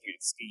perfectly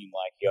executed scheme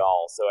like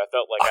y'all, so I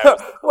felt like I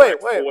was the correct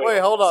foil wait,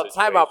 in hold the on.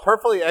 Time out. situation.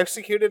 Perfectly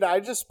executed?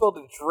 I just spilled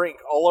a drink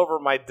all over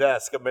my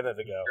desk a minute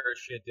ago. Sure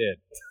shit did.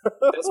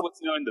 That's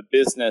what's known in the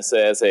business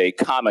as a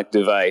comic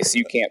device.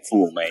 You can't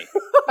fool me.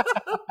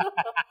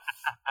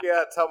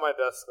 Yeah, tell my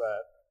desk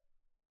that.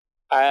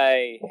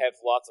 I have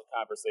lots of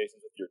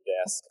conversations with your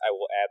desk. I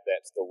will add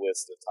that to the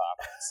list of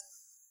topics.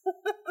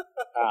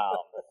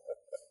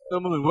 So,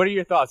 Moon, what are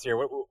your thoughts here?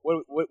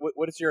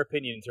 What is your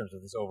opinion in terms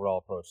of this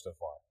overall approach so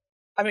far?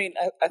 I mean,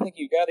 I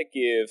think you got to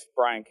give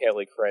Brian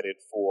Kelly credit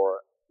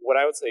for what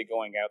I would say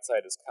going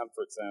outside his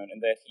comfort zone,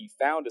 and that he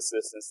found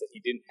assistants that he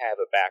didn't have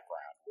a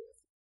background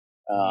with.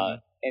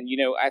 And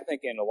I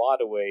think in a lot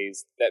of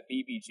ways that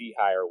BBG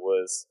hire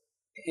was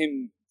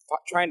him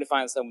trying to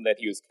find someone that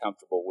he was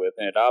comfortable with,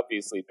 and it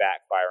obviously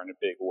backfired in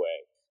a big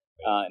way.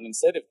 And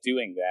instead of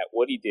doing that,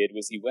 what he did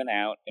was he went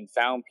out and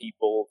found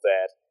people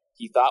that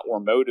he thought were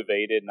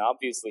motivated and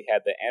obviously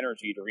had the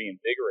energy to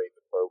reinvigorate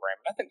the program.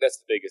 And I think that's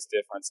the biggest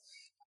difference.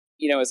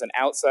 As an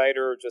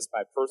outsider, just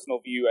my personal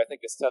view, I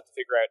think it's tough to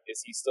figure out,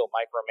 is he still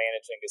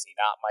micromanaging? Is he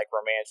not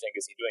micromanaging?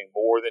 Is he doing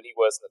more than he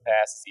was in the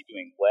past? Is he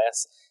doing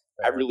less?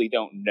 I really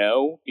don't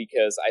know,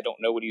 because I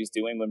don't know what he was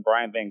doing when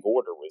Brian Van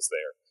Gorder was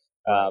there.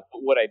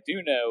 But what I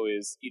do know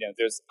is,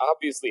 there's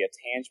obviously a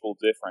tangible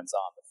difference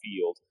on the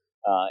field.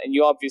 And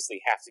you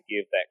obviously have to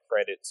give that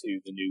credit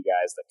to the new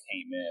guys that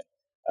came in.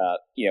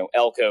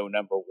 Elko,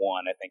 number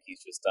one, I think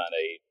he's just done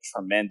a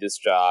tremendous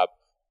job.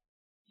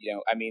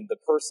 The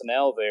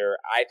personnel there,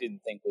 I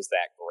didn't think was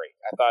that great.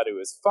 I thought it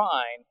was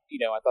fine.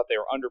 I thought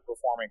they were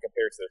underperforming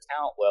compared to their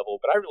talent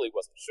level, but I really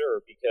wasn't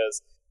sure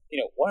because,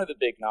 one of the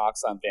big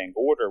knocks on Van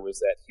Gorder was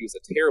that he was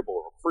a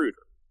terrible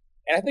recruiter.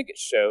 And I think it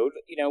showed.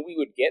 We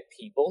would get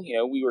people.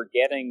 We were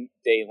getting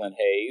Dalen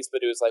Hayes,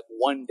 but it was like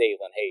one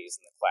Dalen Hayes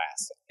in the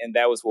class, and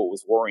that was what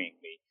was worrying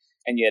me.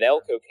 And yet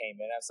Elko came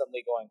in, and I'm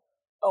suddenly going,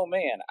 oh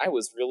man, I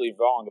was really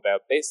wrong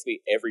about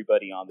basically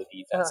everybody on the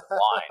defensive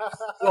line.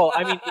 Well,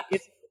 I mean, to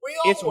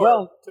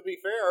be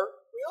fair,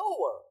 we all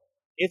were.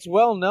 It's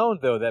well known,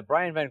 though, that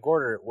Brian Van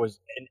Gorder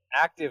was an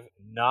active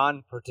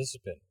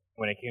non-participant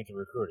when it came to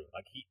recruiting.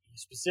 Like, he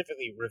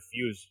specifically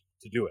refused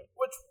to do it.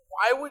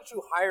 Why would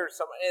you hire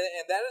someone?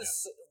 And that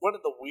is one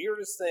of the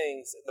weirdest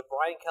things in the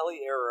Brian Kelly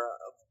era.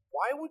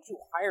 Why would you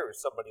hire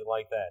somebody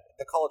like that in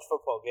the college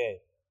football game?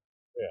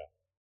 Yeah.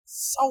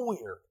 So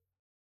weird.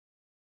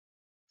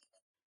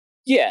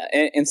 Yeah,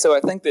 and so I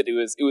think that it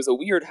was a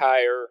weird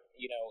hire.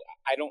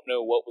 I don't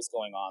know what was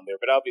going on there,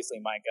 but obviously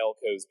Mike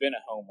Elko's been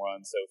a home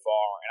run so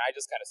far, and I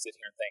just kind of sit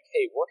here and think,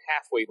 hey, we're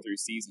halfway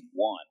through season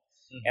one,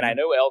 and I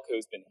know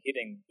Elko's been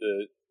hitting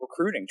the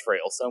recruiting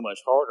trail so much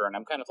harder, and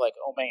I'm kind of like,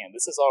 oh man,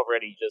 this is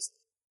already just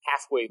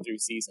halfway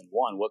through season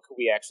one. What could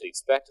we actually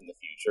expect in the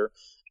future?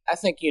 I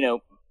think,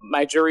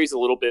 my jury's a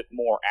little bit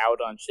more out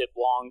on Chip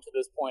Long to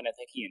this point. I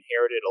think he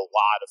inherited a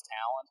lot of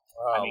talent.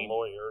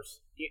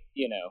 Lawyers. Yeah,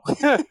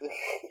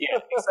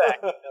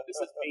 exactly.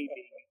 This is me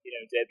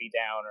being, Debbie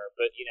Downer.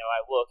 But, I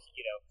look,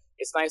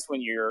 it's nice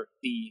when you're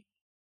the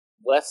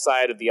left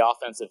side of the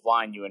offensive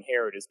line you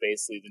inherit is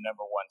basically the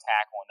number one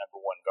tackle and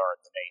number one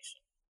guard in the nation.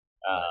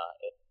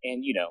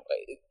 And,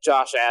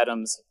 Josh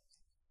Adams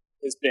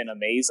has been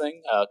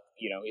amazing.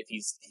 If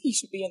he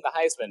should be in the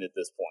Heisman at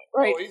this point,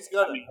 right? Oh, he's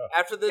gonna.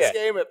 After this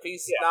game, if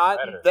he's not,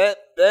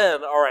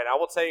 then all right. I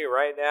will tell you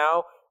right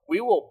now,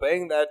 we will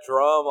bang that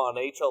drum on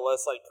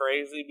HLS like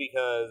crazy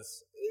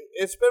because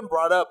it's been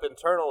brought up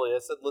internally. I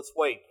said, let's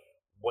wait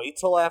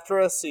till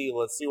after SC.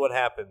 Let's see what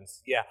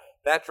happens. Yeah,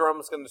 that drum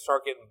is going to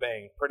start getting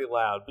banged pretty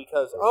loud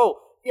because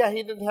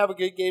he didn't have a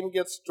good game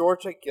against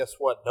Georgia. Guess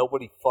what?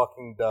 Nobody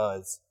fucking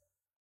does.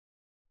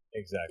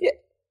 Exactly.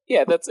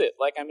 Yeah, that's it.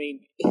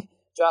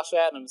 Josh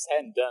Adams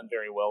hadn't done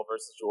very well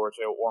versus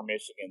Georgia or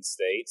Michigan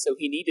State, so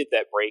he needed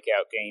that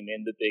breakout game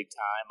in the big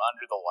time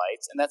under the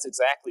lights, and that's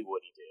exactly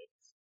what he did.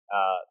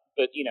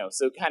 But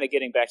so kind of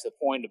getting back to the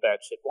point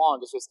about Chip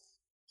Long, it's just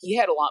he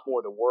had a lot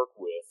more to work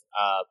with.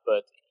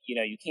 But you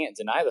can't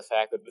deny the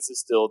fact that this is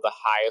still the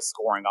highest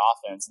scoring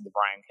offense in the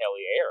Brian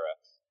Kelly era.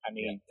 I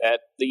mean, the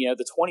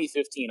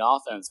 2015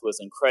 offense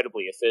was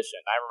incredibly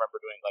efficient. I remember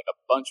doing like a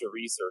bunch of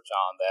research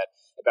on that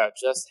about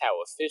just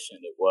how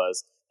efficient it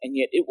was, and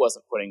yet it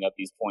wasn't putting up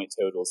these point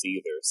totals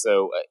either.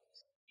 So,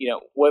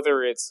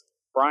 whether it's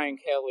Brian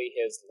Kelly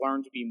has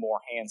learned to be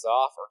more hands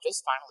off, or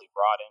just finally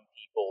brought in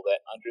people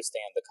that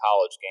understand the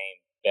college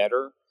game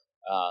better.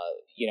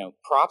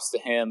 Props to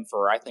him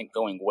for, I think,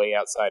 going way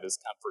outside his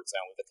comfort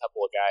zone with a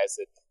couple of guys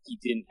that he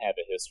didn't have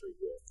a history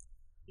with.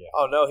 Yeah.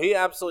 Oh no, he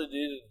absolutely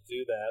needed to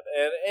do that.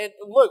 And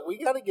look, we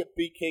got to give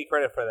BK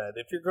credit for that.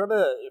 If you're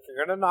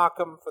gonna knock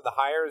him for the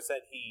hires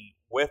that he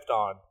whiffed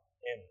on,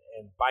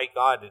 and by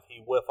God did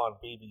he whiff on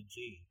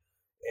BBG,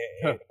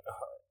 and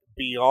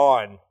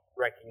beyond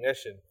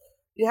recognition,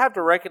 you have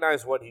to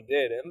recognize what he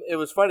did. And it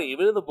was funny,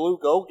 even in the blue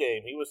gold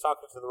game, he was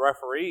talking to the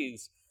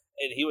referees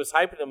and he was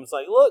hyping them. It's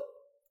like, look,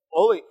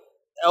 holy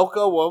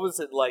Elko, what was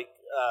it like?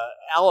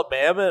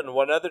 Alabama and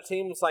one other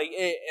team was like,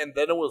 and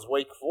then it was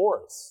Wake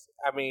Forest.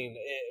 I mean,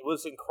 it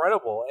was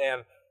incredible,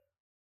 and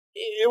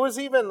it was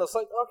even. It's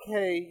like,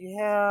 okay,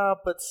 yeah,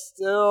 but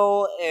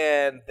still,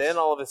 and then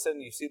all of a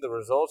sudden you see the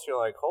results. You're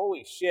like,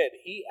 holy shit,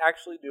 he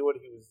actually knew what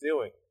he was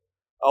doing.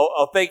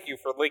 Oh, thank you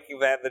for linking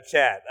that in the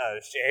chat,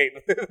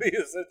 Shane. The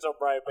Essential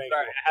Brian Bank.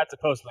 Sorry, I had to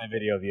post my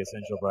video of the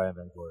Essential Brian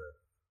Bancorder.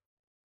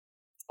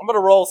 I'm gonna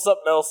roll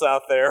something else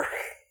out there.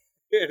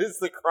 It is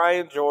the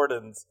Crying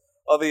Jordans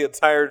of the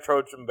entire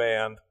Trojan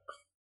band.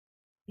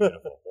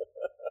 Beautiful.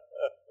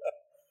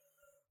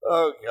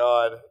 Oh,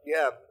 God.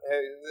 Yeah,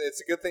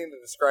 it's a good thing to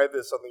describe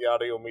this on the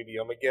audio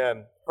medium.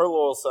 Again,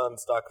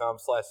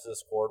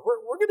 herloyalsons.com/Discord.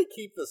 We're going to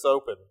keep this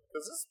open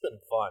because this has been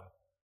fun.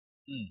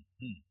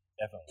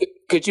 Definitely.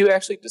 Could you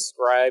actually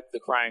describe the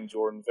Crying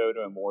Jordan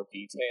photo in more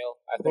detail?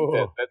 I think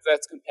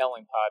that's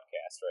compelling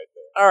podcast right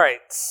there. All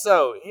right.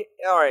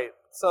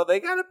 So they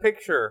got a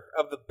picture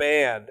of the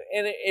band,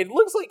 and it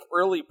looks like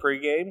early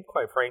pregame,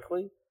 quite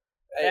frankly.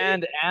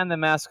 And the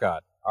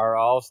mascot are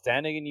all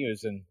standing in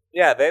unison.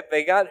 Yeah,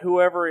 they got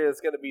whoever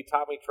is going to be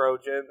Tommy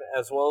Trojan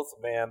as well as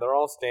the band. They're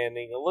all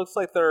standing. It looks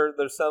like they're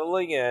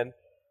settling in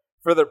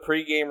for their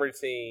pregame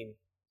routine.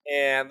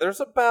 And there's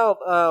about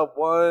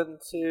 1,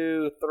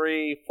 2,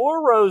 3,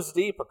 4 rows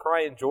deep of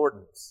Crying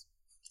Jordans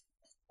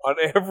on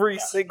every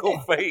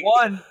single face.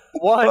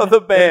 One of the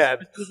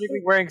band,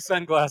 specifically wearing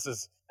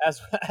sunglasses. As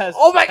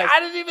oh my God, I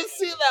didn't even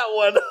see that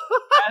one.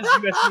 As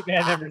USC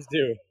band members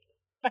do.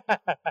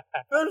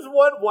 There's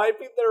one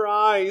wiping their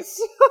eyes.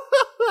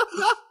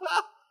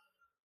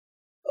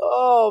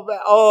 Oh man!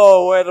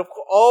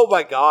 Oh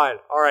my God!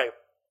 All right,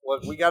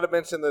 look, we got to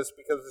mention this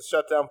because the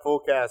Shutdown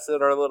Fullcast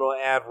did our little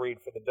ad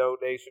read for the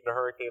donation to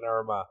Hurricane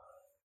Irma.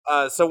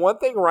 So one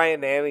thing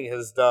Ryan Nanny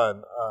has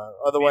done,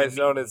 otherwise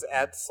known as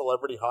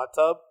 @Celebrity Hot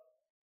Tub,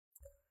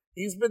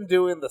 he's been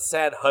doing the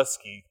sad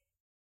husky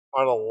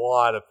on a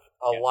lot of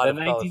the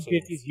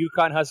 1950s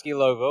Yukon Husky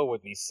logo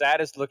with the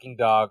saddest looking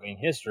dog in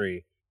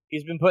history.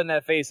 He's been putting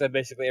that face on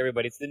basically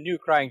everybody. It's the new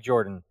Crying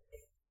Jordan.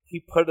 He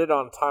put it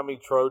on Tommy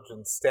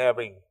Trojan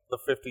stabbing the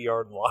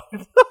 50-yard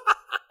line.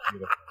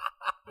 Beautiful.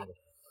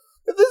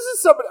 This is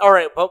something. All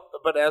right,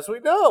 but as we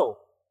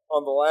know,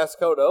 on the last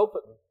Code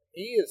Open,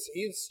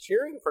 he's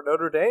cheering for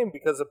Notre Dame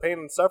because of pain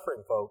and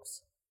suffering,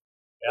 folks.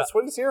 Yeah. That's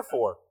what he's here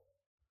for.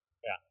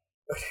 Yeah.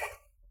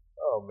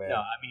 Oh man. No,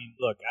 I mean,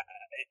 look,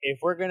 if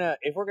we're gonna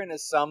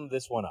sum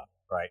this one up,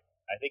 right?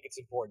 I think it's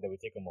important that we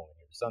take a moment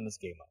here to sum this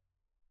game up.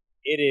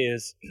 It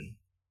is,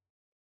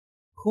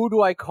 who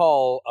do I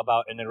call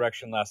about an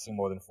erection lasting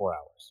more than 4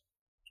 hours?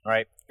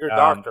 Right? Your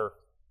doctor.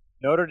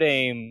 Notre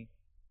Dame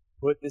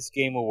put this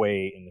game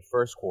away in the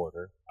first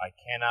quarter. I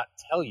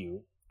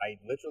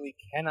literally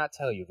cannot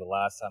tell you the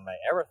last time I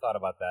ever thought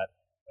about that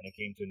when it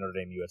came to a Notre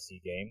Dame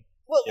USC game.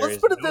 Well, let's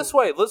put it this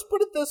way. Let's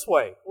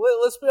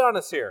be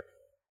honest here.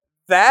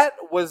 That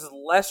was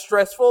less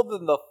stressful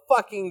than the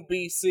fucking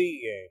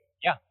BC game.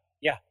 Yeah.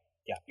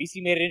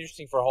 BC made it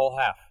interesting for a whole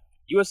half.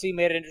 USC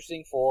made it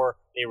interesting for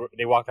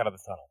they walked out of the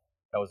tunnel.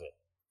 That was it.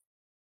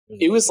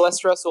 It was less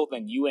stressful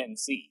than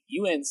UNC.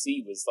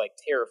 UNC was like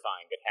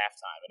terrifying at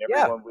halftime, and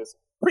everyone was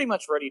pretty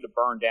much ready to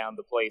burn down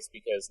the place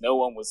because no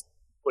one was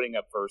putting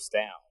up first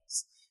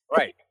downs.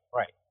 Right.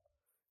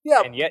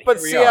 Yeah, and yet,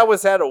 but see, I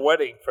was at a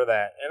wedding for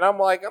that, and I'm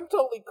like, I'm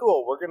totally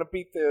cool. We're going to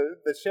beat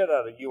the shit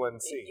out of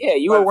UNC. Yeah,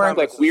 you were wearing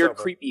like weird,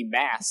 creepy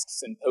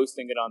masks and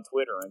posting it on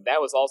Twitter, and that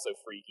was also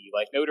freaky.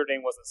 Like, Notre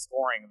Dame wasn't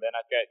scoring, then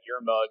I've got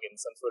your mug and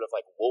some sort of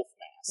like wolf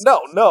mask.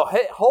 No,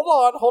 hey,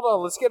 hold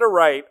on, let's get it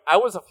right. I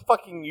was a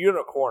fucking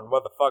unicorn,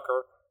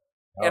 motherfucker.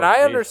 And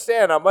I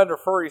understand I'm under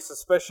furry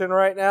suspicion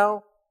right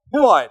now,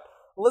 but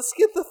let's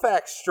get the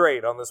facts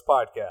straight on this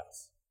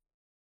podcast.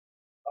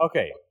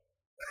 Okay.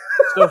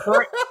 So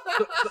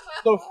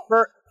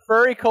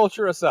furry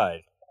culture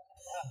aside,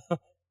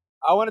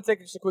 I want to take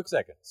just a quick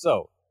second.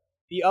 So,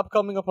 the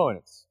upcoming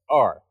opponents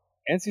are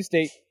NC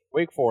State,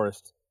 Wake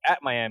Forest,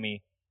 at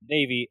Miami,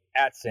 Navy,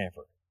 at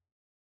Stanford.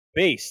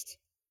 Based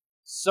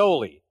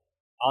solely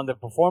on the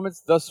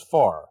performance thus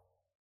far,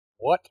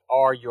 what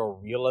are your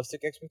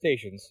realistic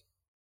expectations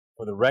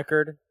for the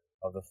record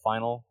of the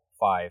final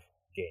 5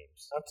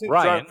 games. I'm too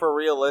Ryan, drunk for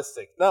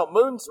realistic. No,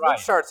 Moon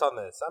starts on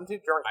this. I'm too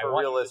drunk for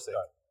realistic.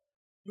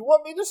 You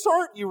want me to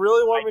start? You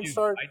really want me to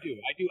start? I do.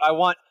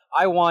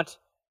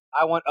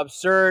 I want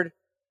absurd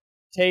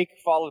take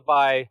followed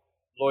by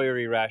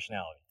lawyery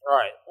rationality. All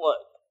right, look.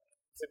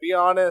 To be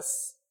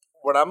honest,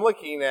 what I'm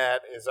looking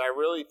at is I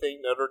really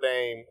think Notre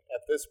Dame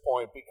at this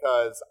point,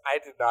 because I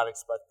did not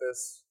expect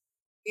this,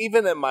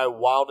 even in my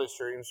wildest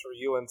dreams for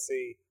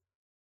UNC,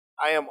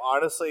 I am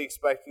honestly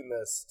expecting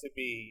this to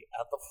be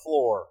at the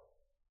floor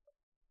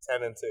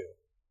 10-2.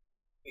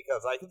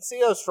 Because I can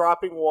see us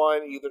dropping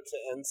one either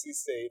to NC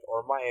State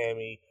or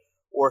Miami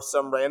or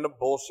some random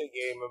bullshit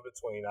game in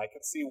between. I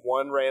can see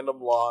one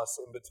random loss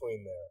in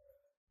between there.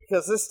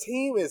 Because this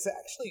team is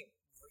actually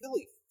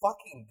really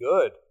fucking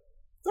good.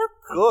 They're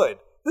good.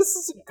 This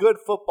is a good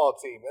football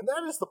team, and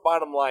that is the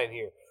bottom line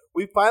here.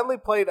 We finally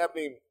played,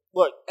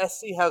 look,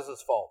 SC has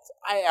its faults.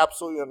 I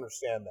absolutely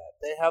understand that.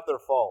 They have their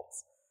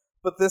faults.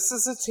 But this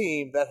is a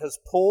team that has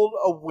pulled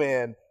a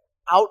win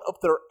out of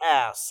their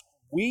ass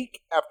week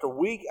after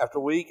week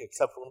after week,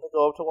 except for when they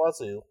go up to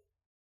Wazoo.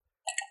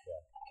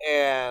 Yeah.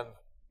 And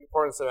you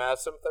pouring some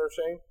absinthe there,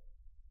 Shane?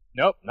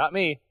 Nope, not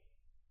me.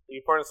 Are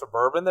you pouring some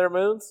bourbon there,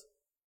 Moons?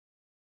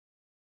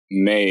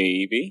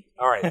 Maybe.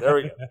 All right, there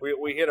we go.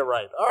 we hit it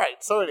right. All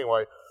right, so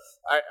anyway,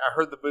 I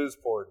heard the booze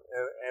poured,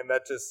 and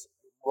that just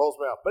rolls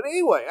me out. But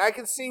anyway, I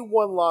can see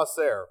one loss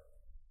there.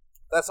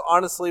 That's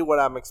honestly what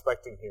I'm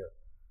expecting here.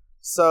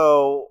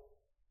 So,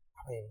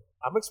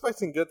 I'm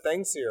expecting good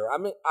things here.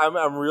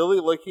 I'm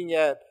really looking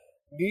at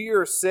New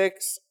Year's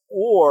 6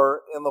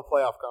 or in the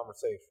playoff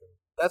conversation.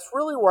 That's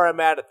really where I'm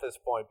at this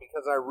point,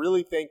 because I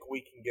really think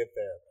we can get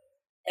there.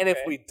 And if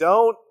we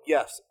don't,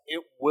 yes,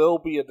 it will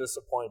be a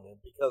disappointment,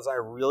 because I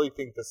really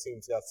think this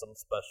team's got something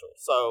special.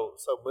 So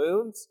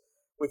Moons,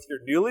 with your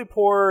newly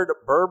poured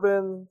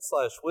bourbon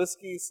 /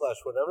 whiskey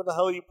 / whatever the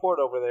hell you poured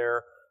over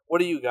there, what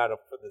do you got up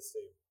for this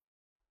team?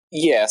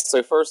 Yeah,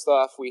 so first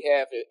off, we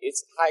have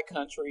it's High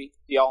Country.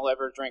 Do y'all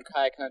ever drink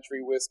High Country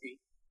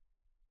whiskey?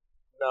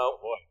 No.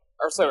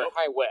 Or sorry,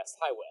 High West.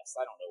 I don't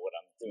know what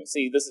I'm doing.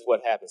 See, this is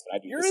what happens when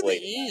I do You're this in the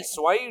late East.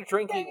 Why are you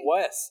drinking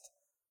West?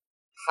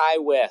 High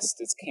West.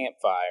 It's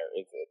Campfire.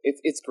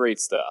 It's great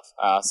stuff.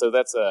 So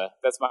that's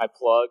my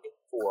plug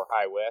for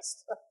High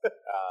West.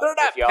 They're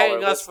not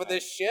paying us for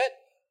this shit.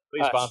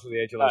 Please sponsor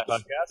the HLS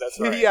podcast. That's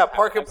right. Yeah,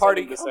 Park and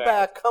Party.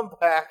 Come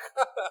back.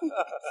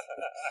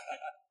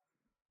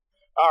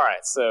 All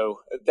right, so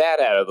that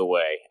out of the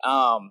way.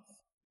 I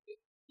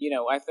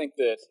think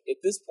that at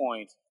this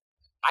point,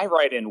 I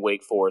write in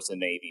Wake Forest and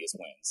Navy as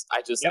wins.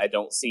 I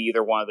don't see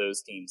either one of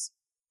those teams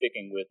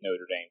sticking with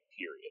Notre Dame,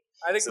 period.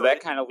 So that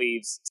kind of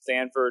leaves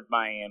Stanford,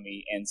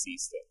 Miami, NC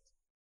State.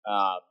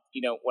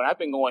 When I've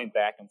been going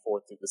back and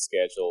forth through the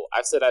schedule,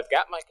 I've said I've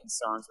got my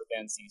concerns with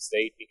NC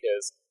State,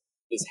 because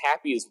as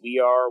happy as we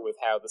are with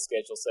how the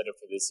schedule set up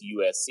for this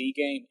USC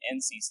game,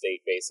 NC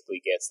State basically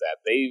gets that.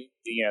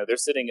 They're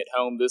sitting at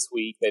home this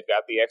week. They've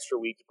got the extra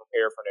week to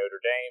prepare for Notre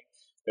Dame.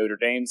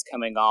 Notre Dame's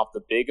coming off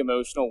the big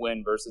emotional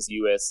win versus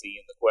USC,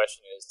 and the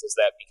question is, does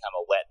that become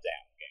a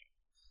letdown game?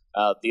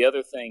 The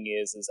other thing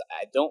is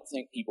I don't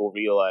think people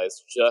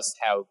realize just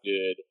how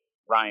good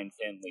Ryan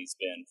Finley's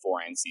been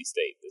for NC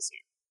State this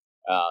year.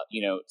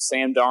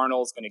 Sam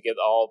Darnold's going to get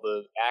all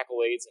the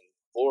accolades, and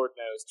Lord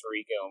knows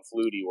Tirico and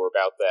Flutie were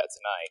about that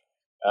tonight.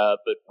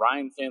 But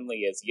Ryan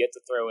Finley has yet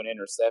to throw an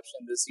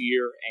interception this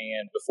year,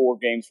 and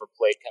before games were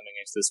played coming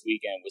into this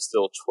weekend, was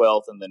still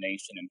 12th in the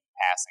nation in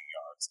passing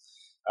yards.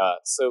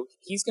 So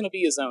he's going to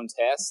be his own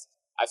test.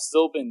 I've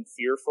still been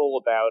fearful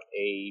about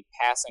a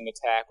passing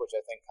attack, which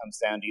I think comes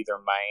down to either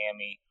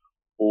Miami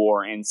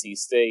or NC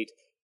State,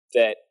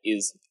 that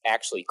is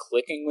actually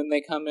clicking when they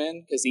come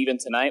in. Because even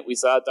tonight we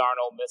saw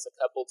Darnold miss a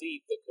couple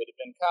deep that could have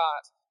been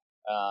caught.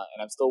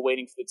 And I'm still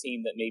waiting for the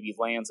team that maybe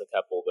lands a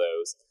couple of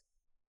those.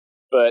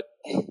 But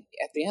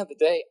at the end of the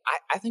day,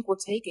 I think we're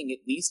taking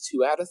at least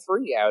 2 out of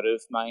 3 out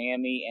of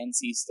Miami,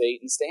 NC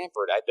State, and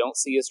Stanford. I don't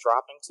see us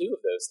dropping 2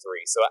 of those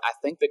 3. So I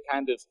think that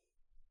kind of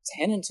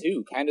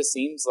 10-2 kind of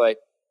seems like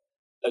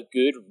a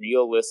good,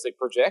 realistic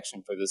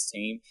projection for this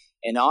team.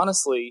 And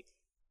honestly,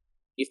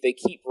 if they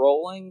keep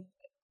rolling,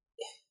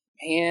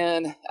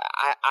 man,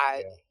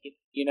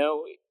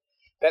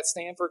 that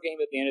Stanford game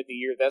at the end of the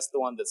year, that's the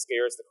one that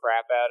scares the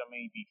crap out of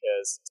me,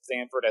 because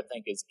Stanford, I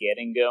think, is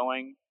getting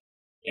going.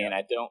 And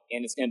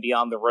it's going to be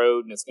on the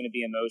road, and it's going to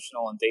be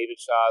emotional. And David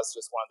Shaw is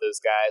just one of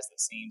those guys that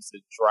seems to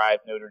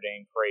drive Notre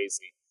Dame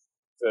crazy.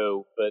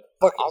 So, but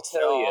I'll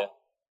tell you,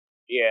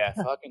 yeah,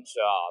 fucking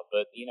Shaw.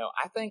 But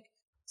I think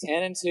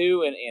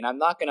 10-2, and I'm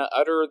not going to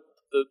utter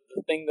the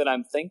thing that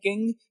I'm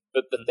thinking,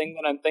 but the thing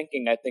that I'm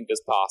thinking, I think,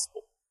 is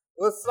possible.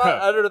 Let's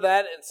not utter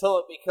that until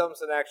it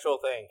becomes an actual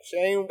thing.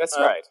 Shane, that's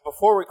right.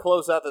 Before we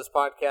close out this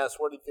podcast,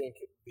 where do you think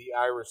the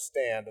Irish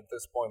stand at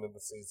this point in the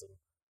season?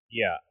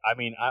 Yeah, I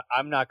mean,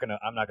 I'm not gonna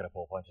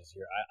pull punches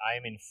here.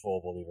 I'm in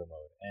full believer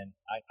mode, and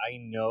I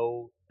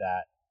know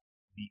that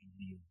the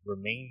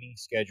remaining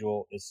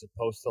schedule is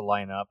supposed to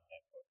line up,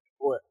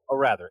 or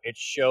rather, it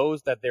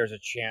shows that there's a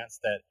chance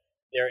that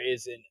there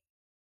is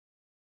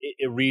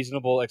a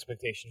reasonable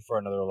expectation for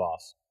another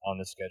loss on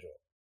this schedule.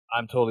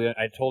 I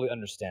totally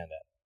understand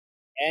that.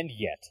 And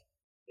yet,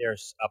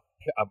 there's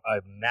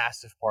a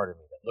massive part of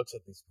me that looks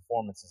at these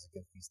performances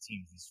against these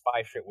teams, these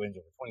 5 straight wins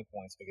over 20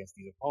 points against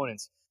these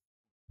opponents,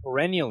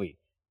 perennially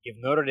give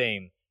Notre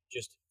Dame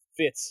just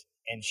fits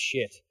and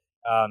shit.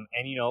 And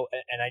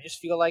I just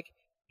feel like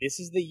this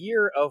is the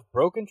year of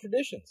broken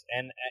traditions.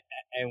 And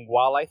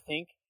while I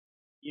think,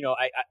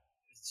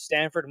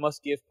 Stanford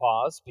must give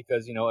pause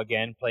because,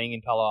 again, playing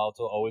in Palo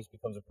Alto always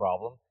becomes a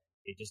problem.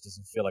 It just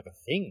doesn't feel like a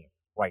thing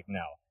right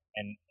now.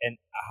 And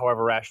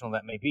however rational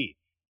that may be.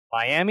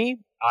 Miami,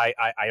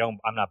 I'm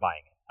not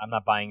buying it. I'm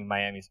not buying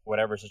Miami's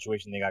whatever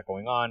situation they got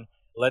going on.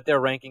 Let their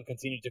ranking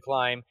continue to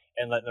climb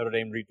and let Notre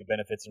Dame reap the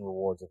benefits and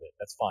rewards of it.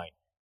 That's fine.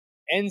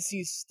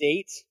 NC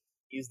State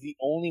is the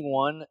only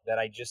one that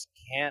I just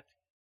can't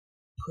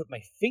put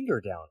my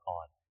finger down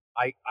on.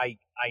 I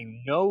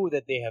know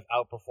that they have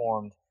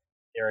outperformed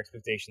their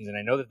expectations, and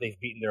I know that they've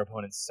beaten their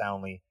opponents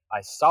soundly.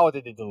 I saw what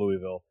they did to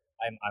Louisville.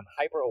 I'm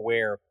hyper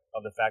aware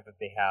of the fact that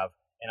they have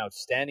an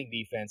outstanding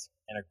defense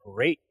and an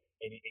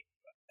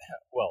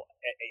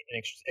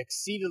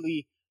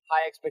exceedingly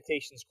high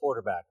expectations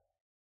quarterback.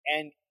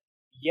 And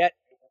yet,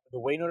 the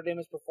way Notre Dame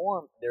has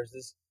performed, there's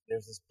this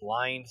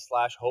blind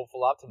 /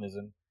 hopeful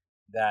optimism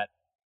that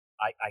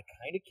I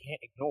kind of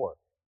can't ignore.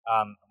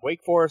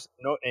 Wake Forest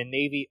and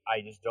Navy,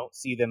 I just don't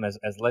see them as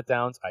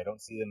letdowns. I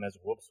don't see them as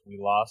whoops, we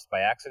lost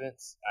by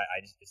accidents.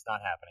 It's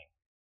not happening.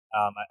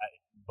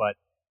 But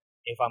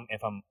if I'm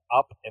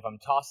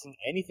tossing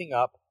anything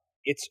up,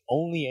 it's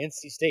only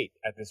NC State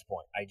at this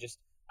point. I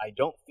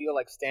don't feel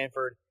like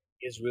Stanford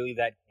is really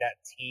that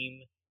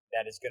team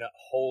that is going to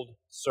hold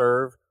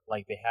serve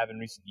like they have in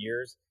recent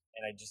years,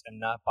 and I just am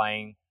not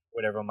buying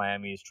whatever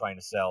Miami is trying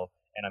to sell,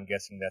 and I'm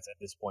guessing that's at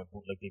this point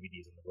bootleg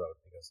DVDs on the road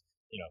because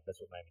that's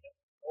what Miami does.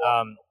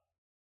 I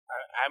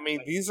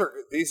mean, these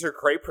are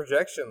great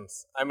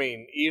projections. I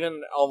mean,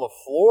 even on the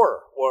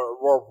floor,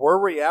 where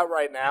we at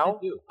right now,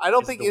 I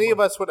don't think any of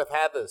us would have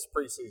had this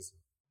preseason.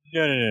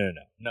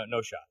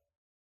 No shot.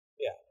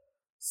 Yeah.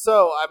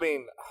 So, I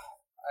mean,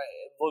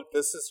 look,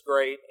 this is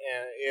great,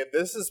 and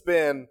this has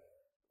been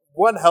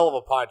one hell of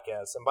a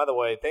podcast. And by the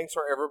way, thanks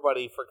for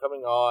everybody for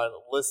coming on,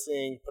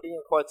 listening, putting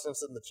your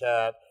questions in the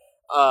chat.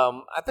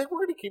 I think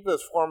we're going to keep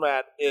this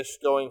format-ish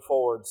going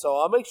forward. So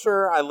I'll make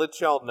sure I let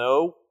y'all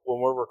know when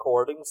we're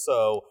recording.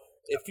 So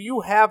if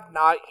you have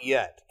not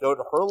yet, go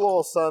to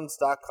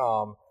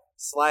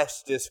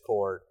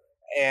herloyalsons.com/Discord,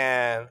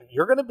 and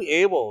you're going to be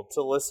able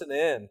to listen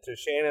in to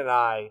Shane and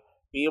I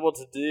be able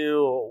to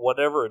do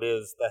whatever it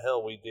is the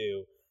hell we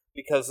do,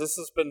 because this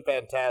has been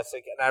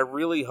fantastic, and I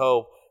really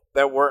hope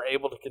that we're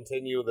able to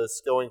continue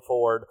this going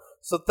forward.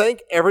 So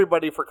thank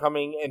everybody for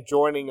coming and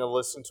joining and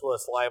listening to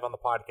us live on the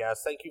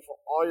podcast. Thank you for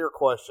all your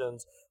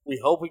questions. We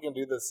hope we can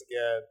do this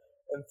again.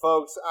 And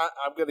folks,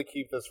 I'm going to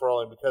keep this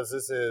rolling because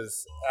this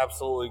is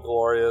absolutely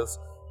glorious.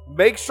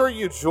 Make sure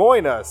you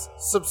join us.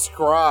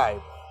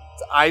 Subscribe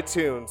to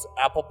iTunes,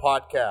 Apple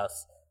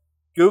Podcasts,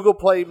 Google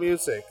Play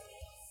Music,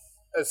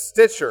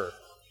 Stitcher.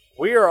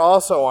 We are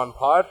also on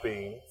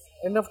Podbean.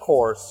 And of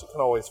course, you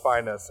can always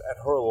find us at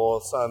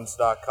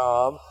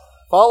herloyalsons.com.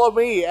 Follow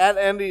me at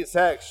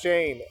NDTech,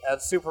 Shane at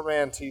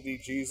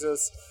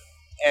SupermanTDJesus.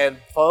 And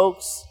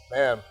folks,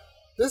 man,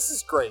 this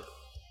is great.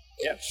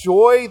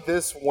 Enjoy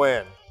this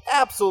win.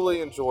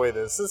 Absolutely enjoy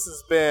this. This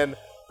has been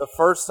the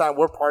first time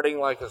we're partying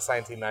like it's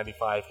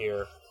 1995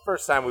 here.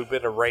 First time we've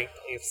been a ranked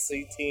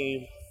AFC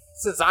team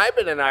since I've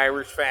been an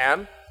Irish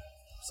fan.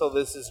 So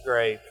this is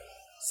great.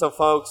 So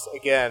folks,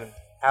 again,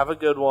 have a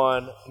good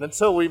one. And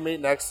until we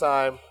meet next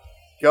time,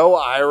 go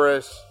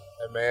Irish.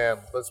 And man,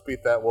 let's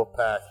beat that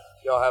Wolfpack.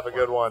 Y'all have a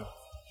good one.